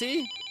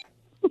 Tracy.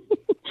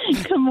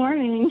 Good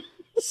morning.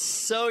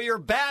 So you're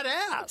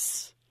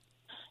badass.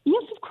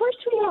 Yes, of course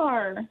we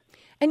are.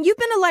 And you've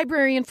been a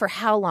librarian for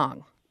how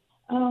long?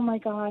 Oh, my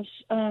gosh.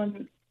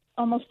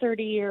 Almost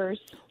 30 years.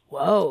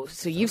 Whoa.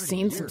 So you've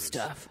seen some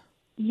stuff.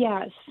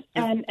 Yes.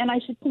 And I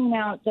should point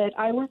out that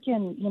I work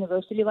in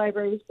university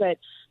libraries, but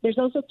there's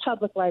also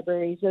public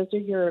libraries. Those are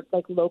your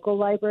local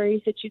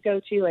libraries that you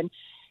go to, and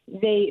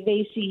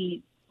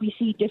we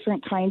see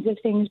different kinds of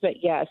things,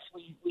 but yes,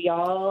 we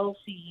all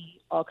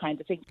see all kinds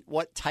of things.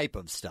 What type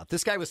of stuff?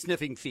 This guy was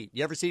sniffing feet.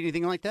 You ever see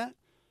anything like that?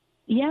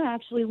 Yeah,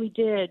 actually we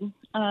did.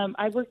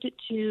 I worked at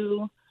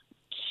two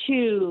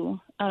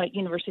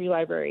university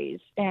libraries,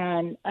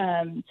 and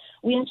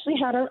we actually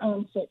had our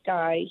own foot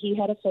guy. He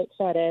had a foot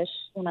fetish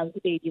when I was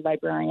a baby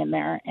librarian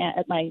there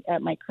at my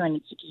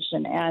current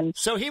institution. And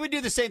so he would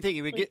do the same thing.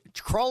 He would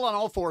crawl on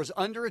all fours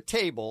under a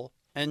table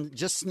and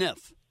just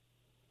sniff.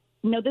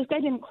 No, this guy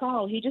didn't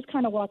crawl. He just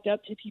kind of walked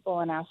up to people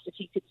and asked if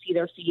he could see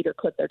their feet or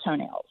clip their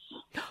toenails.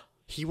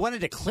 He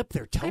wanted to clip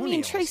their toenails. I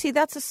mean, Tracy,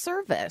 that's a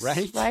service,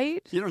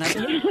 right? You don't have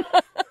to.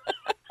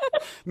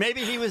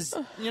 Maybe he was,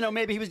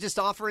 maybe he was just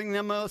offering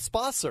them a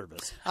spa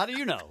service. How do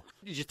you know?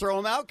 Did you throw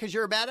him out because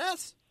you're a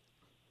badass?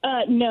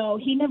 No,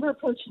 he never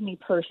approached me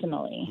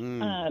personally.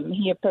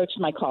 He approached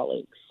my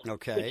colleagues,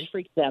 which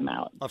freaked them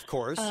out. Of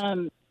course.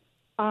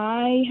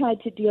 I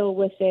had to deal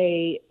with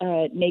a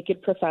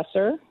naked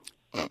professor.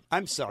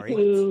 I'm sorry.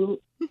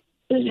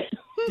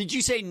 Did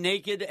you say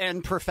naked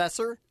and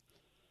professor?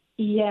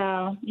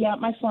 Yeah.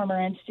 My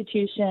former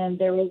institution,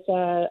 there was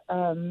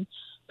a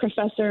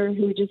professor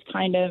who just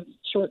kind of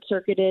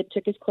short-circuited,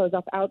 took his clothes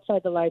off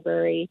outside the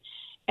library,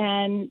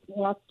 and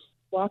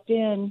walked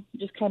in,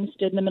 just kind of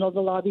stood in the middle of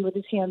the lobby with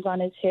his hands on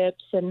his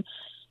hips and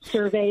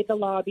surveyed the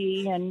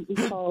lobby, and we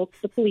called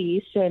the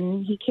police,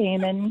 and he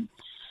came and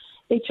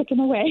they took him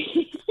away.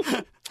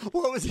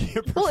 What was he,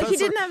 a professor? Well, he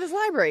didn't have his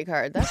library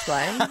card. That's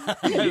why.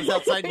 He was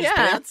outside his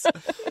pants?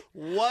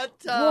 What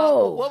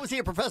was he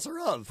a professor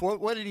of?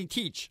 What did he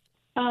teach?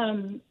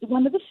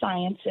 One of the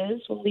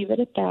sciences. We'll leave it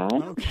at that.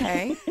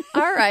 Okay.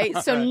 All right.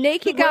 So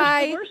naked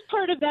guy. The worst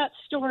part of that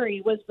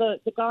story was the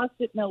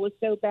gossip mill was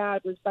so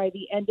bad was by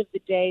the end of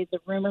the day, the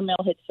rumor mill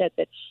had said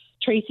that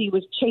Tracy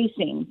was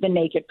chasing the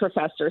naked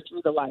professor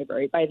through the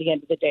library by the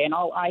end of the day. And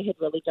all I had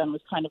really done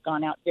was kind of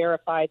gone out,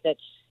 verified that,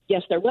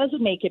 yes, there was a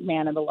naked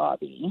man in the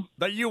lobby.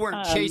 But you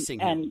weren't chasing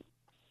him.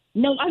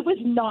 No, I was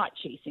not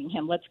chasing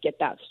him. Let's get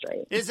that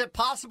straight. Is it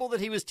possible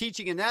that he was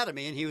teaching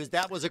anatomy and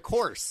that was a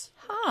course?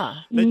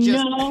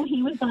 No,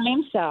 he was by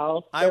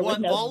himself. I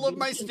want all of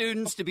my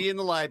students to be in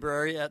the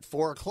library at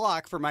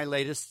 4:00 for my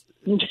latest.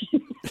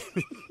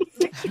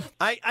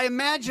 I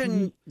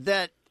imagine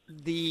that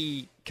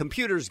the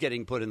computers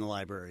getting put in the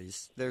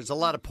libraries, there's a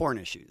lot of porn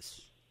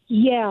issues.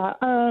 Yeah,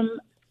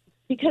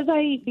 because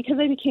I became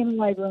a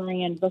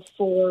librarian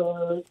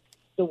before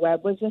the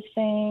web was a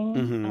thing.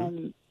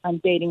 Mm-hmm. I'm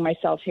dating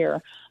myself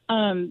here.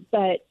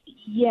 But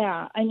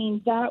yeah, I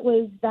mean, that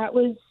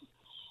was,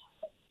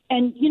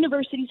 and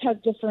universities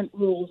have different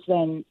rules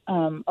than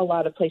a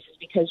lot of places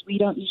because we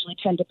don't usually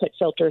tend to put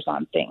filters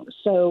on things.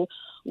 So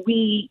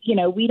we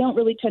don't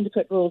really tend to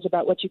put rules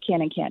about what you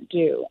can and can't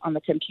do on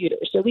the computer.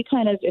 So we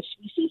kind of, if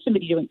we see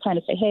somebody doing, kind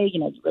of say, hey,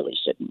 you really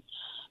shouldn't.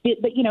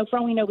 But for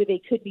all we know,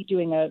 they could be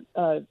doing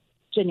a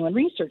genuine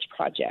research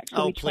project.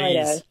 So we try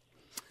please.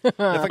 If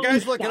a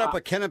guy's looking up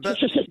a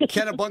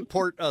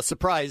Kennebunkport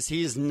surprise,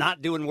 he's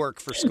not doing work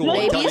for school.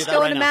 Maybe he's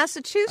going to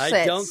Massachusetts.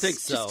 I don't think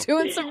so. Just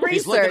doing some research.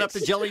 He's looking up the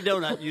jelly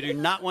donut. You do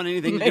not want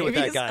anything to do with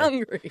that guy.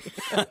 Hungry.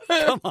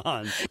 Come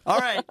on. All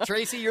right,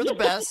 Tracy, you're the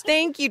best.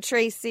 Thank you,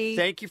 Tracy.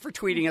 Thank you for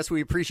tweeting us. We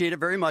appreciate it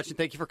very much, and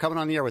thank you for coming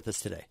on the air with us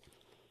today.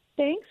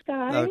 Thanks,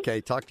 guys. Okay,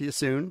 talk to you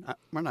soon.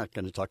 We're not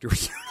going to talk to her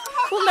soon.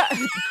 Well, no,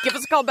 give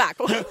us a call back.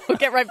 We'll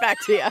get right back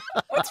to you.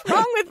 What's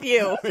wrong with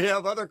you? We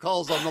have other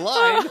calls on the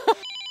line.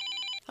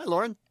 Hi,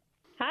 Lauren.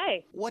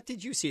 Hi. What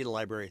did you see at the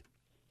library?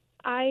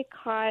 I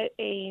caught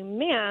a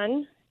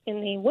man in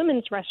the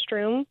women's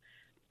restroom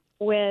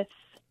with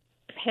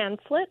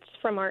pamphlets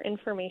from our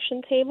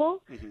information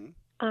table,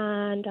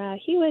 and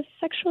he was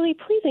sexually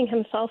pleasing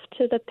himself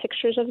to the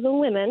pictures of the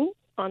women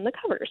on the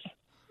covers.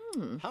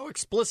 How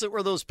explicit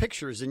were those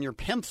pictures in your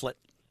pamphlet?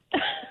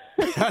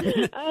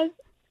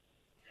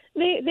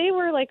 They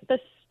were like the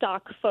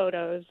stock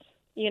photos,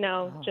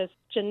 just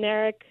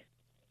generic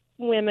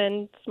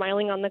women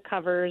smiling on the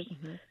covers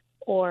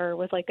or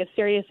with like a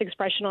serious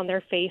expression on their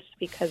face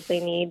because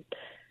they need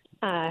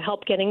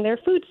help getting their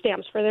food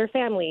stamps for their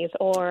families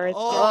or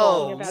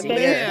talking about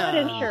getting flood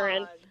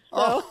insurance.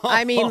 So.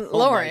 I mean,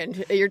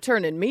 Lauren, you're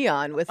turning me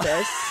on with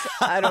this.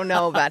 I don't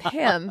know about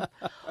him.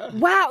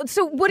 Wow.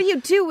 So what do you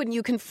do when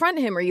you confront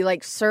him? Are you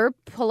like, sir,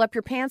 pull up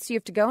your pants, you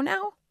have to go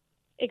now?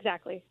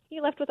 Exactly.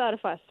 He left without a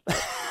fuss.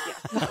 But,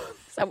 yeah.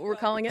 Is that what we're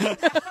calling it?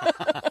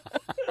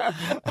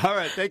 All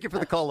right. Thank you for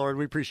the call, Lauren.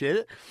 We appreciate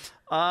it.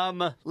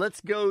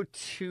 Let's go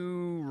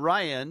to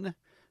Ryan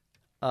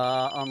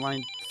on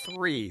line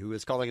 3, who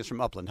is calling us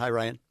from Upland. Hi,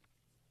 Ryan.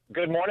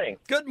 Good morning.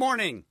 Good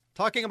morning.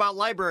 Talking about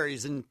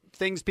libraries and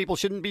things people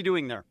shouldn't be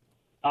doing there.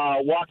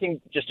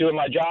 Walking, just doing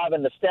my job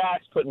in the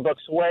stacks, putting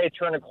books away,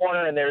 turn a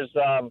corner, and there's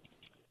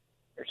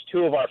 2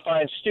 of our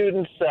fine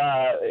students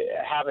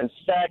having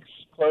sex,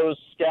 clothes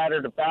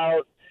scattered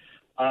about.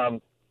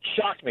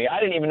 Shocked me.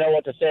 I didn't even know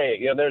what to say.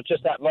 There's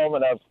just that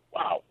moment of,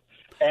 wow.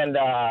 And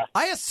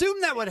I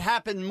assume that would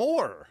happen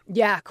more.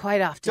 Yeah,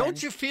 quite often.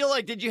 Don't you feel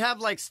like, did you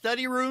have like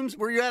study rooms?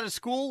 Were you at a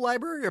school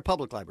library or a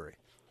public library?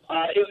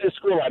 It was a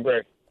school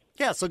library.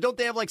 Yeah, so don't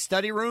they have like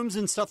study rooms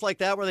and stuff like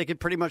that where they could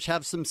pretty much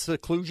have some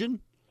seclusion?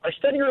 Our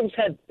study rooms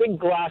had big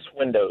glass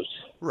windows.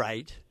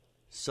 Right.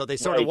 So they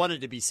sort of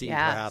wanted to be seen,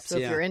 perhaps. So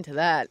if you're into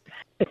that.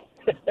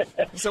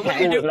 So what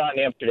do you do? Not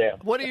in Amsterdam.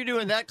 What do you do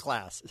in that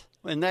class?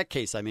 In that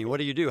case, I mean, what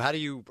do you do? How do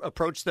you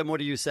approach them? What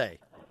do you say?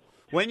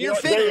 When you're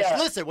finished,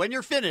 listen, when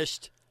you're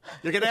finished,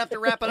 you're going to have to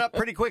wrap it up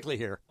pretty quickly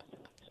here.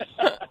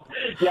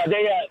 Yeah,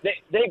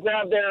 they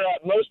grabbed their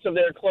most of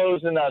their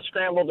clothes and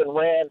scrambled and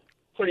ran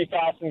pretty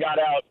fast and got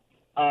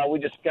out. We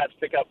just got to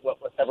pick up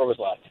whatever was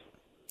left.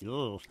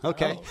 Oh,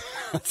 okay.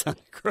 That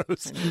sounds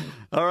gross.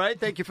 All right.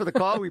 Thank you for the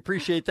call. We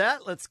appreciate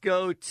that. Let's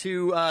go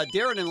to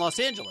Darren in Los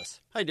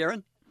Angeles. Hi,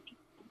 Darren.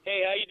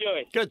 Hey, how you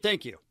doing? Good,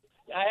 thank you.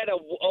 I had an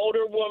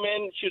older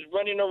woman. She was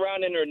running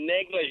around in her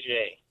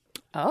negligee.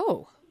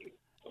 Oh.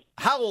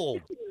 How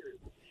old?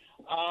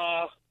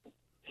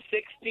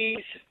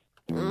 60s,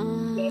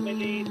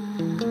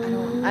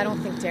 70s. I don't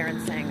think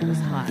Darren's saying it was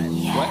hot.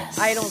 Yes.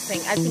 I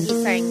think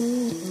he's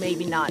saying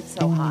maybe not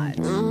so hot.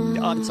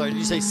 I'm sorry, did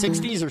you say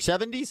 60s or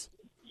 70s?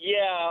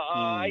 Yeah,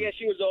 I guess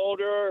she was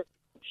older.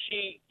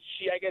 She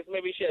I guess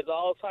maybe she has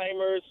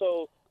Alzheimer's,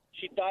 so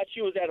she thought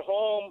she was at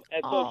home,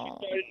 and so she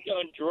started to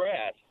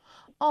undress.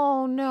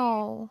 Oh,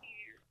 no.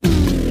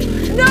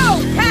 No,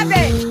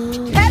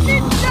 Kevin!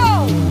 Kevin,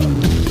 no!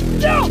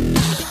 No!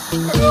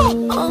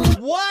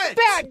 What?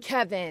 Bad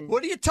Kevin.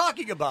 What are you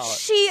talking about?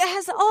 She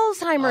has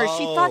Alzheimer's.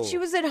 She thought she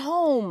was at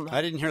home.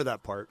 I didn't hear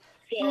that part.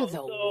 You're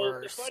the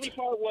worst. The funny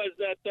part was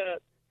that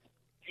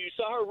you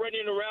saw her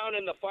running around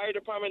in the fire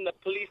department, the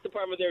police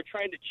department. They were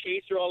trying to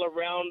chase her all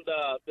around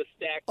the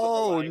stacks.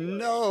 Oh,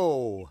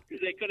 no.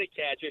 Because they couldn't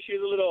catch her. She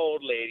was a little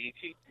old lady.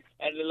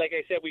 And like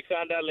I said, we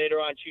found out later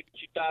on, she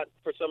thought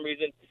for some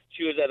reason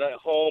she was at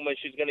home and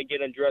she's going to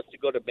get undressed to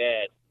go to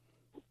bed.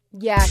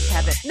 Yeah,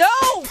 Kevin. No,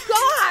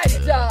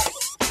 God!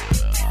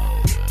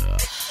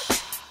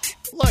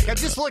 Look, I'm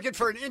just looking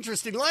for an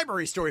interesting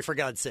library story, for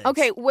God's sake.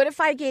 Okay, what if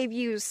I gave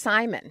you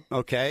Simon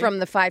from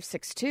the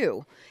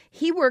 562?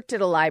 He worked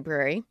at a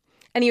library,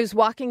 and he was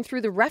walking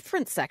through the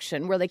reference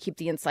section where they keep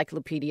the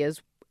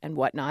encyclopedias and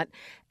whatnot,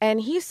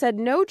 and he said,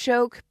 no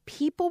joke,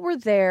 people were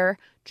there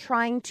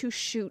trying to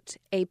shoot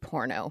a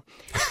porno.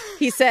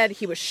 He said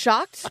he was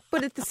shocked,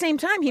 but at the same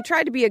time, he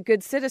tried to be a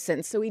good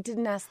citizen, so he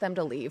didn't ask them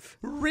to leave.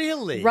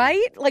 Really?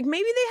 Right? Like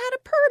maybe they had a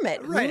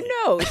permit. Right. Who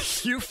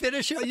knows? You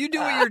finish it. You do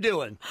what you're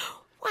doing.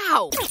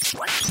 Wow.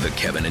 The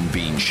Kevin and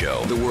Bean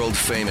Show, the world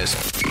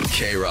famous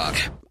K-Rock.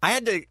 I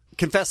had to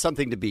confess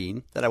something to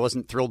Bean that I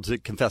wasn't thrilled to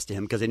confess to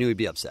him because I knew he'd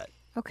be upset.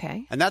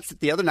 Okay. And that's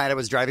the other night I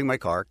was driving my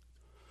car,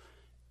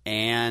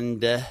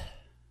 and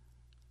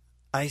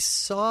I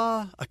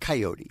saw a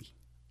coyote,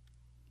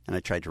 and I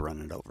tried to run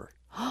it over.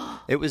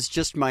 It was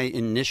just my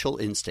initial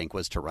instinct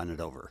was to run it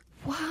over.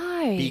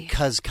 Why?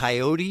 Because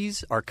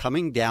coyotes are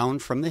coming down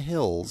from the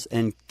hills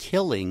and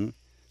killing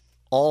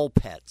all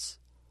pets.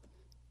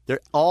 They're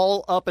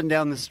all up and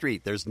down the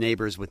street. There's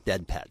neighbors with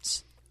dead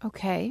pets.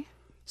 Okay.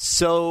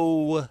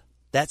 So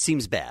that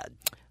seems bad.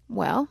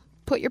 Well,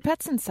 put your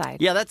pets inside.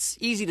 Yeah, that's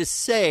easy to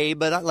say,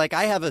 but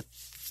I have a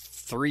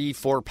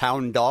 3-4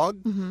 pound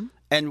dog,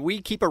 and we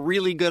keep a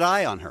really good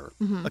eye on her.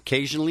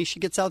 Occasionally she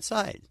gets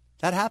outside.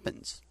 That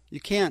happens. You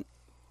can't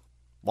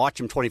watch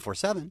him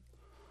 24/7.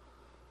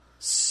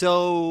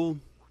 So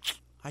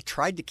I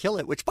tried to kill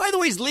it, which, by the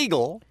way, is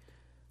legal.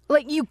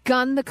 Like you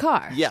gunned the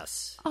car?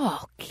 Yes.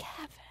 Oh,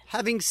 Kevin.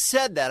 Having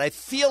said that, I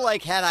feel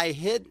like had I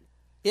hit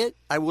it,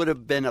 I would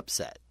have been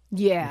upset.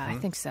 Yeah, I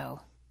think so.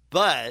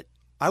 But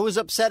I was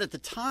upset at the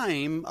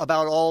time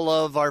about all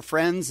of our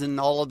friends and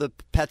all of the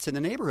pets in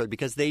the neighborhood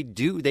because they're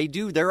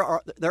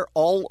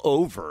all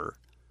over,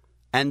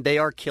 and they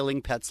are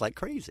killing pets like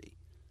crazy.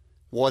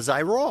 Was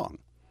I wrong?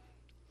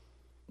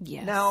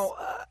 Yes. Now,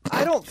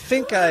 I don't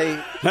think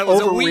I... That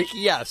was a weak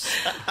yes.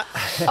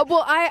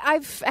 Well,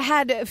 I've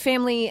had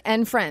family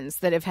and friends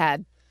that have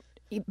had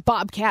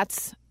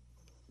bobcats,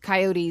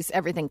 coyotes,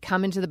 everything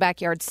come into the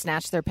backyard,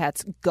 snatch their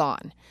pets,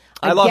 gone.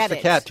 I lost the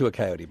cat to a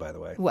coyote, by the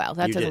way. Well,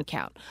 that doesn't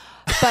count.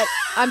 But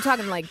I'm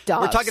talking like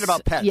dogs. We're talking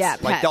about pets. Yeah,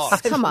 like pets.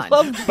 dogs. Come on.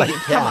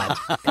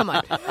 Come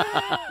on.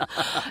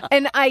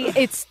 And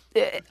it's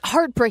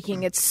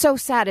heartbreaking. It's so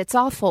sad. It's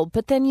awful.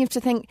 But then you have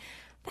to think,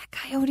 that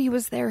coyote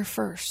was there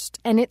first,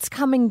 and it's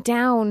coming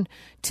down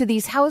to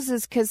these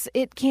houses because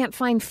it can't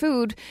find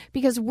food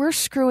because we're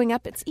screwing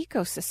up its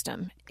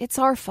ecosystem. It's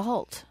our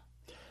fault.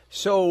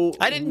 So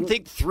I didn't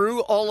think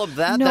through all of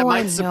that. No, that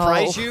might I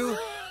surprise know. you.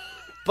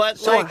 But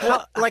So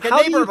like a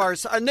neighbor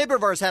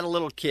of ours had a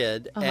little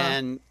kid,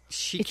 and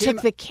she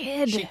took the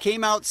kid. She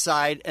came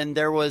outside, and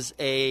there was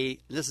this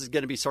is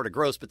going to be sort of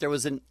gross, but there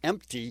was an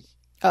empty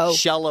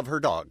shell of her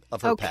dog,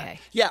 of her pet.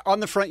 Yeah, on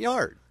the front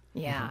yard.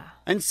 Yeah.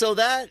 And so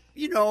that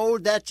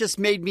just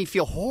made me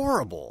feel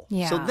horrible.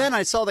 Yeah. So then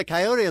I saw the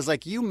coyote. I was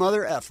like, you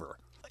mother effer.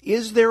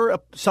 Is there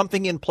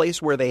something in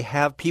place where they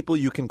have people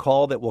you can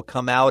call that will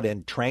come out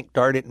and trank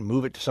dart it and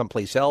move it to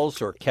someplace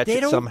else or catch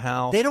it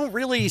somehow? They don't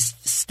really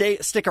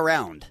stick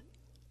around.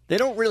 They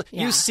don't really.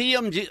 Yeah. You see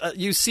them.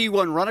 You see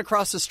one run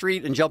across the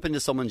street and jump into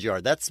someone's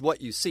yard. That's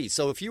what you see.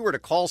 So if you were to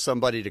call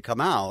somebody to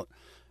come out,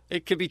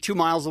 it could be 2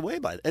 miles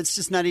away. It's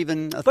just not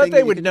even a thing. But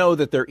they would know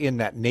that they're in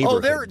that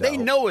neighborhood. They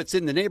know it's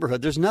in the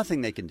neighborhood. There's nothing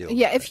they can do.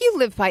 Yeah, if you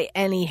live by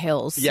any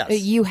hills,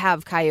 you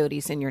have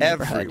coyotes in your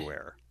neighborhood.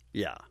 Everywhere.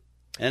 Yeah.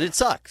 And it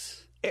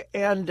sucks.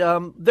 And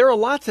there are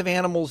lots of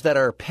animals that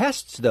are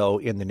pests, though,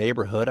 in the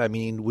neighborhood. I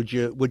mean, would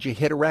you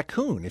hit a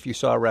raccoon if you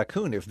saw a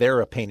raccoon, if they're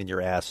a pain in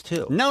your ass,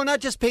 too? No, not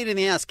just pain in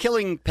the ass.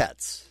 Killing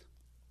pets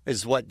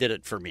is what did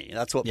it for me.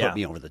 That's what put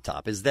me over the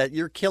top, is that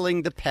you're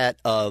killing the pet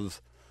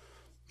of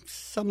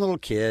some little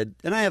kid.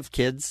 And I have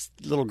kids,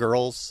 little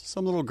girls,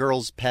 some little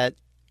girl's pet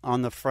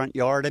on the front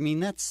yard. I mean,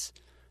 that's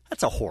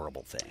a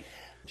horrible thing.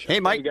 Hey,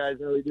 Mike. Hey, guys.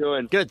 How are we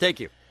doing? Good, thank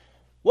you.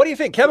 What do you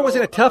think? Kevin was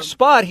in a tough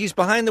spot. He's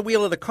behind the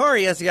wheel of the car.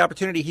 He has the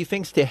opportunity, he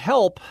thinks, to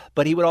help,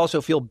 but he would also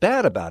feel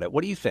bad about it.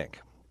 What do you think?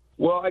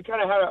 Well, I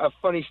kind of had a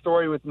funny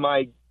story with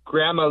my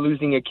grandma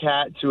losing a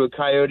cat to a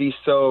coyote.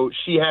 So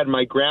she had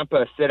my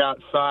grandpa sit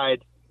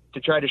outside to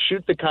try to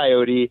shoot the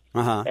coyote,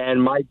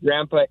 and my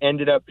grandpa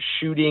ended up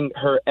shooting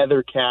her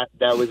other cat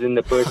that was in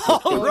the bush.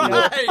 All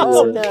right.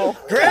 No.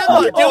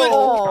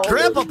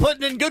 Grandpa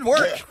putting in good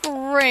work.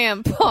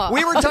 Grandpa.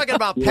 We were talking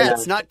about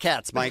pets, not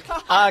cats, Mike.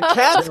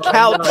 Cats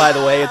count, by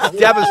the way. It's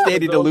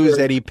devastating to lose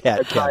any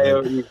pet,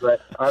 Coyote, but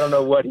I don't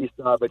know what he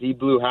saw, but he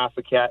blew half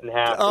a cat in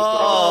half.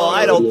 Oh,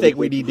 I don't think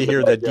we need to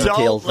hear the details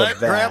Don't let of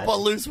that. Grandpa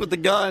loose with the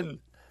gun.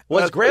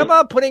 Was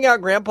Grandma putting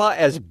out Grandpa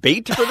as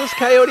bait for this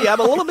coyote?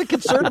 I'm a little bit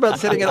concerned about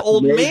sending an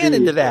old man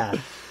into that.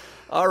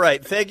 All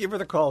right. Thank you for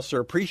the call, sir.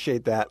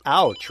 Appreciate that.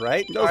 Ouch,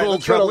 right? That was a little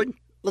troubling.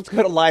 Let's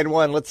go to line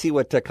one. Let's see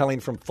what Colleen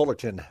from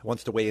Fullerton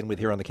wants to weigh in with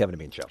here on the Kevin and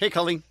Bean Show. Hey,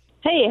 Colleen.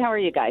 Hey, how are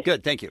you guys?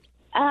 Good, thank you.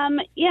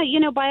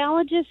 Yeah,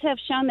 biologists have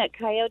shown that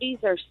coyotes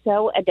are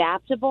so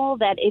adaptable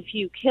that if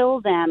you kill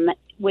them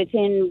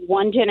within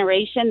one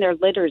generation, their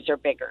litters are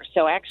bigger.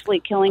 So actually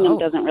killing them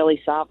doesn't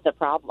really solve the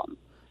problem.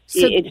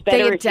 So it's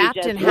better they adapt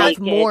if you and just have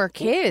make more it.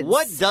 kids.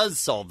 What does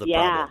solve the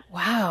problem?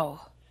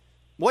 Wow.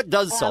 What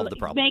does solve the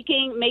problem?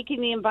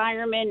 Making the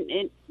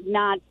environment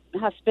not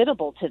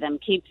hospitable to them.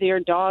 Keep their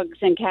dogs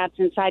and cats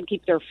inside.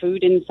 Keep their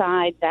food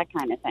inside. That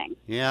kind of thing.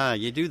 Yeah,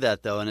 you do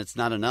that, though, and it's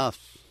not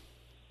enough.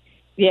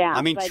 Yeah,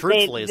 I mean, but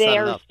truthfully, it's not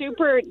they're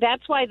enough.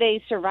 That's why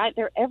they survive.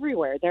 They're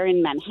everywhere. They're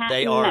in Manhattan.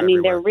 They are I mean,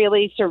 everywhere. they're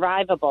really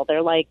survivable.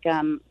 They're like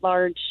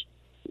large,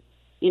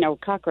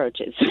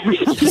 cockroaches.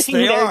 Yes, they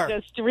They're are.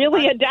 just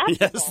really adaptable.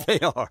 Yes, they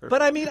are.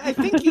 But, I mean, I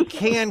think you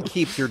can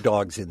keep your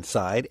dogs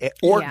inside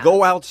or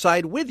go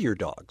outside with your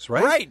dogs,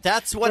 right? Right.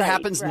 That's what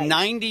happens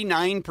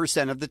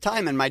 99% of the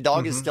time, and my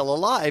dog is still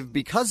alive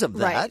because of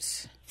that.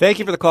 Right. Thank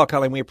you for the call,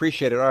 Colleen. We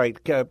appreciate it. All right.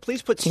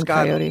 Please put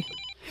Scott. Coyote.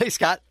 Hey,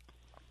 Scott.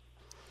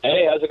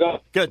 Hey, how's it going?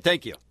 Good,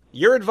 thank you.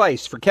 Your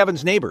advice for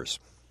Kevin's neighbors.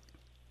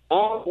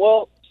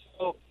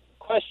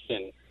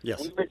 Question.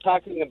 Yes. We were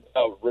talking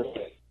about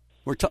rodents.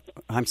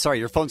 I'm sorry,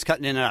 your phone's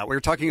cutting in and out. We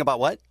were talking about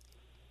what?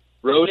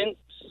 Rodents?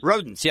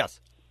 Rodents, yes.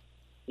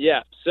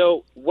 Yeah.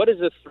 So what is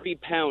a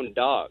 3-pound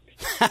dog?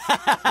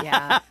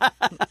 Yeah.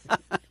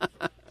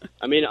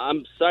 I mean,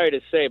 I'm sorry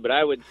to say, but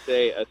I would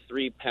say a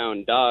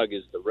 3-pound dog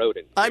is the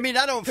rodent. I mean,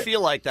 I don't feel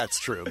like that's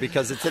true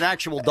because it's an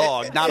actual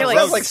dog, not a feel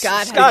rodent. like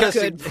Scott has a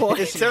good point.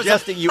 Is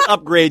suggesting you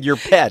upgrade your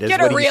pet. Is Get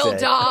what a he real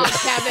said. dog,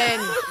 Kevin.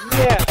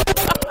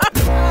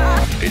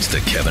 It's the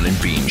Kevin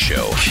and Bean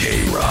Show.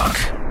 K-Rock.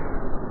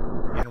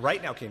 And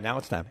right now, now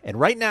it's time. And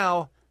right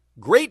now,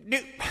 great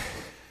news.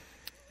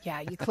 Yeah,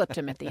 you clipped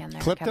him at the end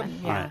there, Clipped Kevin.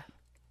 him? Yeah. All right.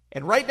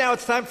 And right now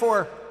it's time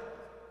for,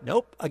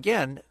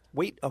 again,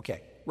 wait,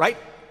 okay, right?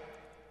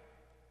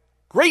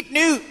 Great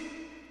news.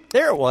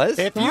 There it was.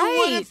 If you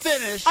want to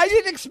finish. I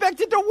didn't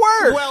expect it to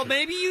work. Well,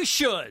 maybe you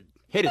should.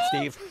 Hit it,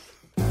 Steve.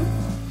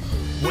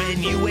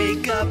 When you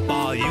wake up,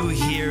 all you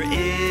hear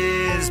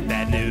is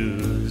bad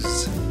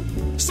news.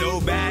 So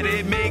bad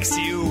it makes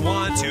you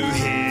want to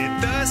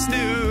hit the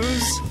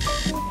snooze.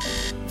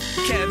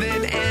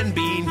 Kevin and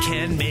Bean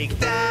can make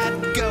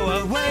that go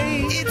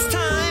away. It's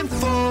time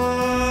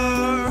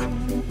for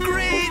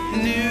great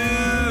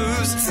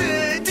news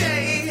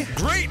today.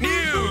 Great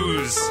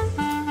news!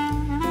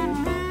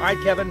 All right,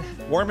 Kevin,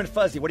 warm and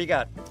fuzzy. What do you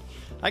got?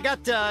 I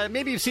got,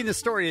 maybe you've seen the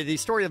story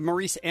of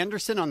Maurice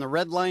Anderson on the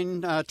Red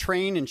Line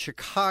train in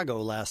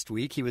Chicago last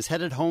week. He was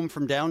headed home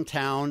from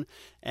downtown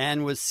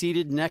and was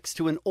seated next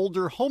to an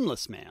older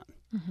homeless man.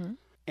 Mm-hmm.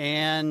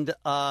 And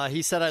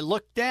he said, I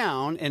looked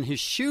down and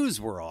his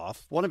shoes were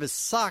off. One of his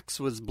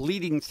socks was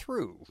bleeding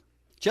through.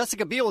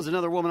 Jessica Biel was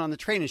another woman on the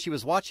train, and she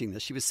was watching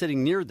this. She was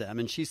sitting near them,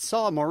 and she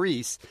saw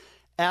Maurice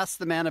ask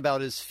the man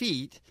about his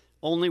feet,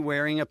 only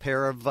wearing a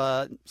pair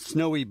of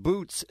snowy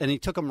boots, and he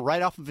took them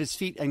right off of his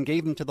feet and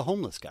gave them to the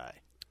homeless guy.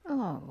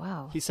 Oh,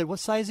 wow. He said, what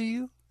size are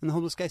you? And the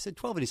homeless guy said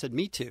 12, and he said,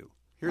 me too.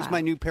 Here's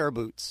my new pair of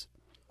boots.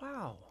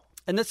 Wow.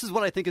 And this is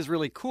what I think is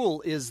really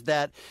cool, is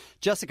that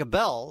Jessica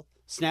Biel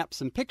snapped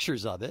some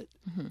pictures of it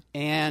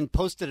and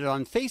posted it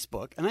on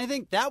Facebook. And I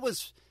think that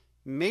was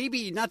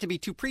maybe, not to be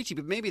too preachy,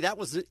 but maybe that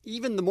was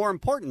even the more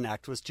important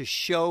act, was to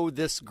show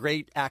this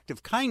great act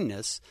of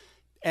kindness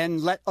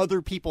and let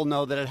other people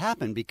know that it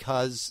happened,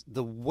 because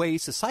the way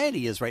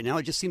society is right now,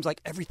 it just seems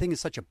like everything is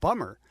such a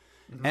bummer.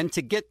 And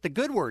to get the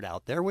good word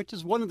out there, which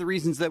is one of the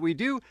reasons that we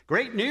do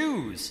great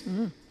news,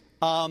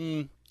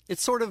 it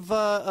sort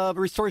of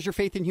restores your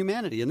faith in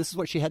humanity. And this is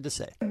what she had to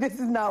say. This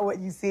is not what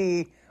you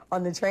see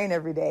on the train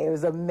every day. It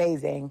was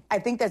amazing. I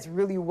think that's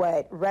really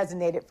what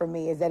resonated for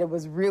me, is that it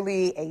was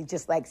really a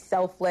just like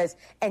selfless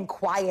and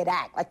quiet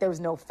act. Like there was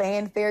no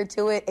fanfare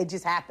to it. It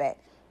just happened.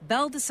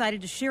 Belle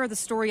decided to share the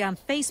story on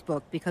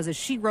Facebook because, as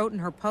she wrote in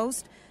her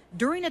post,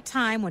 during a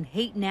time when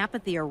hate and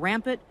apathy are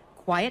rampant,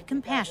 quiet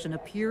compassion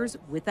appears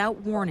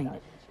without warning.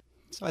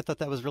 So I thought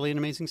that was really an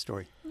amazing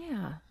story.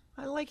 Yeah.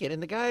 I like it.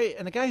 And the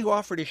guy who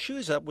offered his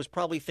shoes up was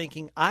probably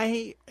thinking,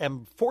 I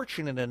am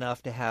fortunate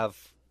enough to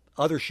have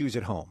other shoes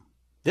at home.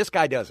 This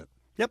guy doesn't.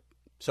 Yep.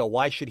 So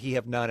why should he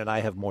have none and I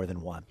have more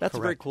than one? That's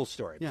a very cool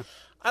story. Yeah.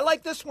 I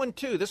like this one,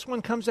 too. This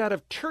one comes out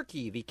of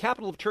Turkey. The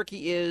capital of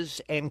Turkey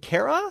is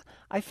Ankara,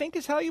 I think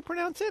is how you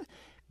pronounce it.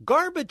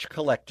 Garbage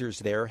collectors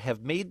there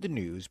have made the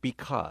news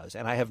because,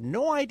 and I have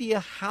no idea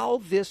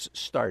how this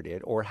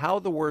started or how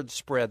the word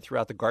spread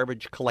throughout the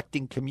garbage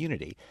collecting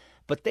community,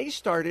 but they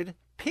started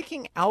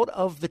picking out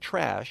of the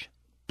trash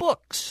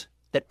books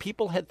that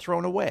people had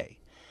thrown away,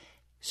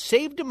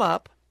 saved them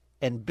up,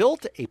 and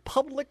built a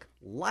public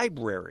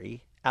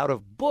library out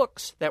of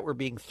books that were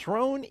being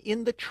thrown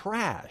in the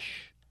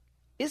trash.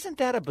 Isn't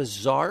that a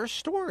bizarre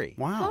story?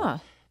 Wow. Huh.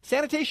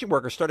 Sanitation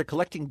workers started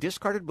collecting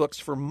discarded books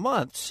for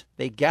months.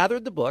 They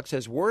gathered the books.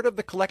 As word of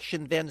the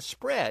collection then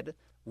spread,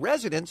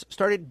 residents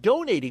started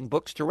donating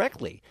books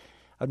directly.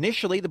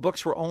 Initially, the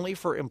books were only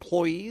for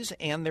employees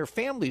and their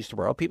families to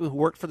borrow, people who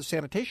worked for the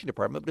sanitation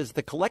department. But as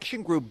the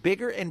collection grew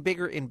bigger and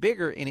bigger and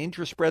bigger and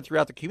interest spread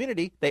throughout the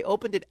community, they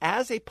opened it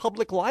as a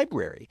public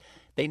library.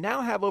 They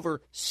now have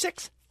over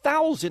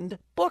 6,000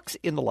 books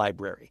in the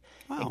library,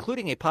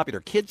 including a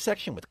popular kids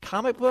section with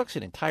comic books,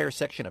 an entire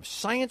section of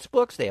science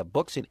books. They have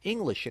books in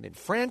English and in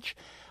French.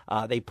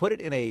 They put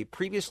it in a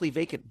previously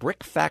vacant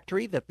brick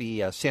factory that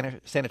the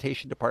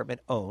sanitation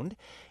department owned,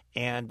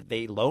 and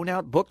they loan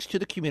out books to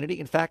the community.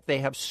 In fact, they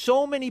have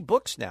so many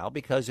books now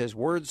because as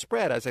word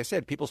spread, as I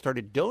said, people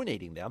started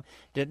donating them,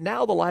 that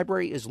now the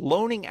library is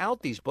loaning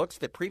out these books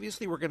that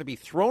previously were going to be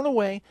thrown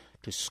away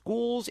to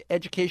schools,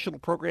 educational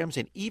programs,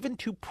 and even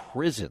to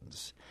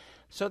prisons.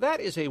 So that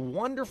is a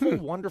wonderful,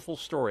 wonderful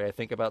story, I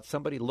think, about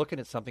somebody looking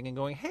at something and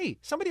going, hey,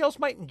 somebody else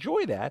might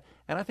enjoy that,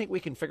 and I think we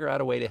can figure out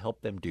a way to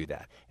help them do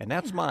that. And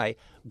that's my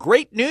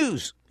great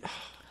news.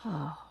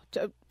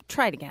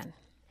 Try it again.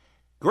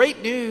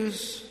 Great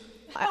news.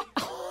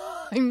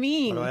 I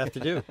mean. What do I have to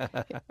do?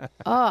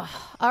 All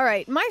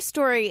right. My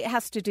story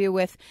has to do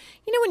with,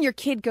 when your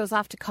kid goes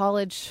off to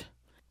college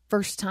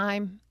first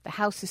time, the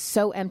house is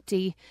so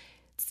empty.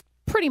 It's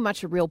pretty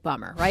much a real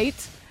bummer,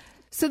 right?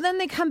 So then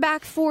they come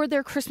back for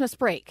their Christmas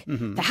break.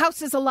 Mm-hmm. The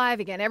house is alive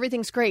again.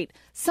 Everything's great.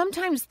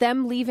 Sometimes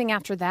them leaving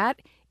after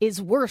that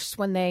is worse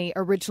when they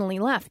originally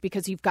left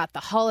because you've got the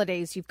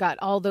holidays, you've got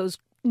all those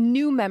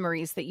new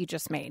memories that you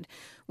just made.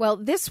 Well,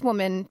 this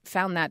woman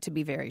found that to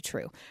be very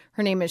true.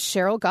 Her name is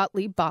Cheryl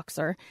Gottlieb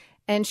Boxer,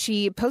 and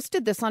she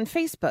posted this on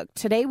Facebook.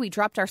 Today, we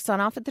dropped our son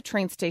off at the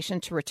train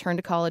station to return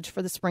to college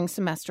for the spring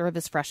semester of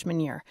his freshman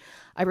year.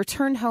 I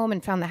returned home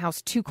and found the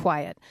house too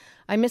quiet.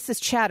 I miss his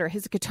chatter,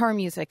 his guitar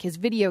music, his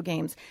video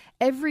games.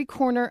 Every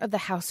corner of the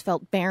house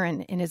felt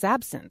barren in his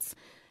absence.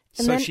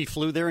 And so she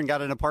flew there and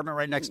got an apartment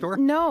right next door?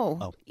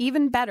 No,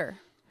 even better.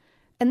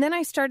 And then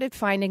I started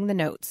finding the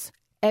notes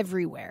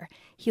everywhere.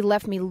 He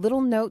left me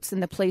little notes in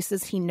the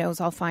places he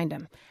knows I'll find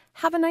him.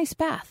 Have a nice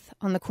bath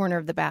on the corner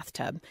of the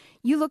bathtub.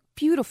 You look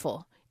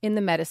beautiful in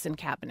the medicine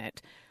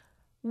cabinet.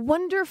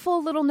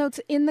 Wonderful little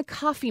notes in the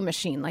coffee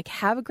machine, like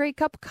have a great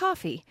cup of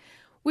coffee,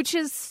 which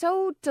is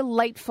so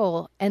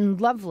delightful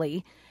and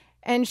lovely.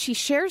 And she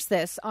shares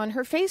this on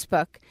her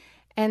Facebook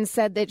and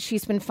said that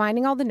she's been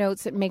finding all the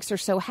notes. It makes her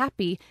so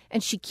happy,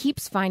 and she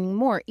keeps finding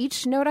more.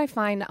 Each note I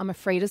find, I'm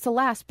afraid is the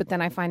last, but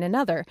then I find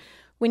another.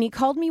 When he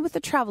called me with a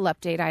travel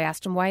update, I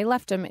asked him why he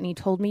left him, and he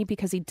told me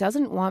because he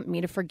doesn't want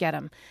me to forget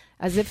him,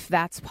 as if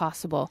that's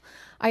possible.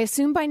 I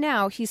assume by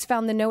now he's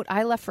found the note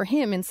I left for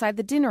him inside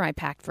the dinner I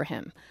packed for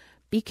him.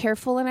 Be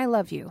careful and I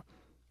love you,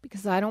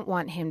 because I don't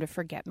want him to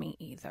forget me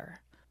either.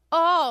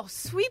 Oh,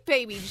 sweet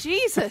baby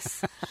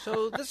Jesus.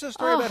 So this is a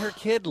story about her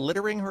kid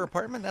littering her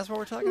apartment? That's what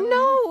we're talking about?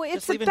 No, it's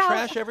just leaving about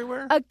trash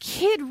everywhere? A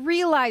kid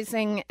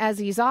realizing as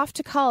he's off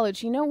to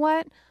college, you know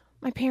what?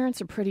 My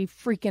parents are pretty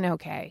freaking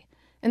okay.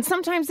 And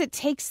sometimes it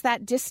takes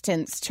that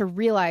distance to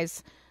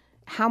realize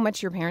how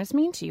much your parents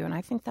mean to you, and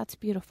I think that's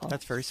beautiful.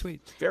 That's very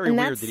sweet. Very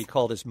weird that he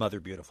called his mother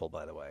beautiful,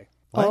 by the way.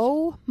 What?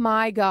 Oh,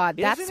 my God.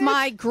 That's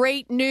my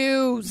great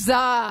news.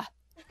 The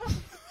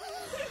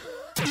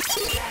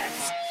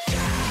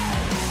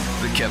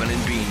Kevin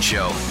and Bean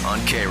Show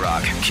on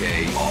K-Rock.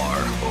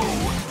 KROQ.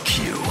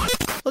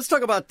 Let's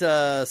talk about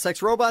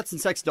sex robots and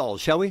sex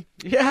dolls, shall we?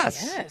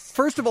 Yes.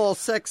 First of all,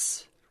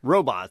 sex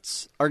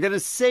robots are going to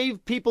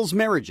save people's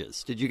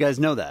marriages. Did you guys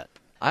know that?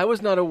 I was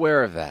not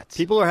aware of that.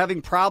 People are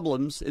having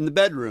problems in the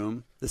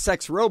bedroom. The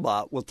sex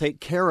robot will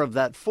take care of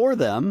that for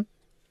them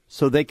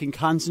so they can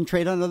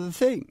concentrate on other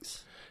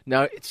things.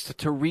 Now, it's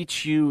to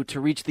reach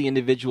the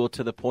individual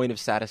to the point of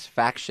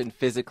satisfaction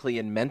physically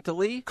and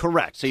mentally?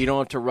 Correct. So you don't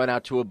have to run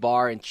out to a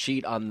bar and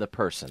cheat on the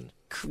person.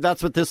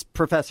 That's what this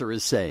professor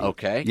is saying.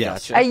 Okay,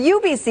 yes. Gotcha. A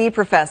UBC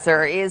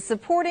professor is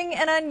supporting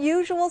an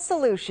unusual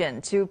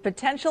solution to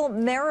potential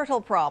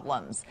marital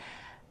problems: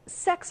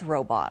 sex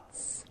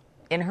robots.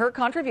 In her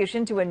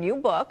contribution to a new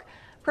book,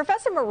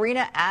 Professor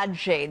Marina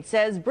Adshade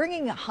says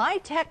bringing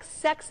high-tech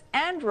sex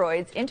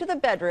androids into the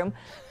bedroom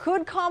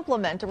could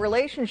complement a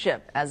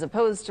relationship as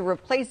opposed to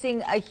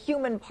replacing a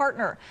human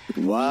partner.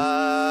 What?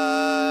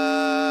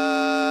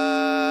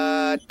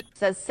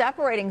 Says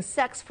separating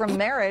sex from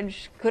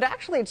marriage could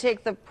actually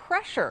take the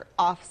pressure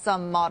off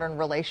some modern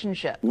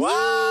relationships. What?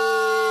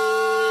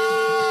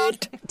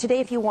 today,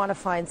 if you want to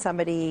find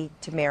somebody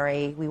to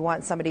marry, we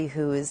want somebody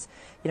who is,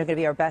 going to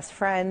be our best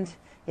friend,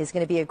 is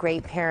going to be a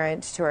great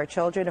parent to our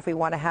children if we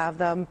want to have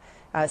them.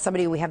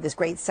 Somebody we have this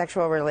great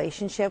sexual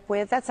relationship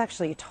with, that's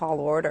actually a tall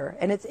order.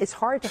 And it's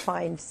hard to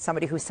find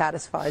somebody who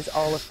satisfies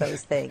all of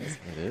those things.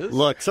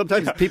 Look,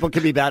 sometimes people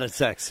can be bad at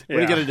sex. What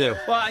are you going to do?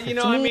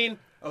 Well,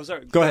 oh,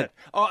 sorry. Go ahead.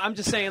 Oh, I'm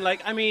just saying,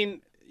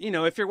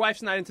 if your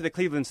wife's not into the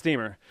Cleveland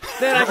Steamer,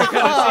 then I can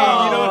kind of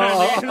see, you know what I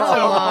mean?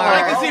 So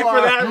I can see it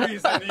for that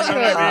reason, you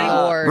know what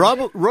I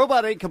mean?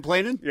 Robot ain't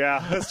complaining.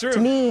 Yeah, that's true. To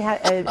me,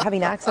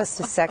 having access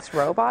to sex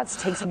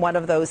robots takes one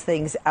of those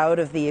things out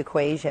of the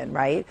equation,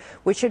 right?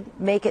 Which should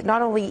make it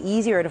not only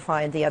easier to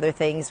find the other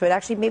things, but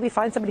actually maybe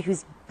find somebody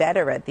who's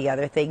better at the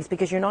other things,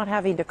 because you're not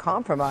having to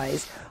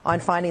compromise on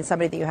finding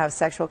somebody that you have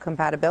sexual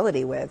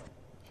compatibility with.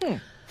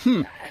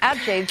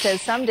 AppJade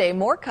says someday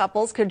more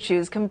couples could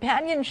choose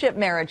companionship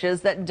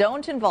marriages that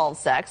don't involve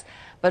sex,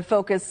 but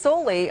focus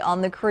solely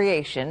on the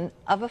creation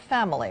of a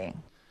family.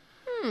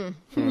 I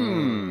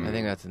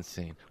think that's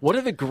insane. One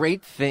of the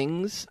great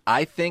things,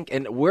 I think,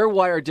 and we're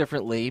wired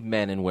differently,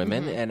 men and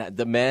women, and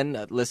the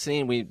men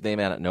listening, they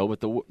may not know,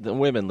 but the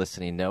women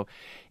listening know.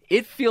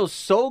 It feels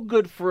so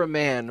good for a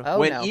man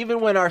even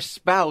when our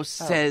spouse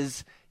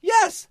says,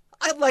 yes,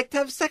 I'd like to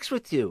have sex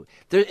with you.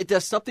 It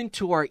does something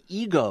to our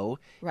ego,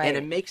 and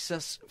it makes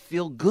us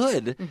feel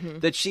good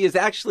that she is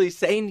actually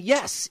saying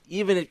yes,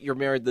 even if you're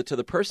married to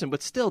the person.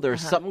 But still,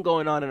 there's something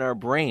going on in our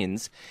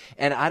brains.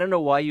 And I don't know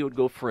why you would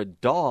go for a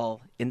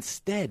doll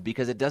instead,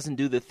 because it doesn't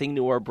do the thing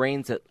to our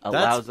brains that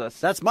allows us.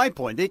 That's my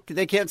point.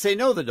 They can't say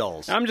no, the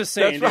dolls. I'm just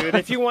saying, dude,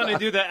 if you want to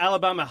do the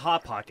Alabama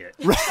Hot Pocket.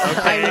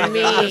 I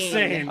mean, I'm just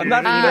saying, dude. I'm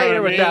not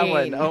familiar with that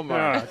one. Oh,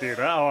 my. Oh, dude,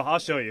 I'll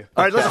show you.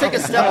 All right, let's take a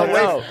step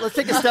away. Let's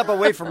take a step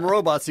away from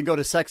robots and go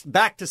to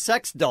back to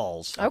sex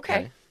dolls.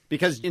 Okay.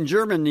 Because in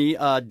Germany,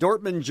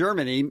 Dortmund,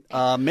 Germany,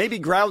 may be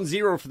ground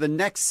zero for the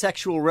next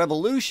sexual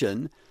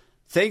revolution,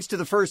 thanks to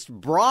the first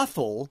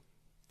brothel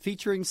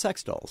featuring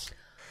sex dolls.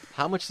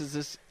 How much is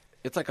this?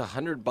 It's like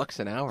 $100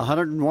 an hour.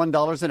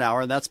 $101 an hour,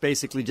 and that's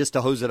basically just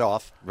to hose it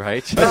off.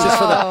 Right. That's just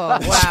for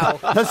wow.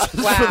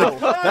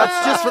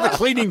 That's just for the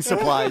cleaning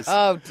supplies.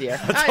 Oh, dear.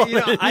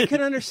 I can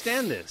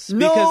understand this.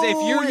 Because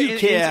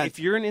if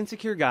you're an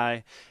insecure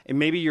guy, and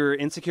maybe you're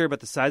insecure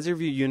about the size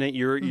of your unit,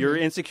 you're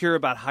insecure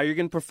about how you're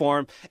going to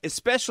perform,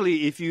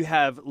 especially if you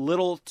have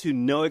little to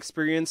no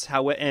experience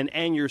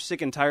and you're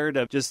sick and tired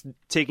of just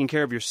taking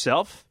care of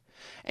yourself.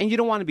 And you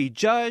don't want to be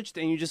judged,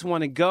 and you just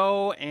want to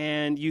go,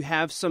 and you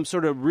have some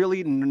sort of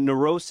really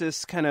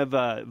neurosis kind of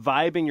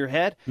vibe in your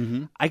head.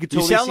 I could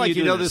totally see you sound like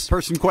you know this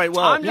person quite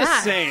well. I'm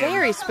just saying.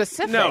 Very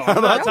specific. No,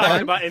 I'm not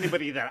talking about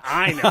anybody that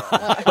I know.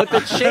 But the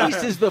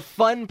chase is the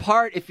fun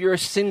part if you're a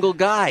single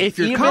guy. If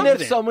you're even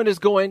confident. If someone is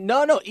going,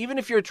 even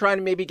if you're trying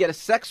to maybe get a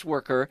sex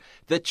worker,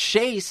 the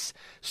chase,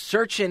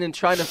 searching and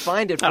trying to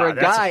find it for a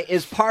guy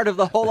is part of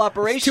the whole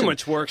operation. It's too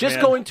much work, Just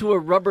man. going to a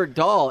rubber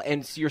doll,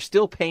 and you're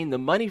still paying the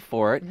money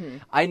for it.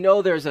 I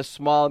know there's a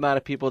small amount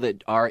of people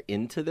that are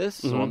into this,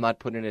 so I'm not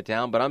putting it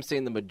down, but I'm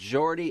saying the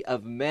majority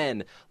of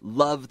men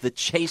love the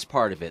chase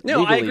part of it.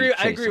 No, Legally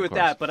I agree with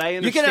that, but I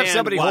understand you can have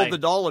somebody why. hold the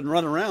doll and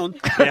run around.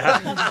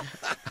 Yeah.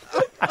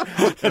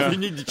 If you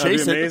need to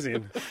chase That'd be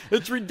amazing.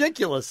 It's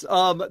ridiculous.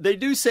 They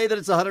do say that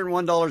it's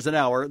 $101 an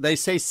hour. They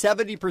say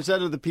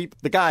 70% of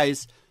the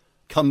guys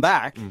come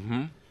back.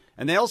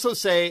 And they also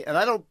say, and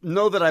I don't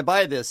know that I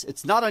buy this,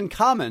 it's not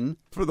uncommon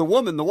for the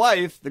woman, the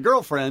wife, the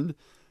girlfriend,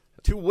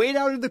 to wait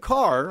out in the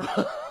car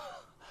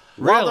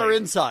while they're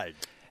inside.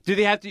 Do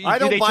they have to?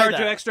 Do they charge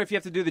you extra if you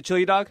have to do the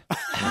chili dog?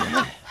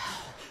 I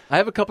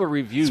have a couple of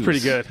reviews. It's pretty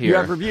good. Here. You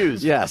have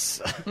reviews?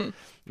 Yes.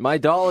 My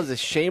doll is a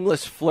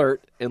shameless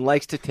flirt and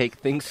likes to take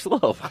things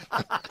slow.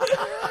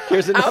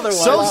 Here's another one.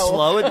 So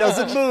slow it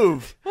doesn't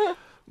move.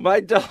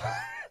 My doll.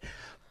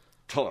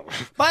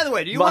 By the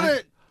way, do you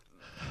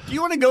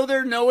want to go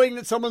there knowing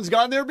that someone's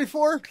gone there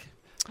before?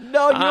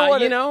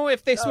 No,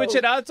 if they switch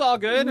it out, it's all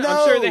good. No.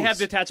 I'm sure they have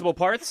detachable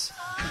parts.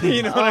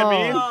 You know what I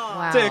mean?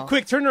 Wow. It's a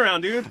quick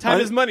turnaround, dude. Time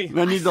is money.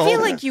 I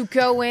feel like you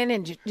go in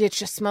and it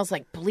just smells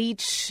like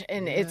bleach,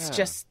 and it's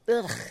just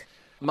ugh.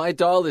 My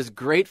doll is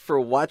great for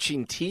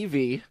watching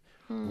TV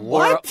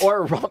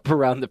or romp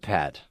around the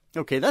pad.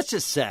 Okay, that's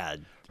just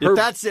sad.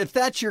 If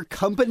that's your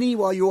company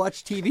while you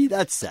watch TV,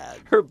 that's sad.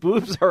 Her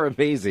boobs are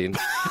amazing,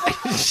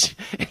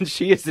 and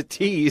she is a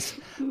tease,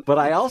 but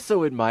I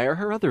also admire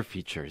her other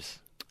features.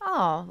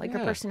 Oh, like her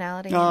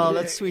personality. Oh,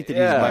 that's sweet that he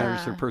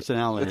admires her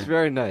personality. It's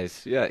very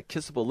nice. Yeah,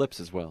 kissable lips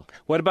as well.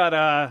 What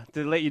about,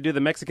 did they let you do the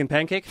Mexican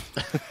pancake?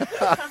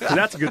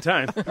 That's a good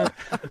time.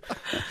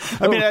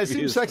 I mean, I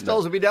assume sex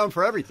dolls would be down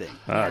for everything.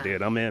 Oh,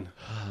 dude, I'm in.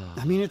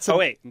 I mean, it's Oh,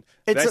 wait.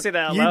 Did I say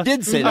that out loud? You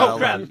did say that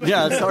out loud.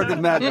 Yeah, it's hard to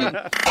imagine.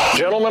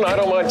 Gentlemen, I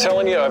don't mind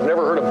telling you, I've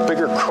never heard a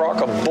bigger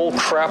crock of bull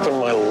crap in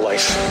my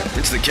life.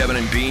 It's the Kevin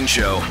and Bean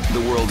Show,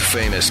 the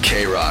world-famous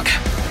K-Rock.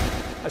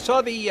 I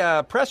saw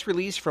the press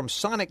release from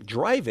Sonic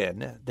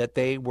Drive-In that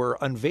they were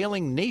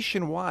unveiling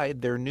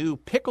nationwide their new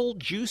pickle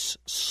juice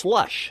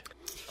slush.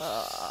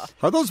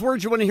 Are those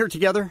words you want to hear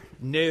together?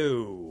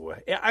 No.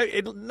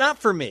 Not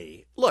for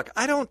me. Look,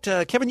 I don't...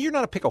 Kevin, you're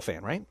not a pickle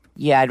fan, right?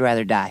 Yeah, I'd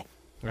rather die.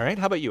 All right.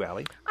 How about you,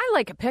 Allie? I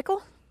like a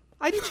pickle.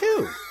 I do,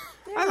 too.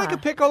 I like a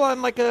pickle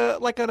on like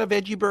on a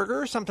veggie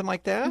burger or something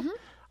like that. Mm-hmm.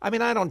 I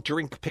mean, I don't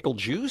drink pickle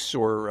juice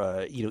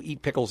or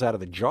eat pickles out of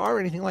the jar or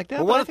anything like that.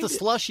 Well, what if the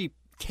slushy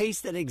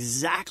tasted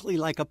exactly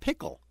like a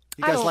pickle?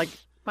 You guys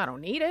I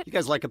don't need it. You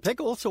guys like a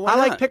pickle, so why I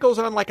not? like pickles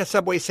on like a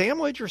Subway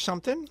sandwich or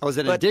something. Oh, as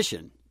an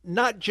addition?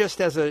 Not just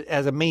as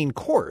a main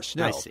course.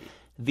 No. I see.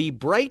 The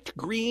bright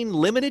green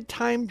limited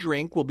time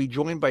drink will be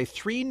joined by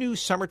 3 new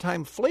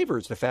summertime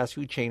flavors, the fast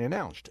food chain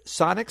announced.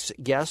 Sonic's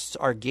guests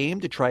are game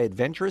to try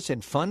adventurous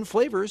and fun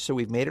flavors, so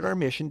we've made it our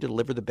mission to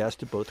deliver the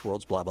best of both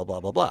worlds, blah, blah,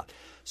 blah, blah, blah.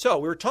 So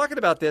we were talking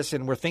about this,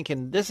 and we're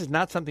thinking this is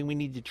not something we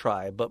need to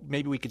try, but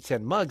maybe we could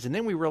send mugs, and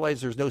then we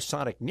realized there's no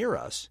Sonic near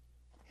us.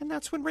 And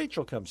that's when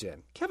Rachel comes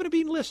in, Kevin and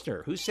Bean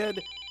listener, who said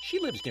she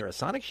lives near a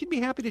Sonic. She'd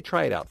be happy to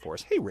try it out for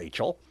us. Hey,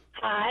 Rachel.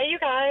 Hi, you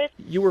guys.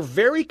 You were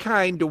very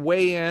kind to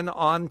weigh in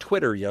on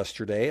Twitter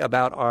yesterday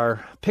about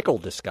our pickle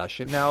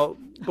discussion. Now,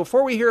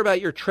 before we hear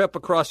about your trip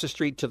across the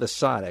street to the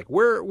Sonic,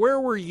 where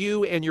were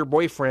you and your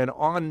boyfriend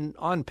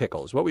on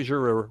pickles? What was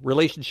your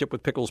relationship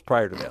with pickles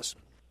prior to this?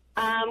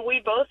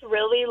 We both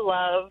really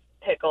love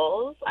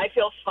pickles. I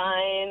feel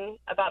fine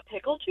about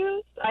pickle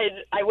juice.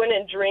 I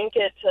wouldn't drink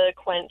it to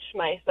quench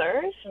my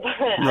thirst, but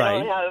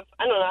Right. I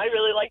don't know, I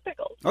really like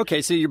pickles.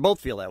 Okay, so you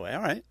both feel that way.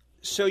 All right.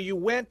 So you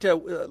went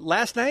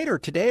last night or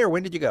today, or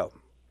when did you go?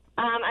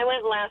 I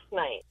went last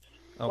night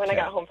when I Okay.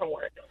 got home from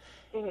work.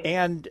 Mm-hmm.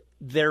 And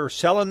they're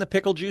selling the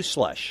pickle juice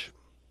slush.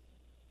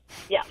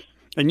 Yes,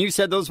 And you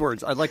said those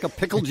words. I'd like a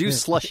pickle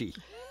juice slushy.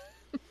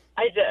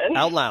 I did.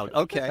 Out loud.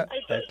 Okay. I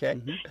did.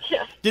 Okay.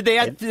 Yeah. Did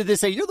they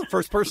say, you're the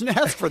first person to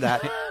ask for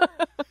that?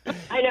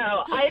 I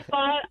know. I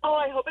thought,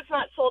 I hope it's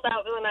not sold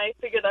out, but then I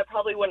figured that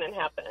probably wouldn't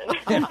happen.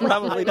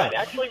 Probably I not. might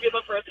actually be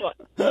the first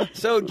one.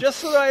 So just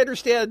so I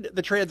understand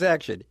the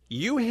transaction,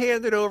 you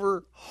handed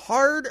over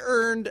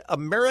hard-earned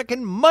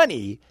American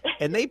money,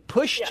 and they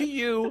pushed to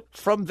you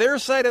from their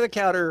side of the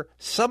counter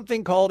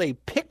something called a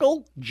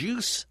pickle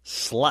juice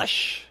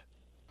slush.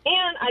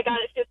 And I got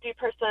it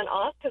 50%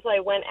 off because I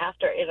went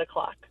after 8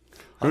 o'clock.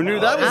 Who knew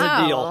that was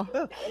a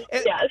deal?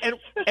 Yes.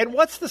 And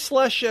what's the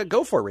slush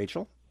go for,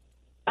 Rachel?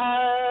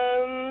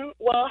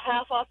 Well,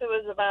 half off it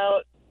was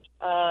about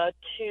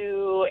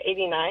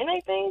 $2.89, I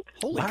think.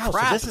 Holy Wow,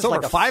 crap. so this it's is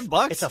over like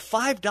 $5? It's a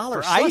 $5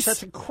 For slush. ice?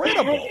 That's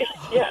incredible.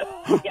 Yes.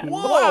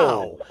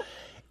 Wow.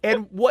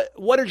 And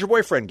what did your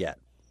boyfriend get?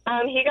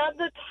 He got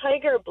the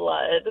tiger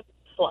blood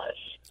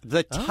slush.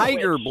 The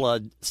tiger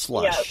blood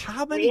slush. Yes.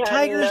 How We many had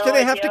tigers no do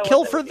they have to idea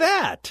kill what for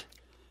that?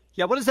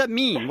 Yeah, what does that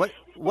mean?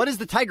 What is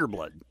the tiger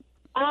blood?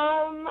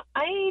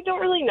 I don't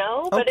really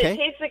know, but Okay. it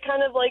tasted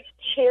kind of like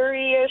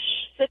cherry-ish,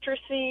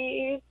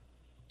 citrusy.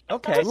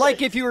 Okay.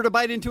 Like if you were to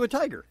bite into a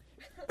tiger.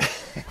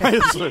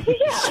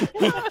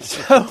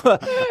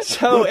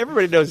 So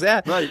everybody knows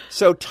that. Right.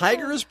 So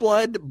Tiger's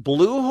Blood,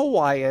 Blue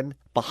Hawaiian,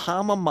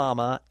 Bahama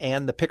Mama,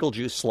 and the Pickle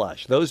Juice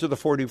Slush. Those are the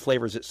 4 new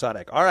flavors at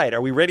Sonic. All right,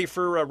 are we ready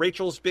for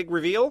Rachel's big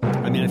reveal?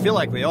 I mean, I feel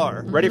like we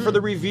are. Ready for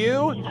the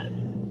review?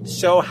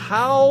 So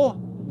how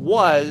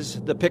was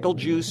the Pickle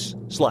Juice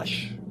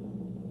Slush?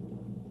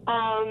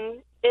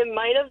 It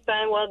might have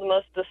been one of the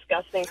most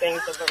disgusting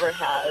things I've ever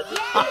had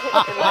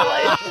in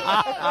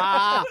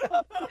my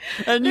life.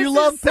 And you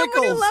love pickles.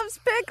 Someone who loves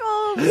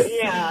pickles.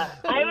 Yeah.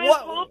 I was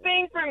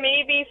hoping for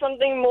maybe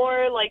something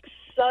more like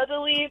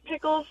subtly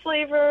pickle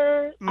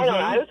flavor. I don't know.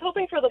 I was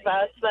hoping for the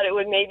best, that it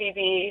would maybe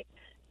be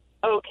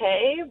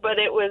okay, but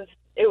it was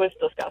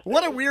disgusting.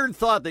 What a weird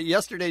thought that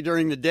yesterday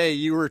during the day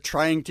you were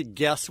trying to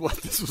guess what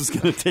this was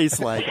going to taste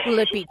like. Will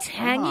it be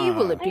tangy?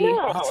 Will it be?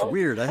 That's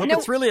weird. I hope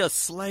it's really a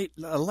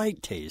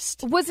light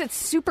taste. Was it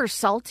super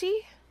salty?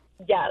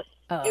 Yes.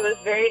 Oh. It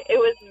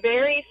was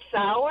very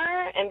sour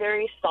and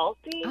very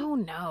salty. Oh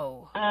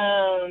no.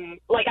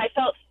 Like I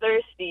felt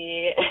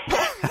thirsty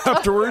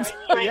afterwards.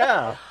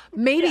 Yeah.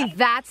 Maybe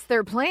that's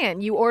their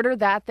plan. You order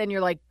that, then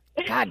you're like,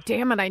 God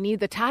damn it, I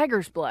need the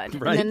tiger's blood.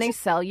 Right. And then they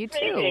sell you too.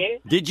 Maybe.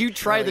 Did you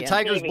try the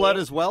tiger's Maybe. blood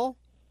as well?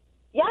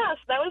 Yes,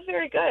 that was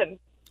very good.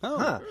 Oh.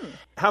 Huh.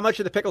 How much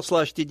of the pickle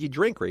slush did you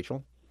drink,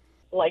 Rachel?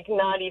 Like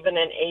not even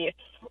an eighth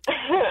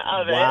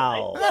of it.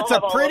 Wow. That's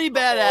a pretty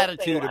bad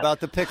attitude about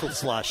the pickle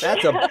slush.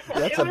 That's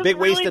a big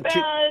really waste of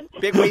bad.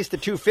 big waste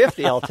of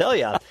 $2.50, I'll tell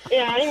you.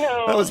 Yeah, I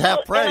know. That was half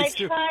And price,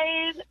 too.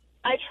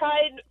 I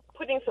tried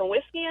putting some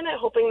whiskey in it,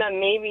 hoping that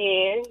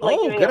maybe. Like,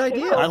 Oh, doing good a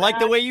idea. pickle I like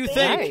the way you thing.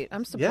 think. Right.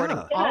 I'm supporting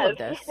Yeah. all of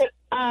this.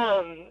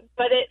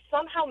 But it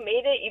somehow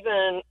made it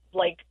even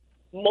like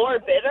more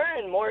bitter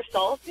and more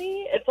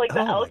salty. It's like the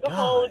Oh, my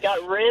alcohol gosh.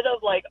 got rid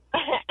of like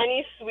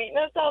any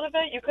sweetness out of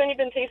it. You couldn't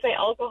even taste the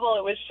alcohol.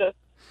 It was just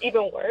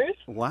even worse.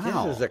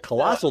 Wow. This is a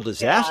colossal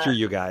disaster,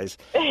 you guys.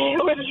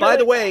 It was By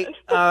the really way,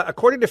 bad.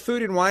 according to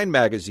Food and Wine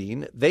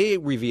magazine, they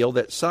reveal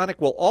that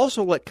Sonic will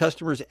also let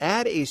customers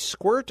add a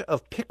squirt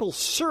of pickle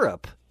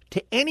syrup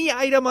to any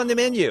item on the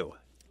menu.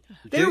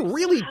 They're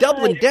really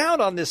doubling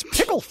down on this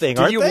pickle thing,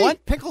 Do aren't you they?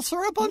 want pickle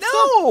syrup on stuff?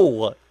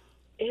 No.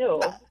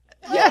 Ew.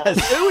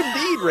 Yes,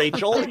 indeed,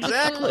 Rachel.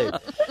 Exactly.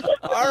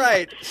 All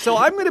right. So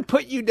I'm going to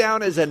put you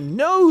down as a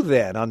no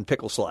then on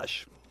Pickle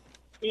Slush.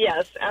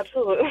 Yes,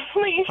 absolutely.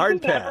 Hard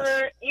pass.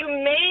 You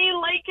may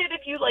like it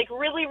if you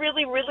really,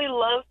 really, really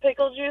love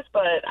pickle juice,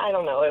 but I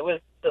don't know. It was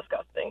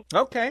disgusting.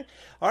 Okay.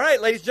 All right,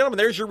 ladies and gentlemen,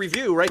 there's your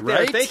review right there.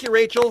 Right? Thank you,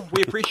 Rachel.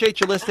 We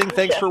appreciate you listening.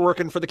 Thanks for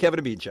working for the Kevin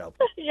and Bean Show.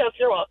 Yes,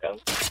 you're welcome.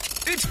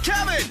 It's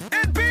Kevin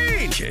and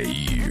Bean.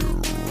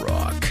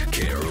 K-Rock.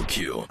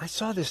 KROQ. I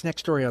saw this next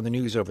story on the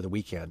news over the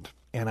weekend,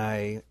 and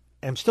I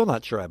am still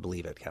not sure I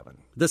believe it, Kevin.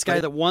 This guy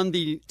that won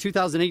the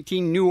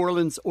 2018 New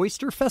Orleans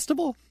Oyster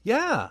Festival?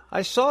 Yeah,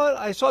 I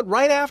saw it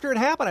right after it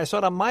happened. I saw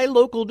it on my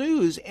local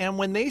news, and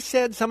when they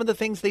said some of the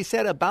things they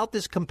said about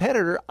this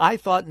competitor, I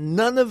thought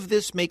none of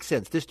this makes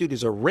sense. This dude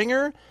is a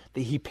ringer,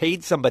 that he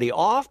paid somebody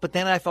off, but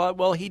then I thought,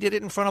 well, he did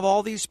it in front of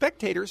all these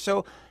spectators,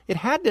 so it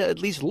had to at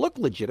least look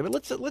legitimate.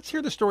 Let's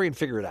hear the story and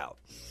figure it out.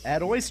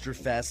 At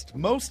Oysterfest,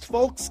 most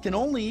folks can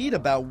only eat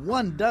about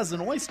 1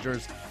 dozen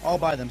oysters all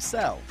by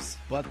themselves.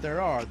 But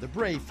there are the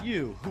brave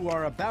few who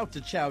are about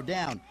to chow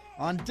down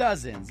on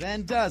dozens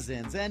and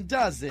dozens and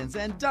dozens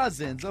and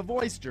dozens of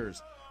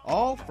oysters,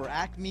 all for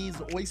Acme's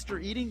Oyster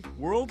Eating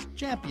World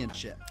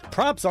Championship.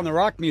 Props on the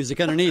rock music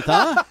underneath,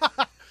 huh?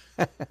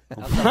 Is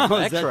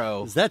that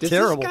terrible? Does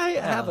this guy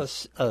have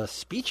a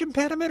speech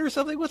impediment or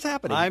something? What's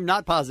happening? I'm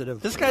not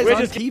positive. This guy's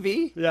on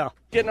TV? Yeah.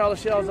 Getting all the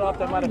shells off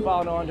that might have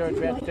fallen on during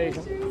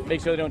transportation.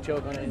 Make sure they don't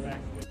choke on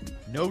anything.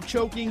 No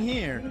choking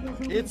here.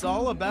 It's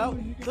all about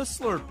the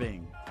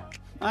slurping.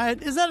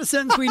 Is that a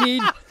sentence we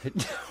need?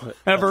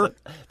 Ever?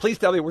 Please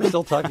tell me we're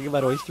still talking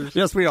about oysters.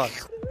 Yes, we are.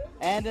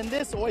 And in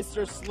this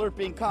oyster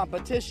slurping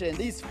competition,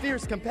 these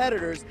fierce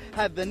competitors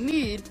have the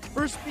need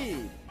for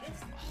speed.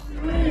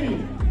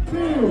 3,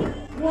 2,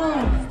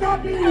 1,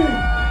 stop eating!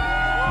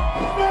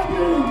 Stop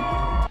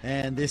eating!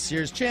 And this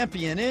year's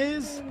champion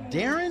is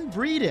Darren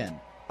Breeden,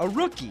 a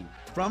rookie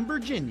from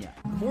Virginia.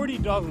 40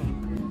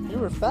 dozen. You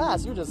were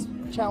fast. You were just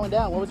chowing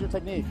down. What was your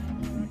technique?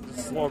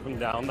 Just slurp them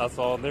down, that's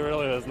all. There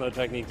really is no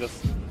technique.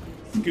 Just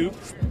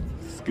scoops.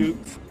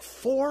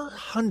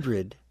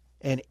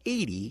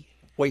 480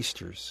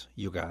 oysters,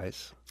 you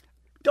guys.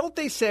 Don't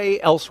they say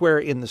elsewhere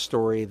in the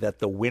story that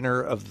the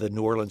winner of the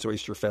New Orleans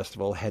Oyster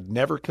Festival had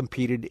never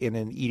competed in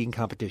an eating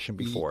competition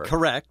before?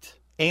 Correct.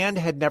 And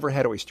had never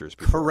had oysters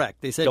before? Correct.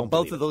 They said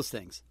both of those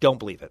things. Don't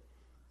believe it.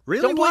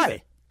 Really? Don't believe Why?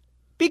 it.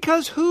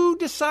 Because who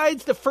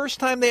decides the first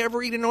time they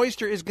ever eat an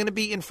oyster is going to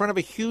be in front of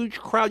a huge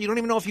crowd? You don't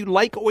even know if you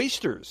like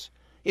oysters.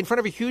 In front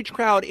of a huge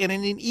crowd in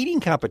an eating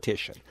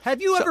competition.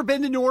 Have you ever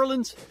been to New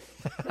Orleans?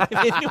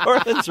 I'm in New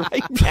Orleans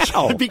right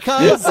now.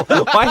 Because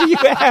why do you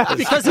ask?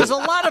 Because there's a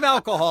lot of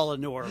alcohol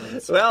in New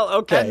Orleans. Well,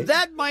 okay. And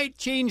that might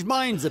change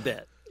minds a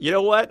bit. You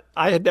know what?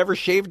 I had never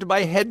shaved my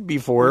head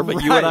before,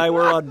 but you and I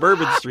were on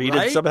Bourbon Street,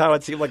 and somehow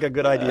it seemed like a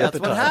good idea at the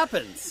time. That's what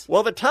happens.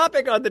 Well, the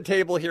topic on the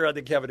table here on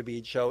the Kevin and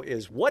Bean Show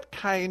is what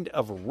kind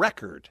of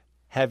record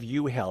have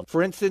you held?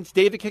 For instance,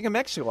 David King of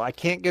Mexico. I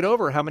can't get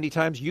over how many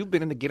times you've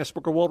been in the Guinness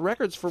Book of World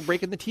Records for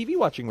breaking the TV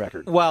watching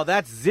record. Well,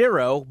 that's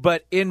 0,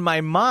 but in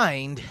my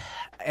mind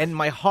and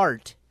my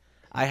heart,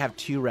 I have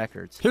 2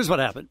 records. Here's what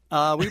happened.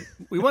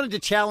 We wanted to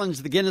challenge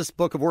the Guinness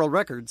Book of World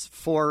Records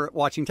for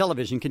watching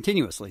television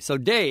continuously. So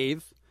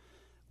Dave,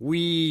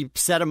 we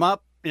set him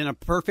up in a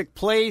perfect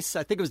place.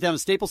 I think it was down at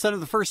Staples Center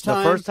the first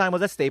time. The first time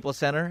was at Staples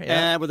Center.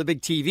 Yeah. With a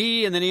big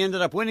TV, and then he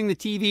ended up winning the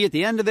TV at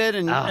the end of it.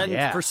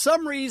 And for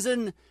some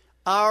reason,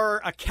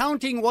 our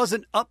accounting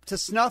wasn't up to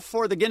snuff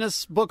for the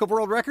Guinness Book of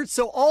World Records.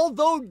 So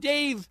although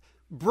Dave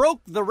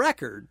broke the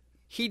record,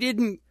 he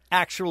didn't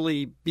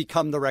actually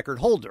become the record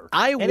holder.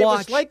 I watched, it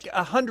was like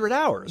 100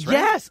 hours, right?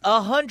 Yes,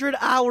 100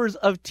 hours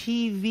of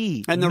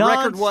TV. And the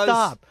record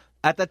was...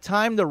 At the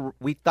time,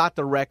 we thought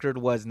the record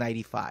was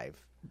 95.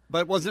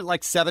 But wasn't it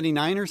like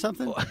 79 or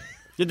something?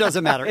 It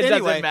doesn't matter. It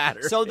doesn't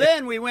matter. So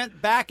then we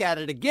went back at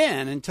it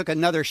again and took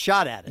another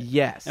shot at it.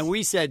 Yes. And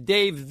we said,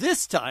 Dave,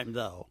 this time,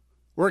 though,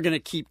 we're going to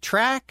keep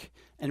track,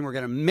 and we're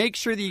going to make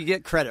sure that you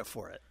get credit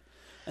for it.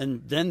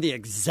 And then the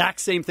exact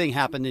same thing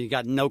happened, and you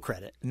got no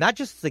credit. Not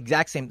just the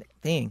exact same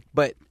thing,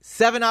 but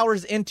 7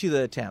 hours into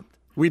the attempt.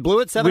 We blew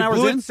it 7 hours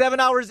in? We blew it 7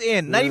 hours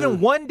in. Not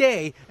even one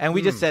day, and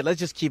we just said, let's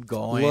just keep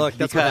going. Look,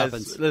 that's what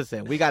happens.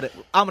 Listen, we got it.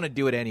 I'm going to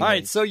do it anyway. All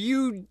right, so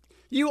you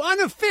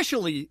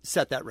unofficially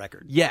set that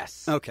record.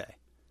 Yes. Okay.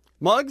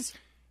 Muggs?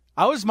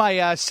 I was my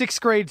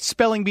 6th grade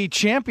spelling bee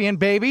champion,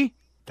 baby.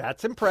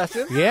 That's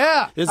impressive.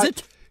 Yeah. Is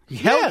it?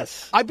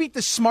 Yes. I beat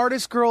the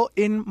smartest girl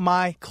in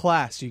my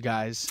class, you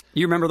guys.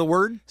 You remember the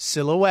word?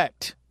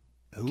 Silhouette.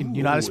 Can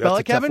you know how to spell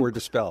it, Kevin? That's a tough word to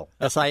spell.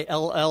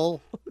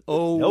 SILLO.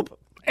 Nope.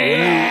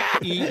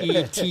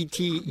 EETTEEH.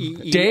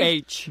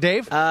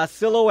 Dave?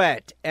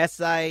 Silhouette.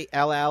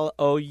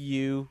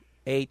 SILLOUHUTE.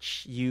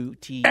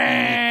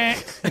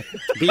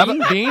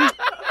 Bean?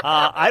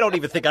 I don't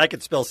even think I can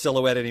spell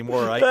silhouette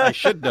anymore. I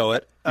should know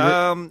it.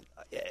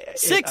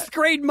 6th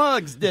grade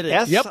Muggs did it.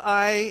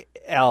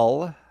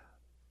 SILHOOETTE.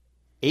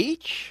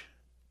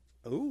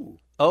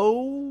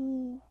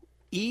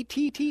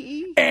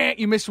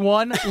 You missed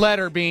one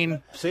letter,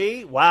 Bean.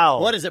 See? Wow.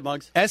 What is it,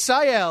 Muggs?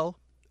 SILHOOETTE.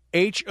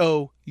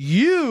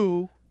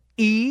 H-O-U-E-T-T-E.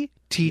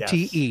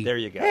 Yes, there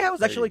you go. Hey, I was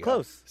There actually you go.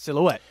 close.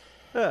 Silhouette.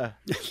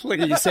 Look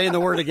at you saying the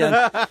word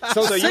again.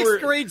 So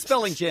sixth grade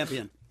spelling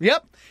champion.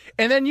 Yep.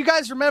 And then you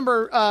guys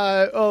remember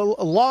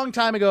a long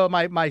time ago,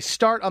 my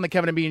start on the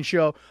Kevin and Bean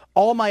show,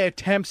 all my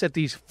attempts at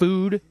these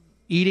food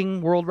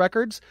eating world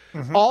records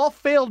all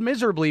failed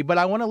miserably, but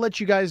I want to let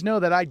you guys know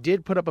that I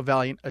did put up a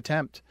valiant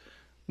attempt.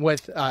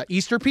 With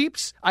Easter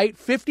Peeps. I ate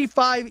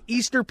 55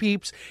 Easter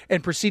Peeps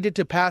and proceeded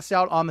to pass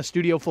out on the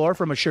studio floor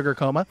from a sugar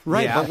coma.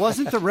 Right, but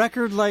wasn't the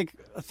record like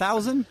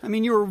 1,000? I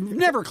mean, you were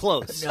never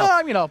close.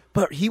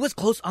 But he was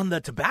close on the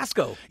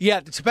Tabasco. Yeah,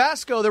 the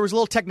Tabasco, there was a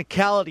little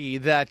technicality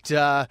that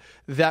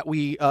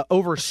we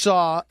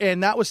oversaw,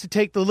 and that was to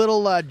take the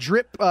little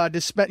drip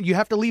dispenser. You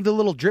have to leave the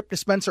little drip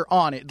dispenser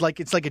on it.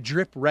 It's like a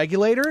drip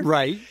regulator.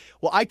 Right.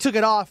 Well, I took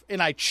it off,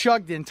 and I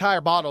chugged the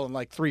entire bottle in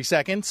like 3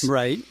 seconds.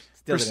 Right.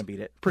 Still didn't beat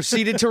it.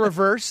 Proceeded to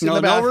reverse in the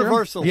No bathroom.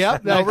 reversals.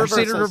 Yep. No I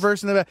proceeded to reversals.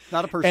 reverse in the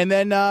Not a person. And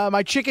then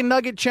my chicken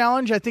nugget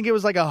challenge, I think it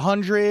was like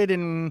 100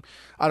 and,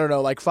 I don't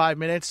know, like 5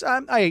 minutes.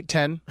 I ate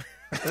 10.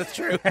 That's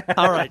true.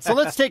 All right, so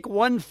let's take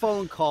one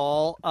phone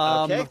call.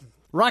 Okay.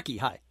 Rocky,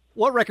 hi.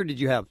 What record did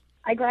you have?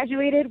 I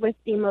graduated with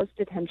the most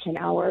detention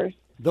hours.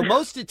 The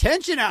most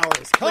detention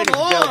hours. Come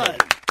on.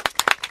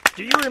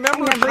 Do you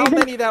remember how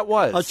many that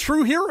was? A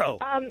true hero.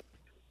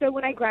 So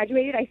when I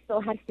graduated, I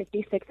still had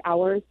 56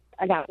 hours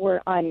that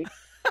were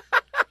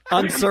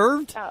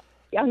Unserved?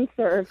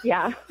 Unserved,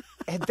 yeah.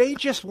 And they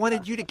just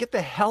wanted you to get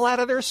the hell out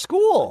of their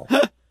school.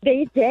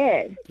 They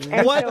did.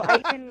 And What, so I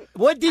can,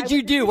 what did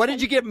you do? What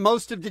did you get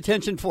most of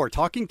detention for?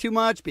 Talking too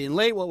much? Being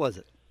late? What was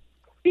it?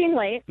 being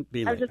late.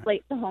 Being I was late. just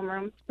late to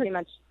homeroom pretty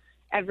much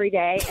every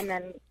day, and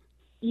then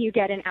you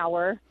get an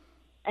hour,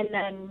 and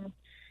then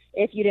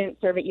if you didn't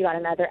serve it, you got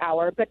another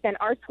hour. But then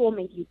our school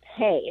made you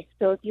pay.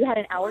 So if you had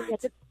an hour, you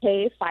had to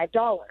pay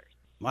 $5.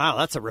 Wow,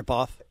 that's a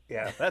ripoff.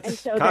 Yeah, And that's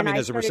so then I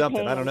communism or started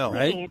something. I don't know.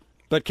 Right?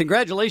 But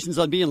congratulations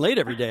on being late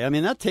every day. I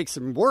mean, that takes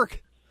some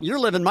work. You're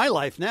living my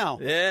life now.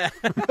 Yeah.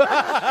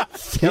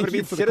 Having to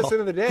be citizen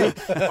of the day.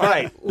 All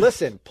right,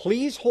 listen,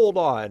 please hold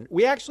on.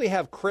 We actually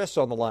have Chris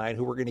on the line,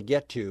 who we're going to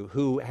get to,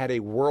 who had a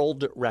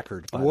world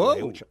record, by the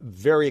way, which I'm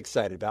very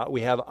excited about.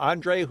 We have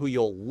Andre, who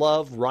you'll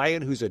love,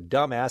 Ryan, who's a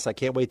dumbass. I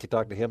can't wait to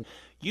talk to him.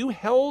 You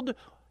held,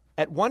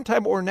 at one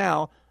time or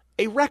now,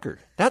 a record.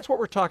 That's what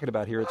we're talking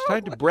about here. It's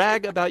time to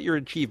brag about your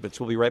achievements.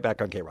 We'll be right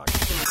back on K-Rock.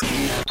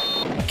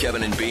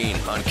 Kevin and Bean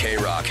on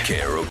K-Rock,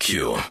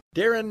 KROQ.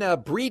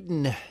 Darren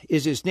Breeden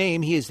is his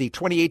name. He is the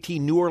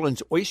 2018 New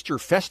Orleans Oyster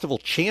Festival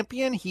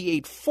champion. He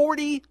ate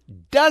 40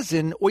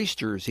 dozen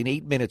oysters in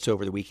 8 minutes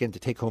over the weekend to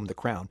take home the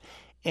crown.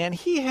 And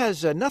he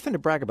has nothing to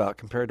brag about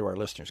compared to our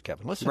listeners,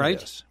 Kevin. Listen to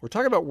this. We're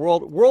talking about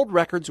world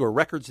records, or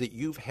records that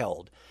you've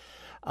held.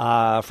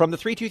 From the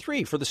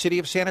 323 for the city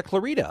of Santa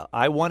Clarita,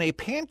 I won a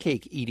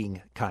pancake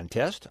eating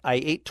contest. I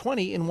ate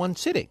 20 in one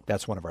sitting.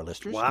 That's one of our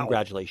listeners. Wow.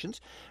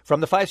 Congratulations.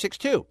 From the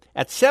 562,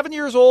 at 7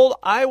 years old,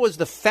 I was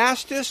the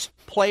fastest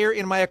player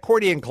in my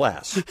accordion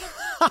class.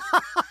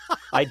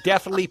 I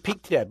definitely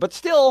peaked dead. But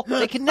still,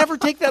 they can never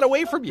take that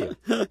away from you,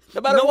 no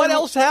matter what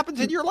else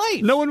happens in your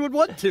life. No one would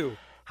want to.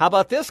 How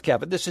about this,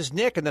 Kevin? This is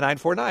Nick in the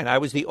 949. I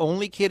was the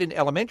only kid in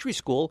elementary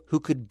school who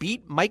could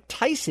beat Mike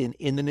Tyson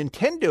in the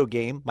Nintendo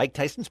game, Mike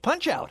Tyson's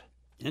Punch-Out.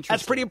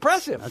 That's pretty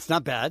impressive. That's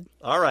not bad.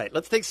 All right,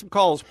 let's take some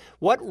calls.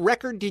 What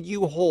record did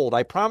you hold?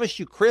 I promised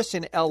you Chris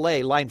in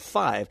L.A., line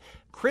 5.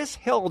 Chris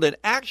held an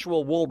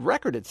actual world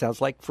record, it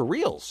sounds like, for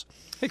reals.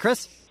 Hey,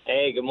 Chris.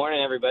 Hey, good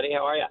morning, everybody.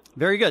 How are you?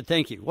 Very good,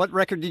 thank you. What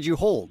record did you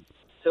hold?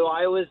 So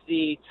I was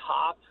the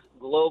top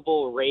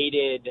global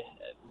rated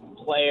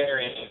player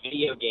in a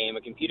video game,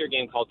 a computer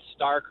game called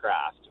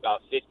StarCraft,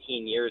 about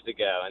 15 years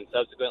ago, and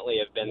subsequently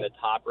have been the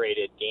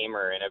top-rated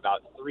gamer in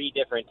about 3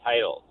 different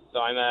titles. So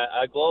I'm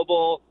a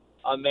global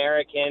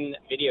American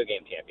video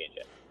game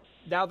championship.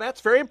 Now,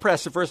 that's very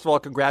impressive. First of all,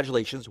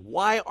 congratulations.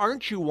 Why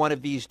aren't you one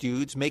of these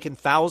dudes making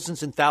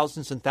thousands and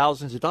thousands and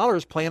thousands of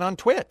dollars playing on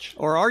Twitch?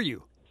 Or are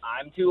you?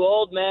 I'm too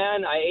old,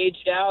 man. I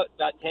aged out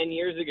about 10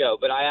 years ago,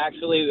 but I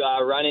actually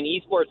run an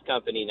esports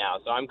company now,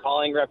 so I'm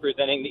calling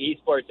representing the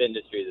esports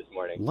industry this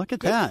morning. Look at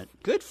that.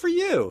 Good for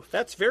you.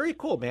 That's very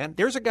cool, man.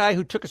 There's a guy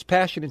who took his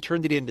passion and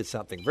turned it into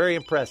something. Very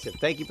impressive.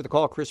 Thank you for the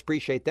call, Chris.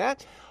 Appreciate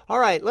that. All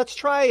right, let's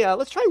try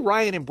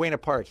Ryan in Buena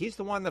Park. He's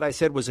the one that I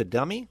said was a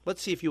dummy.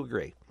 Let's see if you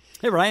agree.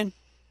 Hey, Ryan.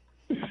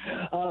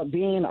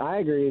 Bean, I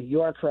agree.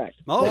 You are correct.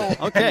 Oh,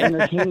 okay. An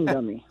entertaining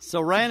dummy. So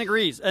Ryan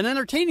agrees. An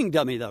entertaining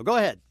dummy, though. Go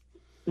ahead.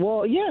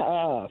 Well,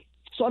 yeah.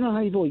 So I don't know how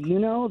many people you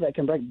know that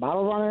can break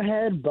bottles on their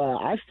head, but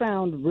I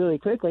found really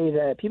quickly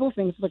that people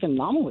think it's like an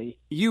anomaly.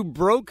 You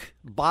broke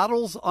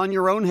bottles on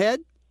your own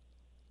head?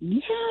 Yeah,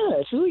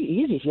 it's really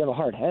easy if you have a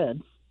hard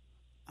head.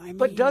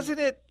 But doesn't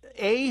it,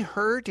 A,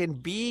 hurt,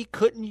 and B,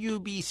 couldn't you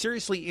be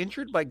seriously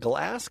injured by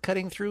glass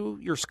cutting through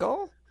your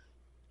skull?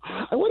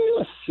 I wouldn't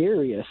do it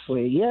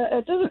seriously. Yeah,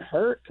 it doesn't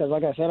hurt because,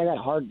 like I said, I got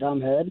a hard,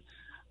 dumb head.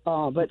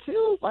 But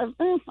too,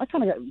 I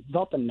kind of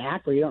developed a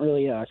knack where you don't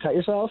really cut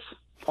yourself.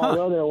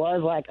 Although there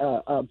was like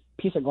a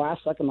piece of glass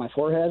stuck in my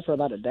forehead for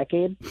about a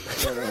decade.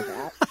 So there was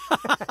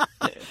that.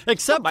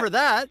 Except for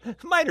that.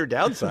 Minor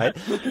downside.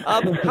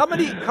 How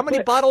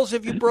many bottles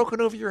have you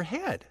broken over your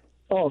head?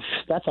 Oh,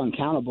 that's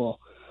uncountable.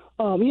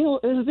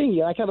 There's the thing.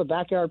 You have a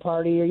backyard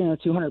party or,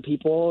 200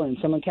 people and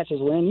someone catches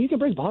wind. You can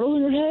break bottles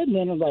in your head. And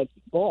then it's like,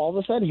 all of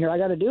a sudden, here, I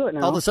got to do it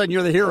now. All of a sudden,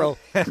 you're the hero.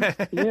 Yeah,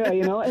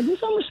 and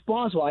just I'm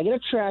responsible. I get a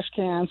trash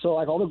can, so,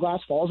 all the glass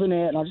falls in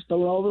it, and I'll just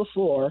throw it all over the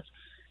floor.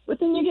 But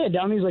then you get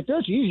down, he's like,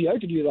 that's easy. I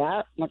could do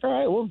that. I'm like, all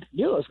right, well,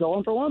 let's go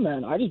 1 for 1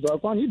 then. I just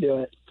broke one. You do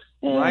it.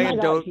 And Ryan,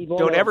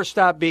 don't ever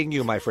stop being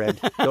you, my friend.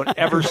 Don't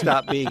ever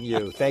stop being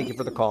you. Thank you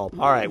for the call.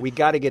 All right, we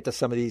got to get to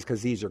some of these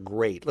because these are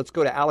great. Let's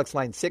go to Alex,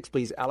 line 6,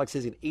 please. Alex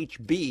is in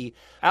HB.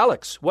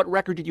 Alex, what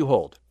record did you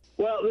hold?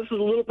 Well, this is a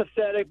little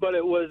pathetic, but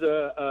it was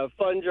a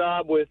fun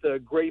job with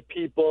great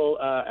people.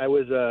 I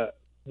was a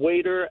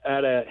waiter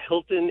at a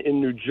Hilton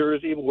in New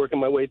Jersey, working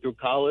my way through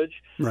college.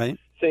 Right.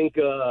 Think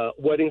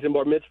weddings and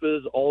bar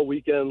mitzvahs all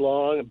weekend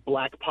long,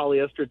 black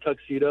polyester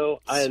tuxedo.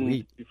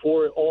 And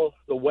before all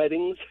the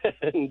weddings,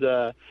 and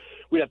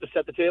we'd have to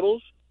set the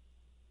tables,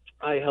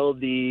 I held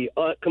the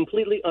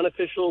completely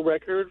unofficial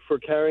record for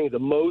carrying the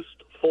most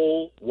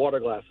full water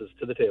glasses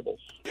to the tables.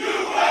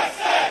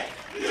 USA!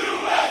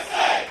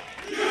 USA!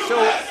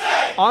 So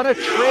on a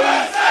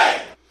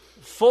tray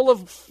full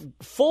of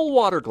full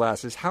water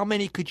glasses, how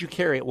many could you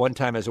carry at one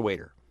time as a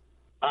waiter?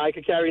 I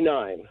could carry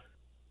 9.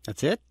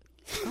 That's it?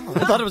 Oh,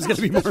 I thought it was going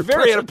to be more That's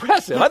very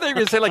unimpressive. I thought you were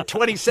going to say like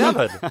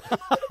 27.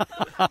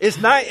 Is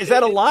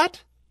that a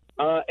lot?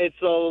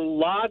 It's a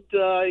lot.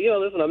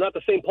 Listen, I'm not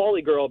the St.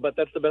 Pauli girl, but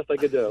that's the best I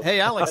could do. Hey,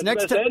 Alex,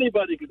 next time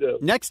anybody could do.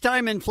 Next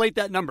time, inflate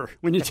that number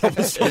when you tell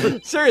the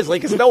story. Seriously,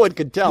 because no one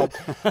could tell.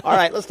 All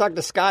right, let's talk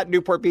to Scott,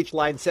 Newport Beach,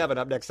 line 7,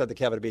 up next on the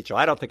Kevin and Bean Show.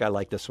 I don't think I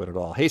like this one at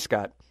all. Hey,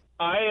 Scott.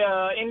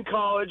 In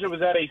college, I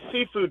was at a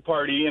seafood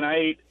party, and I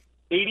ate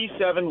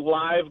 87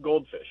 live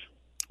goldfish.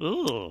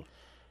 Ooh.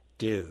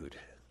 Dude,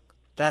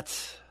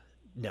 that's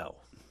no.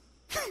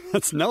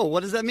 That's no.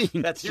 What does that mean?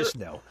 That's just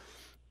no.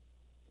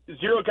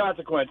 0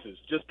 consequences,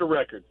 just a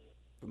record.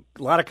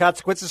 A lot of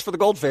consequences for the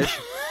goldfish.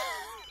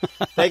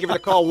 Thank you for the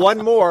call. One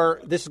more.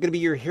 This is going to be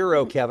your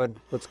hero, Kevin.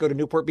 Let's go to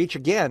Newport Beach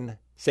again.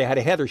 Say hi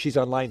to Heather. She's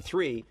on line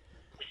 3.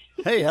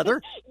 Hey,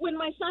 Heather. When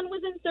my son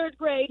was in 3rd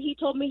grade, he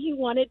told me he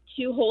wanted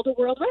to hold a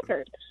world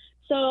record.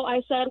 So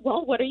I said,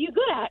 well, what are you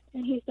good at?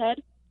 And he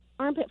said,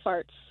 armpit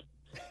farts.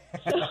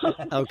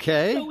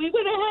 Okay. So we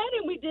went ahead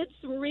and we did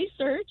some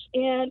research,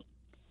 and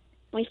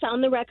we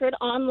found the record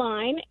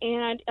online.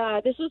 And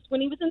this was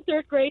when he was in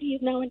 3rd grade.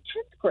 He's now in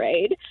 10th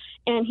grade,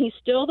 and he's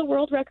still the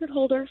world record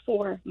holder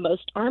for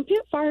most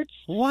armpit farts.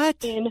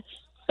 What? In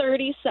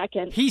 30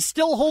 seconds. He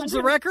still holds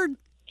the record?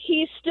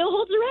 He still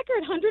holds the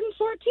record,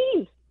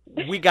 114.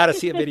 We got to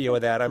see a video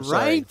of that. I'm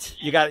sorry. Right?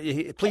 You got.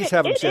 Please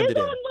have him send it in. It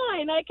is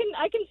online. I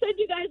can send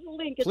you guys a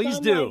link. It's Please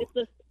online.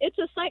 do. It's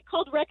a site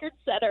called Record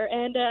Setter,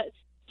 and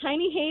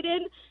Tiny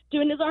Hayden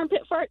doing his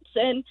armpit farts,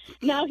 and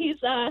now he's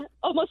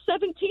almost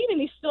 17, and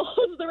he still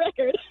holds the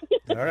record.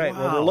 All right.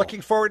 Well, we're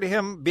looking forward to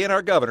him being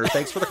our governor.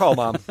 Thanks for the call,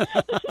 Mom.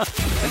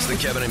 It's the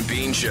Kevin and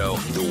Bean Show,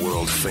 the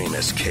world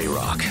famous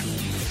K-Rock.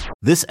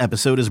 This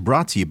episode is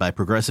brought to you by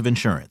Progressive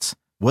Insurance.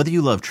 Whether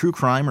you love true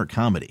crime or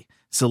comedy,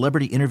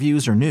 celebrity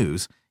interviews or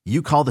news,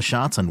 you call the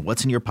shots on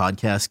what's in your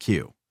podcast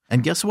queue.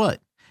 And guess what?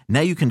 Now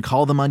you can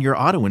call them on your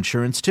auto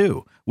insurance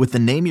too with the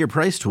Name Your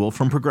Price tool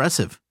from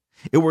Progressive.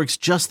 It works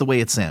just the way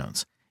it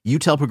sounds. You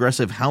tell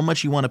Progressive how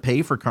much you want to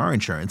pay for car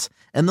insurance,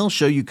 and they'll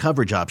show you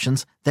coverage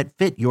options that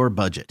fit your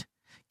budget.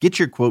 Get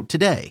your quote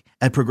today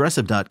at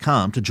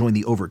Progressive.com to join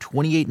the over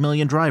 28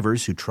 million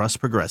drivers who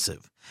trust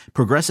Progressive.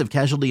 Progressive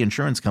Casualty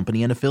Insurance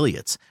Company and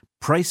Affiliates.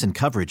 Price and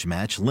coverage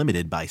match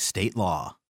limited by state law.